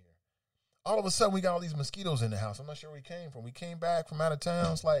mosquito in here. All of a sudden, we got all these mosquitoes in the house. I'm not sure where we came from. We came back from out of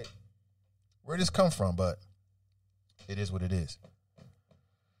town. It's like, where did this come from? But it is what it is.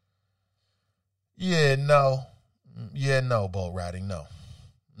 Yeah, no, bull riding. No.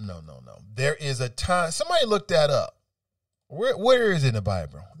 There is a time. Somebody look that up. Where is it in the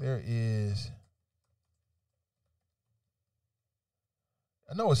Bible? There is.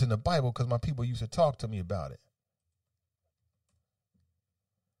 I know it's in the Bible because my people used to talk to me about it.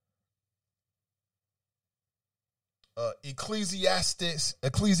 Ecclesiastes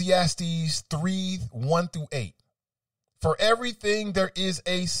 3:1-8. For everything there is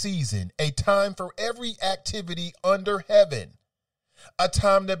a season, a time for every activity under heaven. A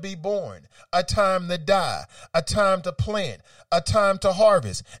time to be born, a time to die, a time to plant, a time to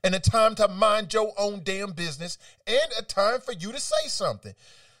harvest, and a time to mind your own damn business, and a time for you to say something.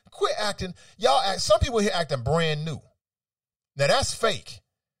 Quit acting. Some people here acting brand new. Now that's fake.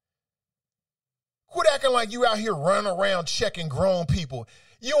 Quit acting like you out here running around checking grown people.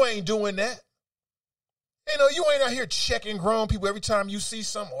 You ain't doing that. You ain't out here checking grown people every time you see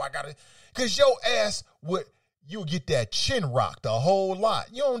something. Because your ass you'll get that chin rocked a whole lot.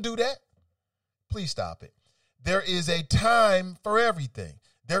 You don't do that. Please stop it. There is a time for everything.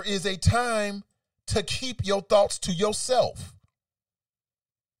 There is a time to keep your thoughts to yourself.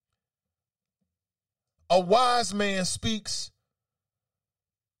 A wise man speaks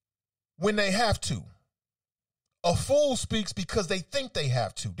when they have to. A fool speaks because they think they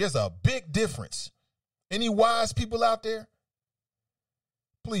have to. There's a big difference. Any wise people out there?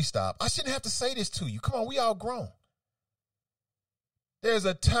 Please stop. I shouldn't have to say this to you. Come on, we all grown. There's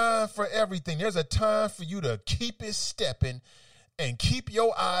a time for everything. There's a time for you to keep it stepping and keep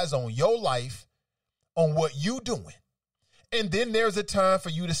your eyes on your life, on what you doing. And then there's a time for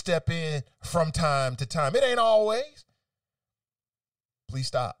you to step in from time to time. It ain't always. Please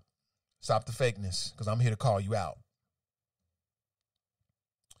stop. Stop the fakeness, because I'm here to call you out.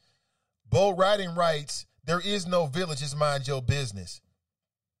 Bo Writing writes, there is no villages, mind your business.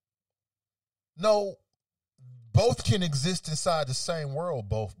 No, both can exist inside the same world,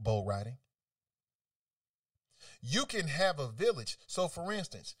 both Bo Writing. You can have a village. So, for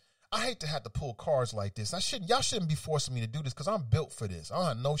instance, I hate to have to pull cards like this. Y'all shouldn't be forcing me to do this because I'm built for this. I don't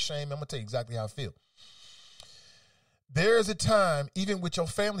have no shame. I'm going to tell you exactly how I feel. There is a time, even with your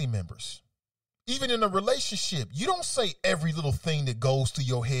family members, even in a relationship, you don't say every little thing that goes through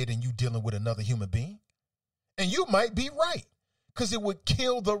your head and you dealing with another human being. And you might be right, because it would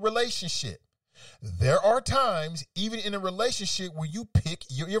kill the relationship. There are times, even in a relationship, where you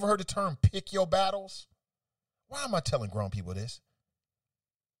ever heard the term pick your battles? Why am I telling grown people this?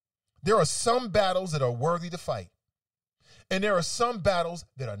 There are some battles that are worthy to fight, and there are some battles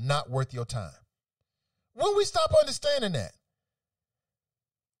that are not worth your time. When we stop understanding that?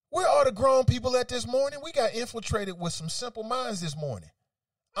 Where are the grown people at this morning? We got infiltrated with some simple minds this morning.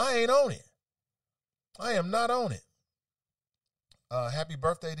 I ain't on it. I am not on it. Happy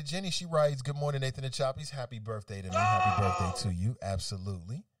birthday to Jenny. She writes, good morning, Nathan and Choppies. Happy birthday to me. Happy birthday to you.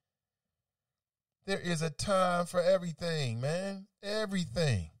 Absolutely. There is a time for everything, man.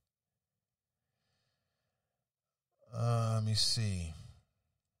 Everything. Let me see.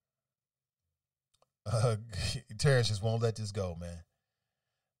 Terrence just won't let this go, man.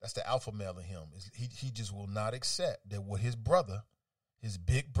 That's the alpha male in him. He just will not accept that what his brother, his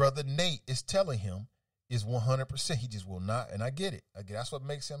big brother Nate, is telling him is 100%. He just will not, and I get it. That's what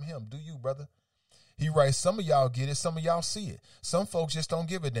makes him him. Do you, brother? He writes, some of y'all get it, some of y'all see it. Some folks just don't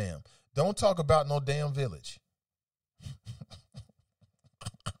give a damn. Don't talk about no damn village.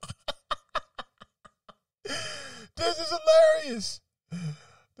 This is hilarious.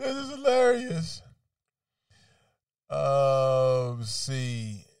 This is hilarious.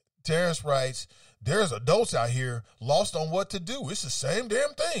 See, Terrence writes, there's adults out here lost on what to do. It's the same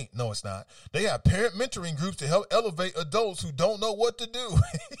damn thing. No, it's not. They have parent mentoring groups to help elevate adults who don't know what to do.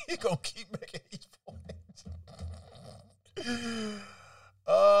 He gonna keep making these points.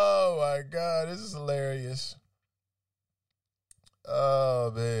 Oh my God, this is hilarious.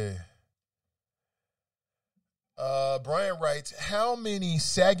 Oh man. Brian writes, how many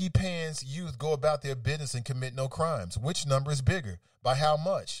saggy pants youth go about their business and commit no crimes? Which number is bigger? By how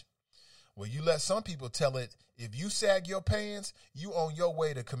much? Well, you let some people tell it, if you sag your pants, you on your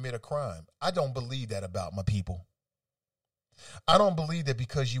way to commit a crime. I don't believe that about my people. I don't believe that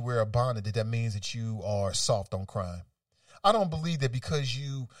because you wear a bonnet that means that you are soft on crime. I don't believe that because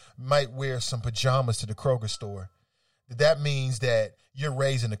you might wear some pajamas to the Kroger store, that means that you're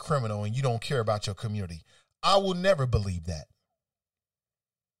raising a criminal and you don't care about your community. I will never believe that.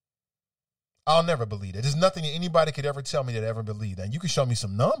 I'll never believe that. There's nothing that anybody could ever tell me that I ever believed that. You can show me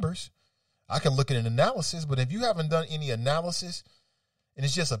some numbers. I can look at an analysis, but if you haven't done any analysis and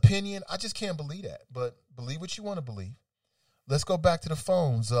it's just opinion, I just can't believe that. But believe what you want to believe. Let's go back to the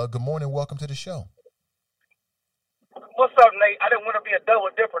phones. Good morning. Welcome to the show. What's up, Nate? I didn't want to be a double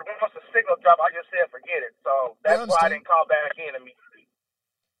dipper. Once the signal dropped, I just said forget it. So that's why I didn't call back in immediately.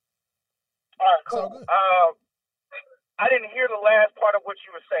 All right, cool. I didn't hear the last part of what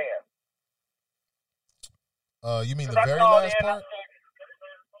you were saying. You mean the very last part?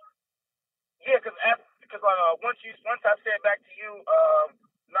 Yeah, because because once I said back to you,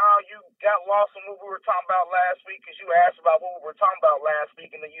 you got lost in what we were talking about last week because you asked about what we were talking about last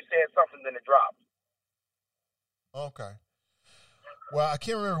week, and then you said something, then it dropped. Okay. Well, I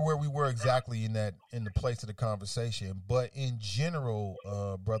can't remember where we were exactly in the place of the conversation, but in general,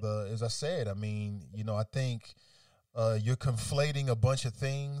 brother, as I said, I mean, I think you're conflating a bunch of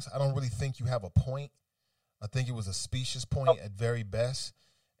things. I don't really think you have a point. I think it was a specious point at very best.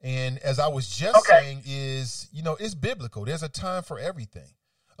 And as I was just saying is, it's biblical. There's a time for everything,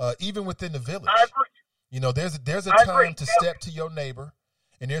 even within the village. I agree. There's a time to step to your neighbor,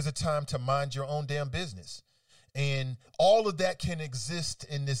 and there's a time to mind your own damn business. And all of that can exist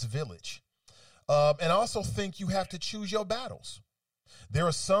in this village. And I also think you have to choose your battles. There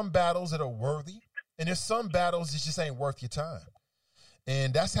are some battles that are worthy, and there's some battles that just ain't worth your time.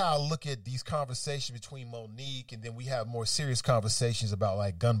 And that's how I look at these conversations between Monique, and then we have more serious conversations about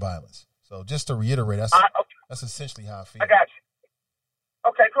like gun violence. So just to reiterate, that's essentially how I feel. I got you.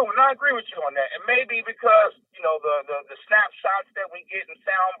 Okay, cool. And I agree with you on that. And maybe because, the snapshots that we get in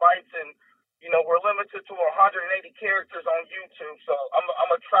sound bites and, we're limited to 180 characters on YouTube. So I'm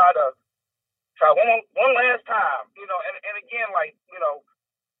going to try one last time, and again,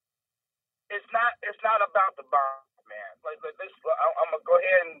 it's not about the bonnet, man. Like this, I'm going to go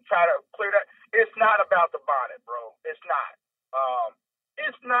ahead and try to clear that. It's not about the bonnet, bro. It's not.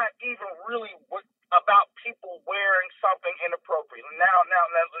 It's not even really about people wearing something inappropriate. Now,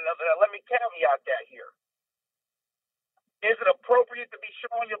 let me caveat that here. Is it appropriate to be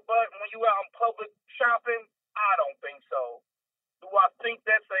showing your butt when you out in public shopping? I don't think so. Do I think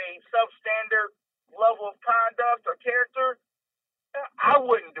that's a substandard level of conduct or character? I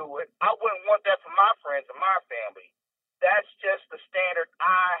wouldn't do it. I wouldn't want that for my friends and my family. That's just the standard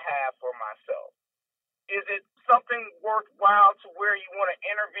I have for myself. Is it something worthwhile to where you want to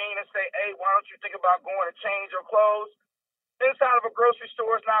intervene and say, hey, why don't you think about going to change your clothes? Inside of a grocery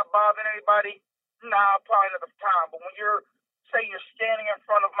store is not bothering anybody. Nah, probably not the time. But when you're standing in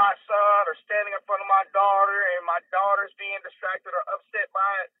front of my son or standing in front of my daughter and my daughter's being distracted or upset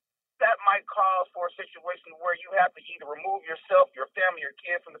by it, that might cause for a situation where you have to either remove yourself, your family, your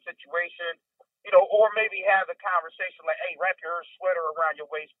kid from the situation, or maybe have the conversation like, hey, wrap your sweater around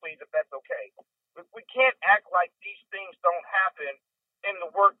your waist, please, if that's okay. We can't act like these things don't happen in the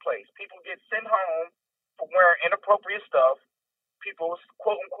workplace. People get sent home for wearing inappropriate stuff. People,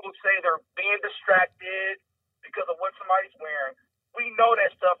 quote unquote, say they're being distracted because of what somebody's wearing. We know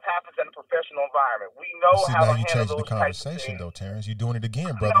that stuff happens in a professional environment. We know how to handle those types of things. Now you're changing the conversation, though, Terrence. You're doing it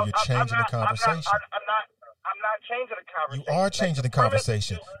again, brother. You're changing the conversation. I'm not changing the conversation. You are changing the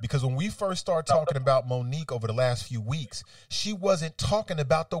conversation because when we first started talking about Monique over the last few weeks, she wasn't talking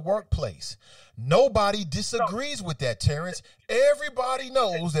about the workplace. Nobody disagrees with that, Terrence. Everybody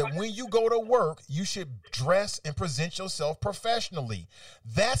knows that when you go to work, you should dress and present yourself professionally.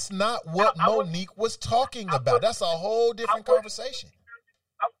 That's not what Monique was talking about. That's a whole different conversation.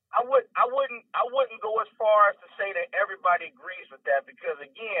 I wouldn't go as far as to say that everybody agrees with that because,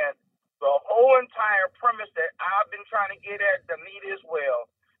 again, the whole entire premise that I've been trying to get at, Danita as well,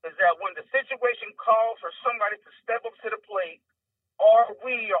 is that when the situation calls for somebody to step up to the plate, are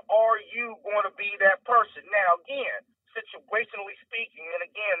we or are you going to be that person? Now, again, situationally speaking, and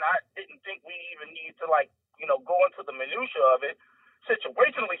again, I didn't think we even need to, go into the minutia of it.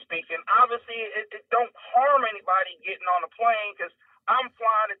 Situationally speaking, obviously, it don't harm anybody getting on a plane because I'm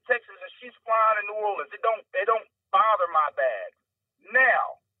flying to Texas and she's flying to New Orleans. It don't bother my bag.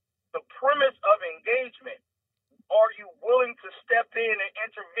 Now, the premise of engagement, are you willing to step in and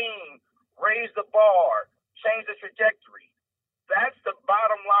intervene, raise the bar, change the trajectory? That's the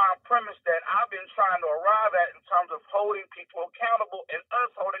bottom line premise that I've been trying to arrive at in terms of holding people accountable and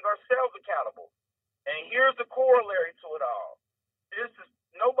us holding ourselves accountable. And here's the corollary to it all.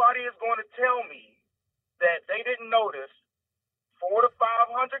 Nobody is going to tell me that they didn't notice 400 to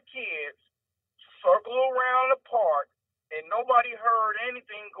 500 kids circle around the park and nobody heard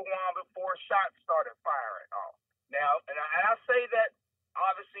anything go on before shots started firing off. Now, and I say that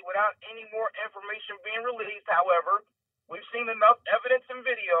obviously without any more information being released. However, we've seen enough evidence and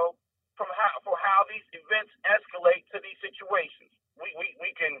video for how these events escalate to these situations.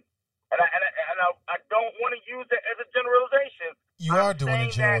 We can, and I don't want to use that as a generalization. You are doing a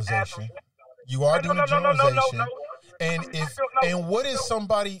generalization. You are doing a generalization. And what is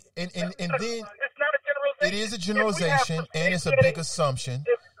somebody and then it's not a generalization. It is a generalization and it's a big assumption.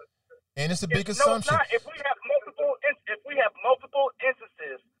 And it's a big assumption. No, if we have multiple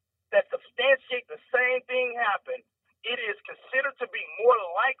instances that substantiate the same thing happen, it is considered to be more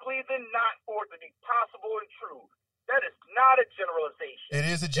likely than not for it to be possible and true. That is not a generalization. It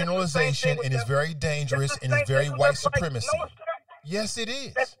is a generalization, and it's very dangerous, and it's very white supremacy. No, it's not. Yes, it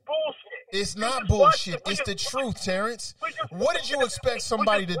is. That's bullshit. It's We not just bullshit. watched it. We It's the just- truth, Terrence. we just- What did you expect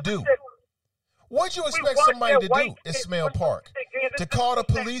somebody to do? What'd you expect watched somebody that to white do at kid- Smale Park? To call the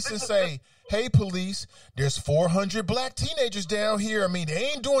police and say, hey, police, there's 400 black teenagers down here. I mean,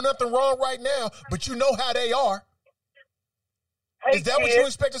 they ain't doing nothing wrong right now, but you know how they are. Hey, Is that what kid, you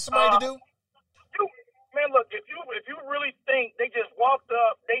expected somebody to do? Man, look, if you really think they just walked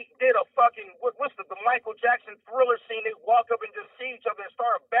up, they did a fucking what's the Michael Jackson Thriller scene? They walk up and just see each other and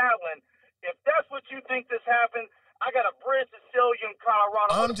start battling. If that's what you think this happened, I got a bridge to sell you in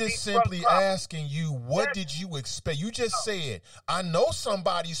Colorado. I'm just simply asking you, what did you expect? You just said, I know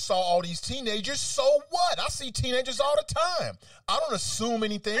somebody saw all these teenagers, so what? I see teenagers all the time. I don't assume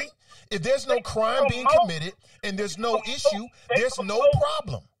anything. If there's no crime being committed and there's no issue, there's no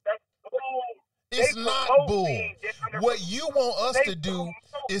problem. It's not bull. What you want us to do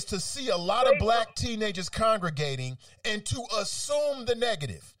is to see a lot of black teenagers congregating and to assume the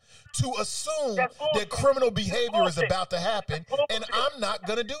negative, to assume that criminal behavior is about to happen, and I'm not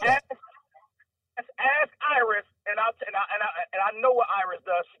going to do that. Ask Iris, and I know what Iris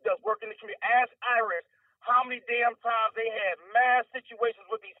does. She does work in the community. Ask Iris how many damn times they had mass situations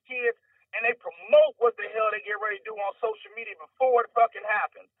with these kids, and they promote what the hell they get ready to do on social media before it fucking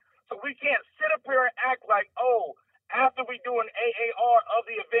happens. So we can't sit up here and act like, oh, after we do an AAR of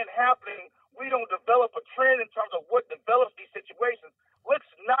the event happening, we don't develop a trend in terms of what develops these situations. Let's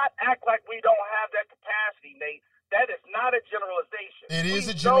not act like we don't have that capacity, Nate. That is not a generalization. It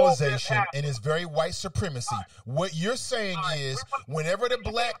is a generalization, and it's very white supremacy. What you're saying is, whenever the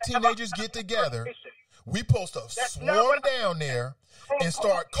black teenagers get together, we supposed to swarm down there and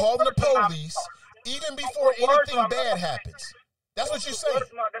start calling the police even before anything bad happens. That's what you're saying.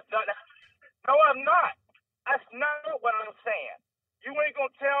 No, I'm not. That's not what I'm saying. You ain't going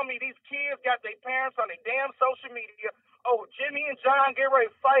to tell me these kids got their parents on their damn social media. Oh, Jimmy and John get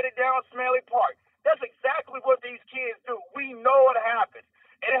ready to fight it down Smelly Park. That's exactly what these kids do. We know it happens.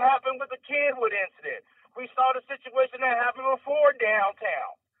 It happened with the Kenwood incident. We saw the situation that happened before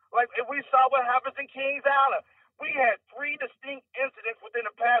downtown. Like, if we saw what happens in Kings Island. We had 3 distinct incidents within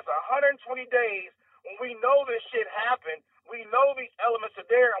the past 120 days when we know this shit happened. We know these elements are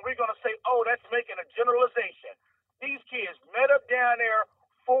there, and we're going to say, oh, that's making a generalization. These kids met up down there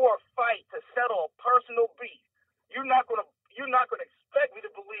for a fight to settle a personal beef. You're not going to expect me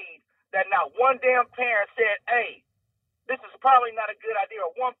to believe that not one damn parent said, hey, this is probably not a good idea.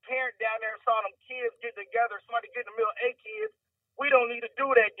 Or one parent down there saw them kids get together, somebody get in the middle, hey, kids, we don't need to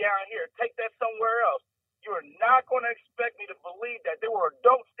do that down here. Take that somewhere else. You're not going to expect me to believe that there were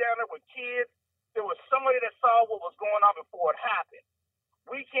adults down there with kids. There was somebody that saw what was going on before it happened.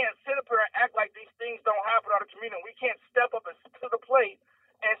 We can't sit up here and act like these things don't happen in our community. We can't step up and to the plate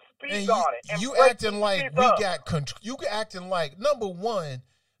and speak on it. You acting like we got control. You acting like, number one,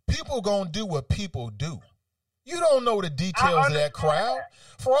 people gonna do what people do. You don't know the details of that crowd.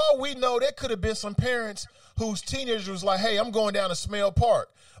 For all we know, there could have been some parents whose teenagers was like, hey, I'm going down to Smale Park.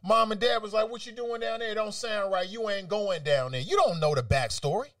 Mom and dad was like, what you doing down there? It don't sound right. You ain't going down there. You don't know the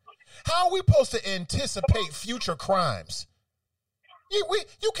backstory. How are we supposed to anticipate future crimes?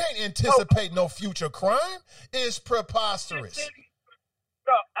 You can't anticipate no future crime. It's preposterous.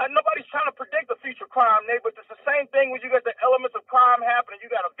 Nobody's trying to predict the future crime, Nate, but it's the same thing when you got the elements of crime happening.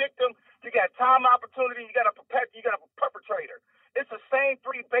 You got a victim, you got time opportunity, you got a perpetrator. It's the same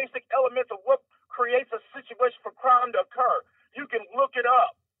 3 basic elements of what creates a situation for crime to occur. You can look it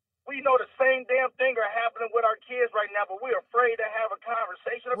up. We know the same damn thing are happening with our kids right now, but we're afraid to have a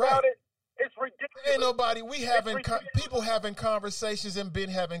conversation about it. It's ridiculous. Ain't nobody. People having conversations and been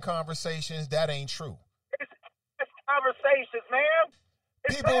having conversations. That ain't true. It's conversations, man.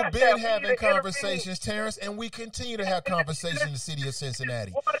 People been having conversations, Terrence, and we continue to have conversations in the city of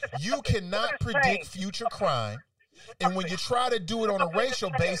Cincinnati. You cannot predict future crime, and when you try to do it on a racial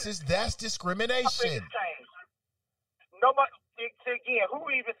basis, that's discrimination. Nobody. Again, who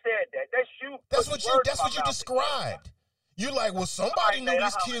even said that? That's you. That's what you described. You're like, well, somebody knew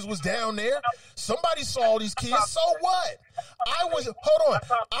these kids was down there. Somebody saw these kids. So what? I would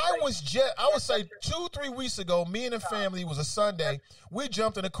say 2-3 weeks ago, me and the family, it was a Sunday, we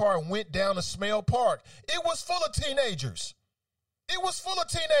jumped in the car and went down to Smale Park. It was full of teenagers. I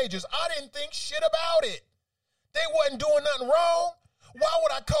didn't think shit about it. They wasn't doing nothing wrong. Why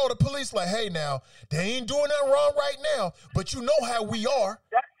would I call the police like, hey, now, they ain't doing nothing wrong right now, but you know how we are.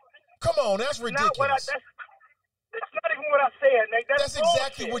 Come on, that's ridiculous. That's not even what I said, Nate. That's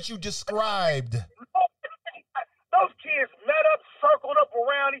exactly what you described. Those kids met up, circled up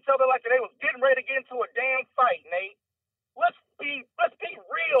around each other like they was getting ready to get into a damn fight, Nate. Let's be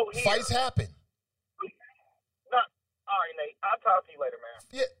go here. Fights happen. All right, Nate. I'll talk to you later, man.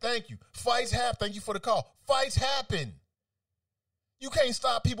 Yeah, thank you. Fights happen. Thank you for the call. Fights happen. You can't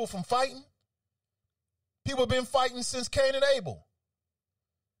stop people from fighting. People have been fighting since Cain and Abel.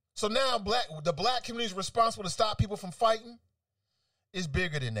 So now the black community is responsible to stop people from fighting. It's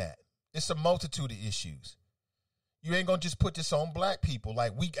bigger than that. It's a multitude of issues. You ain't gonna just put this on black people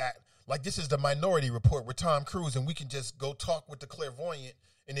like this is the Minority Report with Tom Cruise, and we can just go talk with the clairvoyant,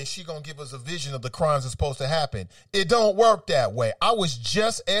 and then she gonna give us a vision of the crimes that's supposed to happen. It don't work that way. I was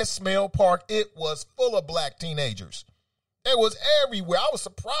just at Smale Park. It was full of black teenagers. It was everywhere. I was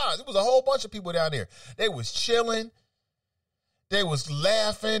surprised. It was a whole bunch of people down there. They was chilling. They was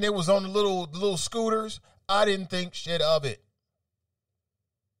laughing. They was on the little scooters. I didn't think shit of it.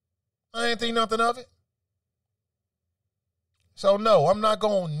 I didn't think nothing of it. So, no, I'm not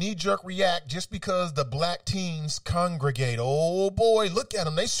going to knee-jerk react just because the black teens congregate. Oh, boy, look at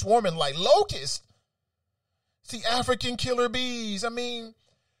them. They swarming like locusts. See, African killer bees. I mean,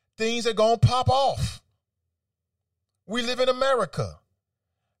 things are going to pop off. We live in America.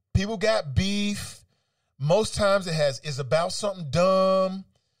 People got beef. Most times is about something dumb.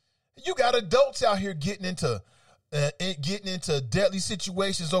 You got adults out here getting into deadly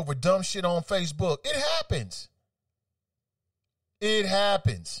situations over dumb shit on Facebook. It happens. It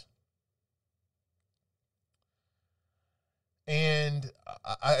happens. And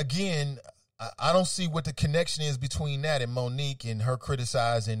I don't see what the connection is between that and Monique and her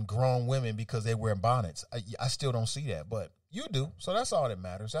criticizing grown women because they wear bonnets. I still don't see that, but you do. So that's all that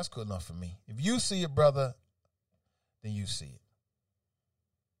matters. That's good enough for me. If you see it, brother, then you see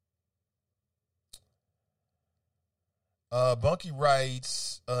it. Bunky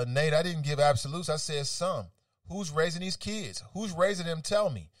writes, Nate, I didn't give absolutes. I said some. Who's raising these kids? Who's raising them? Tell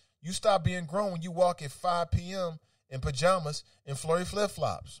me. You stop being grown when you walk at 5 p.m. in pajamas and flurry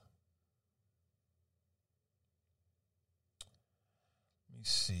flip-flops. Let me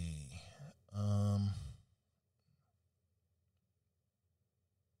see.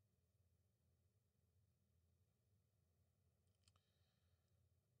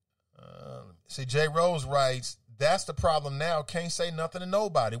 See, Jay Rose writes, that's the problem now. Can't say nothing to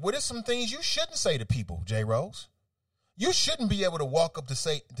nobody. Well, there's some things you shouldn't say to people, Jay Rose. You shouldn't be able to walk up to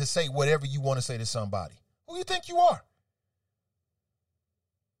say whatever you want to say to somebody. Who you think you are?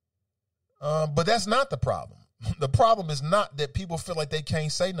 But that's not the problem. The problem is not that people feel like they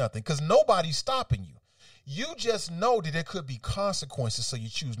can't say nothing because nobody's stopping you. You just know that there could be consequences, so you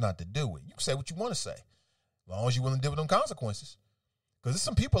choose not to do it. You can say what you want to say, as long as you're willing to deal with them consequences. Because there's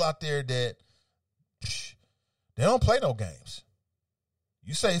some people out there that they don't play no games.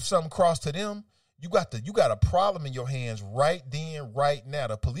 You say something cross to them, you got a problem in your hands right then, right now.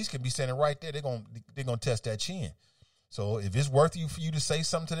 The police can be standing right there. They're gonna test that chin. So if it's worth you for you to say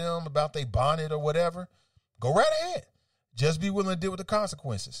something to them about their bonnet or whatever, go right ahead. Just be willing to deal with the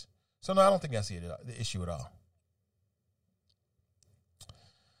consequences. So no, I don't think that's the issue at all.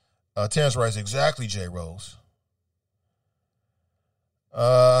 Terrence writes, exactly, J. Rose.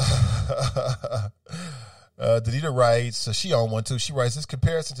 Danita writes, so she on one too. She writes, this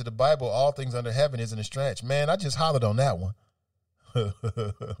comparison to the Bible, all things under heaven isn't a stretch. Man, I just hollered on that one.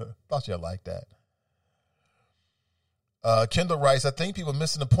 Thought y'all liked that. Kendall writes, I think people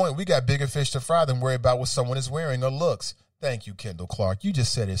missing the point. We got bigger fish to fry than worry about what someone is wearing or looks. Thank you, Kendall Clark. You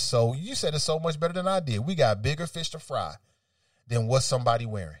said it so much better than I did. We got bigger fish to fry than what somebody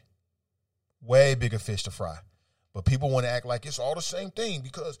wearing. Way bigger fish to fry. But people want to act like it's all the same thing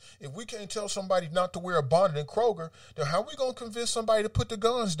because if we can't tell somebody not to wear a bonnet in Kroger, then how are we going to convince somebody to put the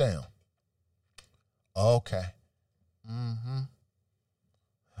guns down? Okay.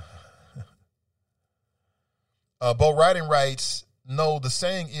 Bo Ryden writes, no, the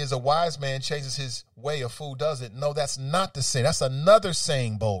saying is a wise man changes his way, a fool doesn't. No, that's not the saying. That's another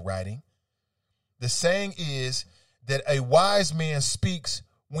saying, Bo Ryden. The saying is that a wise man speaks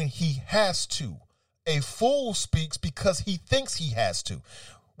when he has to. A fool speaks because he thinks he has to.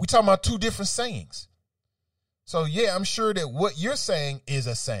 We're talking about two different sayings. So, yeah, I'm sure that what you're saying is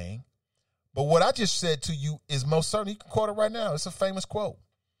a saying. But what I just said to you is most certainly, you can quote it right now. It's a famous quote.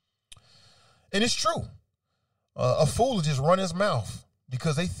 And it's true. A fool will just run his mouth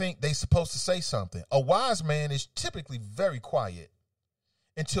because they think they're supposed to say something. A wise man is typically very quiet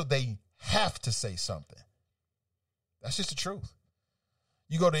until they have to say something. That's just the truth.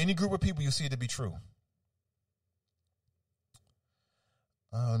 You go to any group of people, you see it to be true.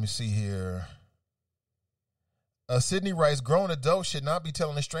 Let me see here. Sydney writes, grown adults should not be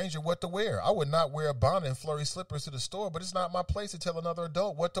telling a stranger what to wear. I would not wear a bonnet and flurry slippers to the store, but it's not my place to tell another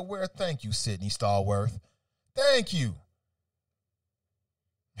adult what to wear. Thank you, Sydney Stallworth. Thank you.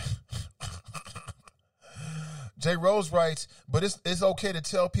 Jay Rose writes, but it's okay to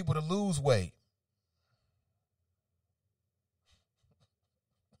tell people to lose weight.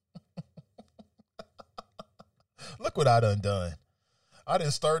 Look what I done. I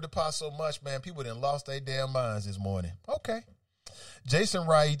done stirred the pot so much, man. People done lost their damn minds this morning. Okay. Jason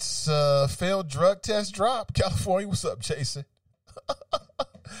writes, failed drug test drop. California, what's up, Jason?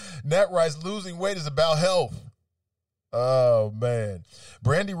 Nat writes, losing weight is about health. Oh, man.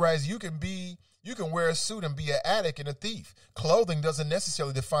 Brandy writes, you can wear a suit and be an addict and a thief. Clothing doesn't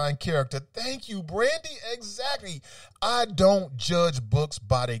necessarily define character. Thank you, Brandy. Exactly. I don't judge books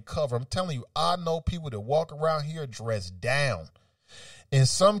by their cover. I'm telling you, I know people that walk around here dressed down. In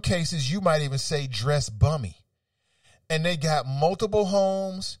some cases, you might even say dress bummy. And they got multiple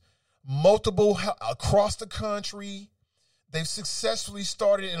homes, across the country. They've successfully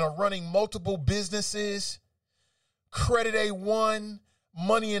started and are running multiple businesses. Credit A1,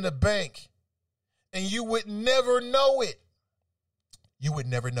 money in the bank. And you would never know it. You would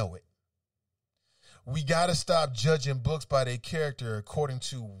never know it. We got to stop judging books by their character according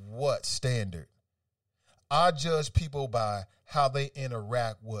to what standard? I judge people by how they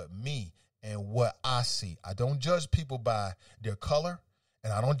interact with me and what I see. I don't judge people by their color,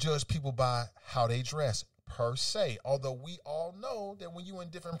 and I don't judge people by how they dress per se. Although we all know that when you're in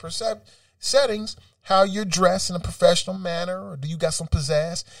different settings, how you're dressed in a professional manner, or do you got some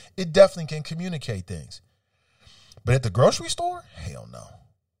pizzazz, it definitely can communicate things. But at the grocery store, hell no.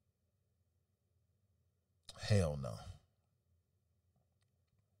 Hell no.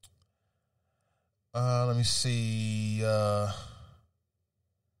 Let me see.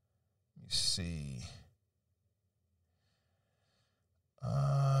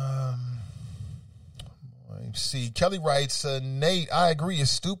 Kelly writes, Nate, I agree,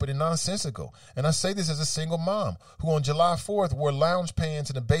 is stupid and nonsensical. And I say this as a single mom who on July 4th wore lounge pants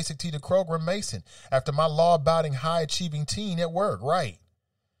and a basic tee to Kroger and Mason after my law-abiding, high-achieving teen at work. Right.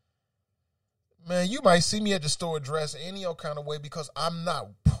 Man, you might see me at the store dressed any old kind of way because I'm not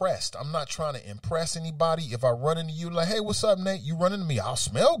pressed. I'm not trying to impress anybody. If I run into you like, hey, what's up, Nate? You run into me. I'll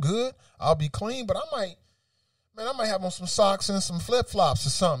smell good. I'll be clean, but I might have on some socks and some flip-flops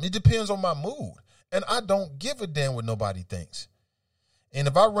or something. It depends on my mood. And I don't give a damn what nobody thinks. And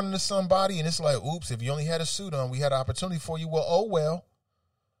if I run into somebody and it's like, oops, if you only had a suit on, we had an opportunity for you. Well, oh, well,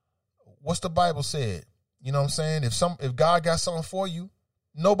 what's the Bible said? You know what I'm saying? If God got something for you,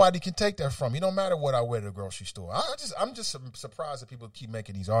 nobody can take that from you. It don't matter what I wear to the grocery store. I'm just surprised that people keep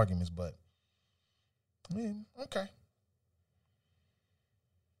making these arguments, but yeah, okay.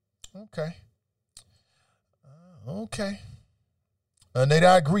 Nate,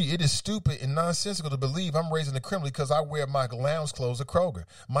 I agree. It is stupid and nonsensical to believe I'm raising a criminal because I wear my lounge clothes at Kroger.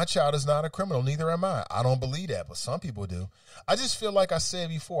 My child is not a criminal. Neither am I. I don't believe that, but some people do. I just feel like I said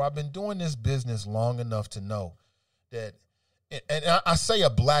before, I've been doing this business long enough to know that, and I say a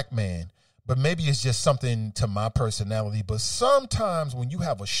black man, but maybe it's just something to my personality. But sometimes when you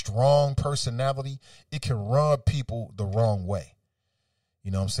have a strong personality, it can rub people the wrong way.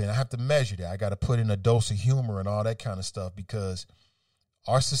 You know what I'm saying? I have to measure that. I got to put in a dose of humor and all that kind of stuff because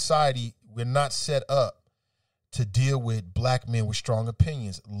our society, we're not set up to deal with black men with strong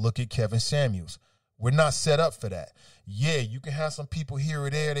opinions. Look at Kevin Samuels. We're not set up for that. Yeah, you can have some people here or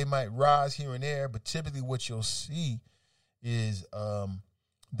there. They might rise here and there, but typically what you'll see is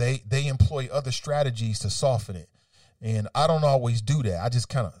they employ other strategies to soften it. And I don't always do that. I just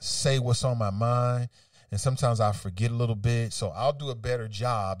kind of say what's on my mind, and sometimes I forget a little bit. So I'll do a better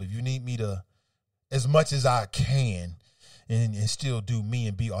job if you need me to, as much as I can, and still do me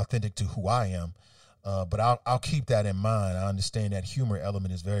and be authentic to who I am. But I'll keep that in mind. I understand that humor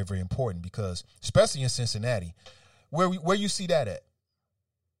element is very, very important because, especially in Cincinnati, where you see that at.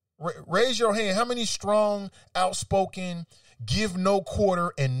 Raise your hand. How many strong, outspoken, give no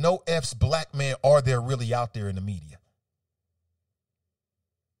quarter and no F's black men are there really out there in the media?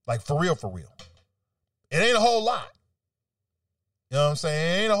 Like, for real, for real. It ain't a whole lot. You know what I'm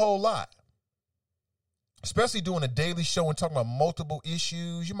saying? It ain't a whole lot. Especially doing a daily show and talking about multiple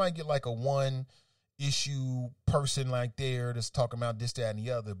issues. You might get like a one issue person like there that's talking about this, that, and the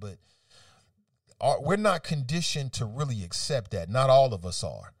other. But we're not conditioned to really accept that. Not all of us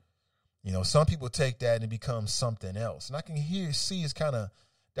are. You know, some people take that and it becomes something else. And I can see it's kind of,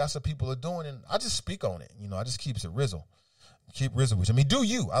 that's what people are doing. And I just speak on it. You know, I just keep it rizzle. Keep rizzle with you. I mean, do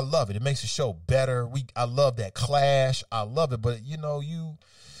you. I love it. It makes the show better. I love that clash. I love it. But, you know, you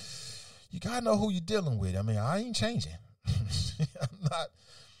got to know who you're dealing with. I mean, I ain't changing.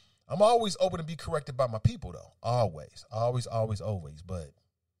 I'm always open to be corrected by my people, though. Always. Always. But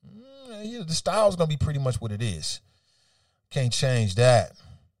the style's going to be pretty much what it is. Can't change that.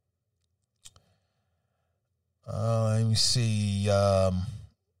 Let me see.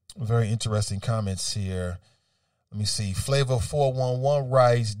 Very interesting comments here. Let me see. Flavor411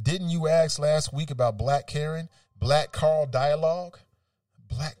 writes, didn't you ask last week about Black Karen, Black Carl dialogue?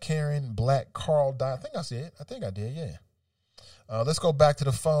 Black Karen, Black Carl dialogue. I think I said. I think I did, yeah. Let's go back to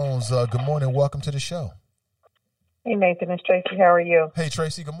the phones. Good morning. Welcome to the show. Hey, Nathan. It's Tracy. How are you? Hey,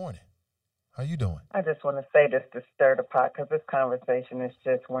 Tracy. Good morning. How you doing? I just want to say this to stir the pot because this conversation is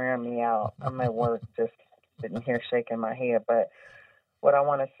just wearing me out. I'm at work just sitting here shaking my head. But what I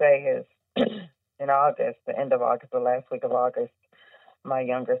want to say is in August, the end of August, the last week of August, my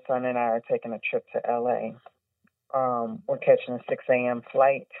younger son and I are taking a trip to L.A. We're catching a 6 a.m.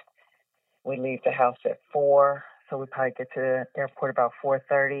 flight. We leave the house at 4, so we probably get to the airport about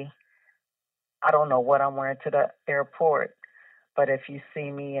 4:30. I don't know what I'm wearing to the airport, but if you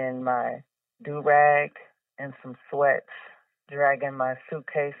see me in my do-rag and some sweats, dragging my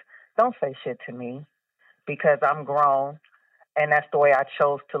suitcase, don't say shit to me because I'm grown, and that's the way I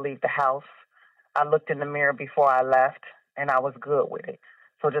chose to leave the house. I looked in the mirror before I left, and I was good with it.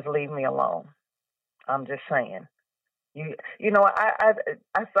 So just leave me alone. I'm just saying. You know,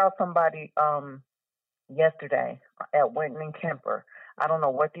 I saw somebody yesterday at Winton and Kemper. I don't know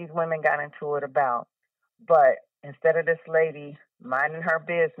what these women got into it about, but instead of this lady minding her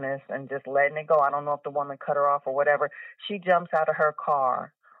business and just letting it go, I don't know if the woman cut her off or whatever, she jumps out of her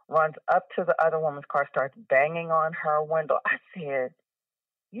car, runs up to the other woman's car, starts banging on her window. I said,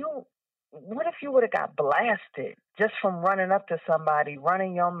 what if you would have got blasted just from running up to somebody,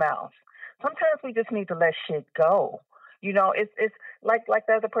 running your mouth? Sometimes we just need to let shit go. You know, it's like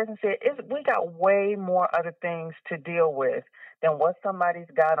the other person said, we got way more other things to deal with than what somebody's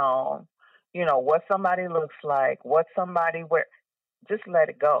got on, you know, what somebody looks like, what somebody wear. Just let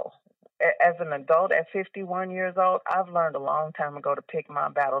it go. As an adult at 51 years old, I've learned a long time ago to pick my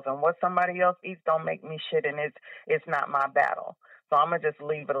battles, and what somebody else eats don't make me shit, and it's not my battle. So I'm going to just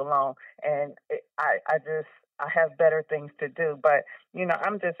leave it alone. And I have better things to do. But, you know,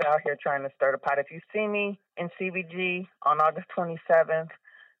 I'm just out here trying to stir the pot. If you see me in CBG on August 27th,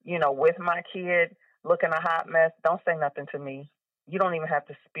 you know, with my kid looking a hot mess, don't say nothing to me. You don't even have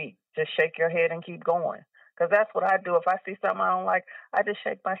to speak. Just shake your head and keep going. Because that's what I do. If I see something I don't like, I just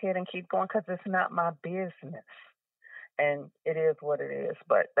shake my head and keep going because it's not my business. And it is what it is.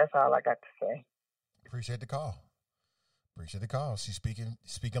 But that's all I got to say. Appreciate the call. Appreciate the call. She's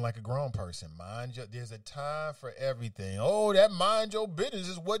speaking like a grown person. There's a time for everything. Oh, that mind your business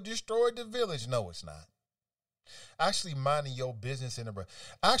is what destroyed the village. No, it's not. Actually, minding your business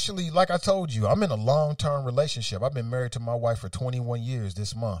actually, like I told you, I'm in a long-term relationship. I've been married to my wife for 21 years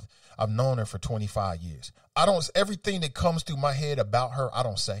this month. I've known her for 25 years. Everything that comes through my head about her, I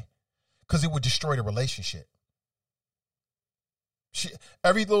don't say, because it would destroy the relationship.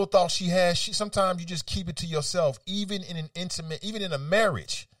 Every little thought she has, sometimes you just keep it to yourself, even in a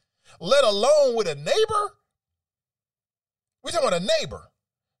marriage, let alone with a neighbor. We're talking about a neighbor.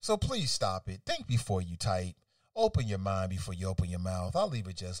 So please stop it. Think before you type. Open your mind before you open your mouth. I'll leave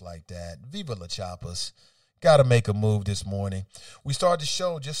it just like that. Viva La Chapas. Got to make a move this morning. We started the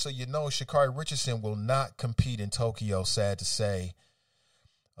show, just so you know, Sha'Carri Richardson will not compete in Tokyo, sad to say.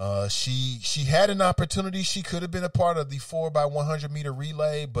 She had an opportunity. She could have been a part of the 4x100 meter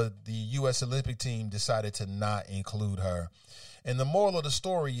relay, but the U.S. Olympic team decided to not include her. And the moral of the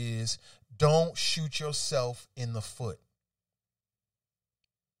story is, don't shoot yourself in the foot.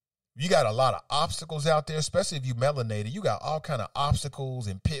 You got a lot of obstacles out there, especially if you melanated. You got all kind of obstacles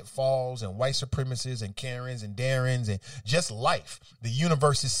and pitfalls and white supremacists and Karens and Darrens and just life. The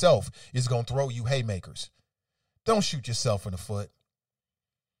universe itself is going to throw you haymakers. Don't shoot yourself in the foot.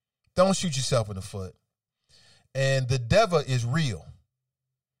 Don't shoot yourself in the foot. And the devil is real.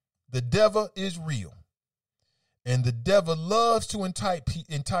 The devil is real. And the devil loves to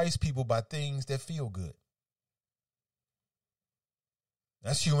entice people by things that feel good.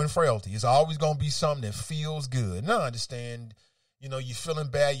 That's human frailty. It's always going to be something that feels good. Now, I understand, you know, you're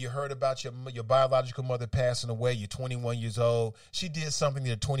feeling bad. You heard about your biological mother passing away. You're 21 years old. She did something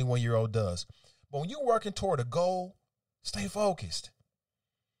that a 21-year-old does. But when you're working toward a goal, stay focused.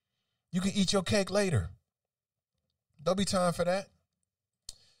 You can eat your cake later. There'll be time for that.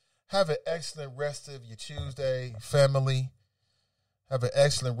 Have an excellent rest of your Tuesday, family. Have an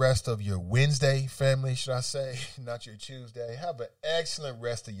excellent rest of your Wednesday, family, should I say, not your Tuesday. Have an excellent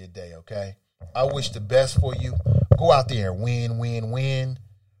rest of your day, okay? I wish the best for you. Go out there and win, win, win.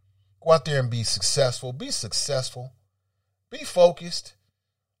 Go out there and be successful. Be successful. Be focused.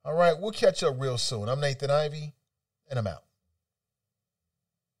 All right, we'll catch up real soon. I'm Nathan Ivy, and I'm out.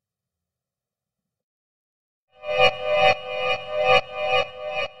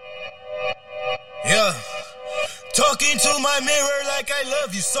 Yeah. Look into my mirror like I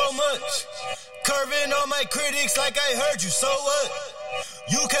love you so much. Curving on my critics like I heard you, so what?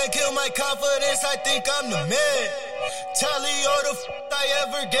 You can't kill my confidence, I think I'm the man. Tally all the I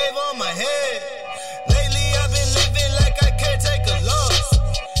ever gave on my head.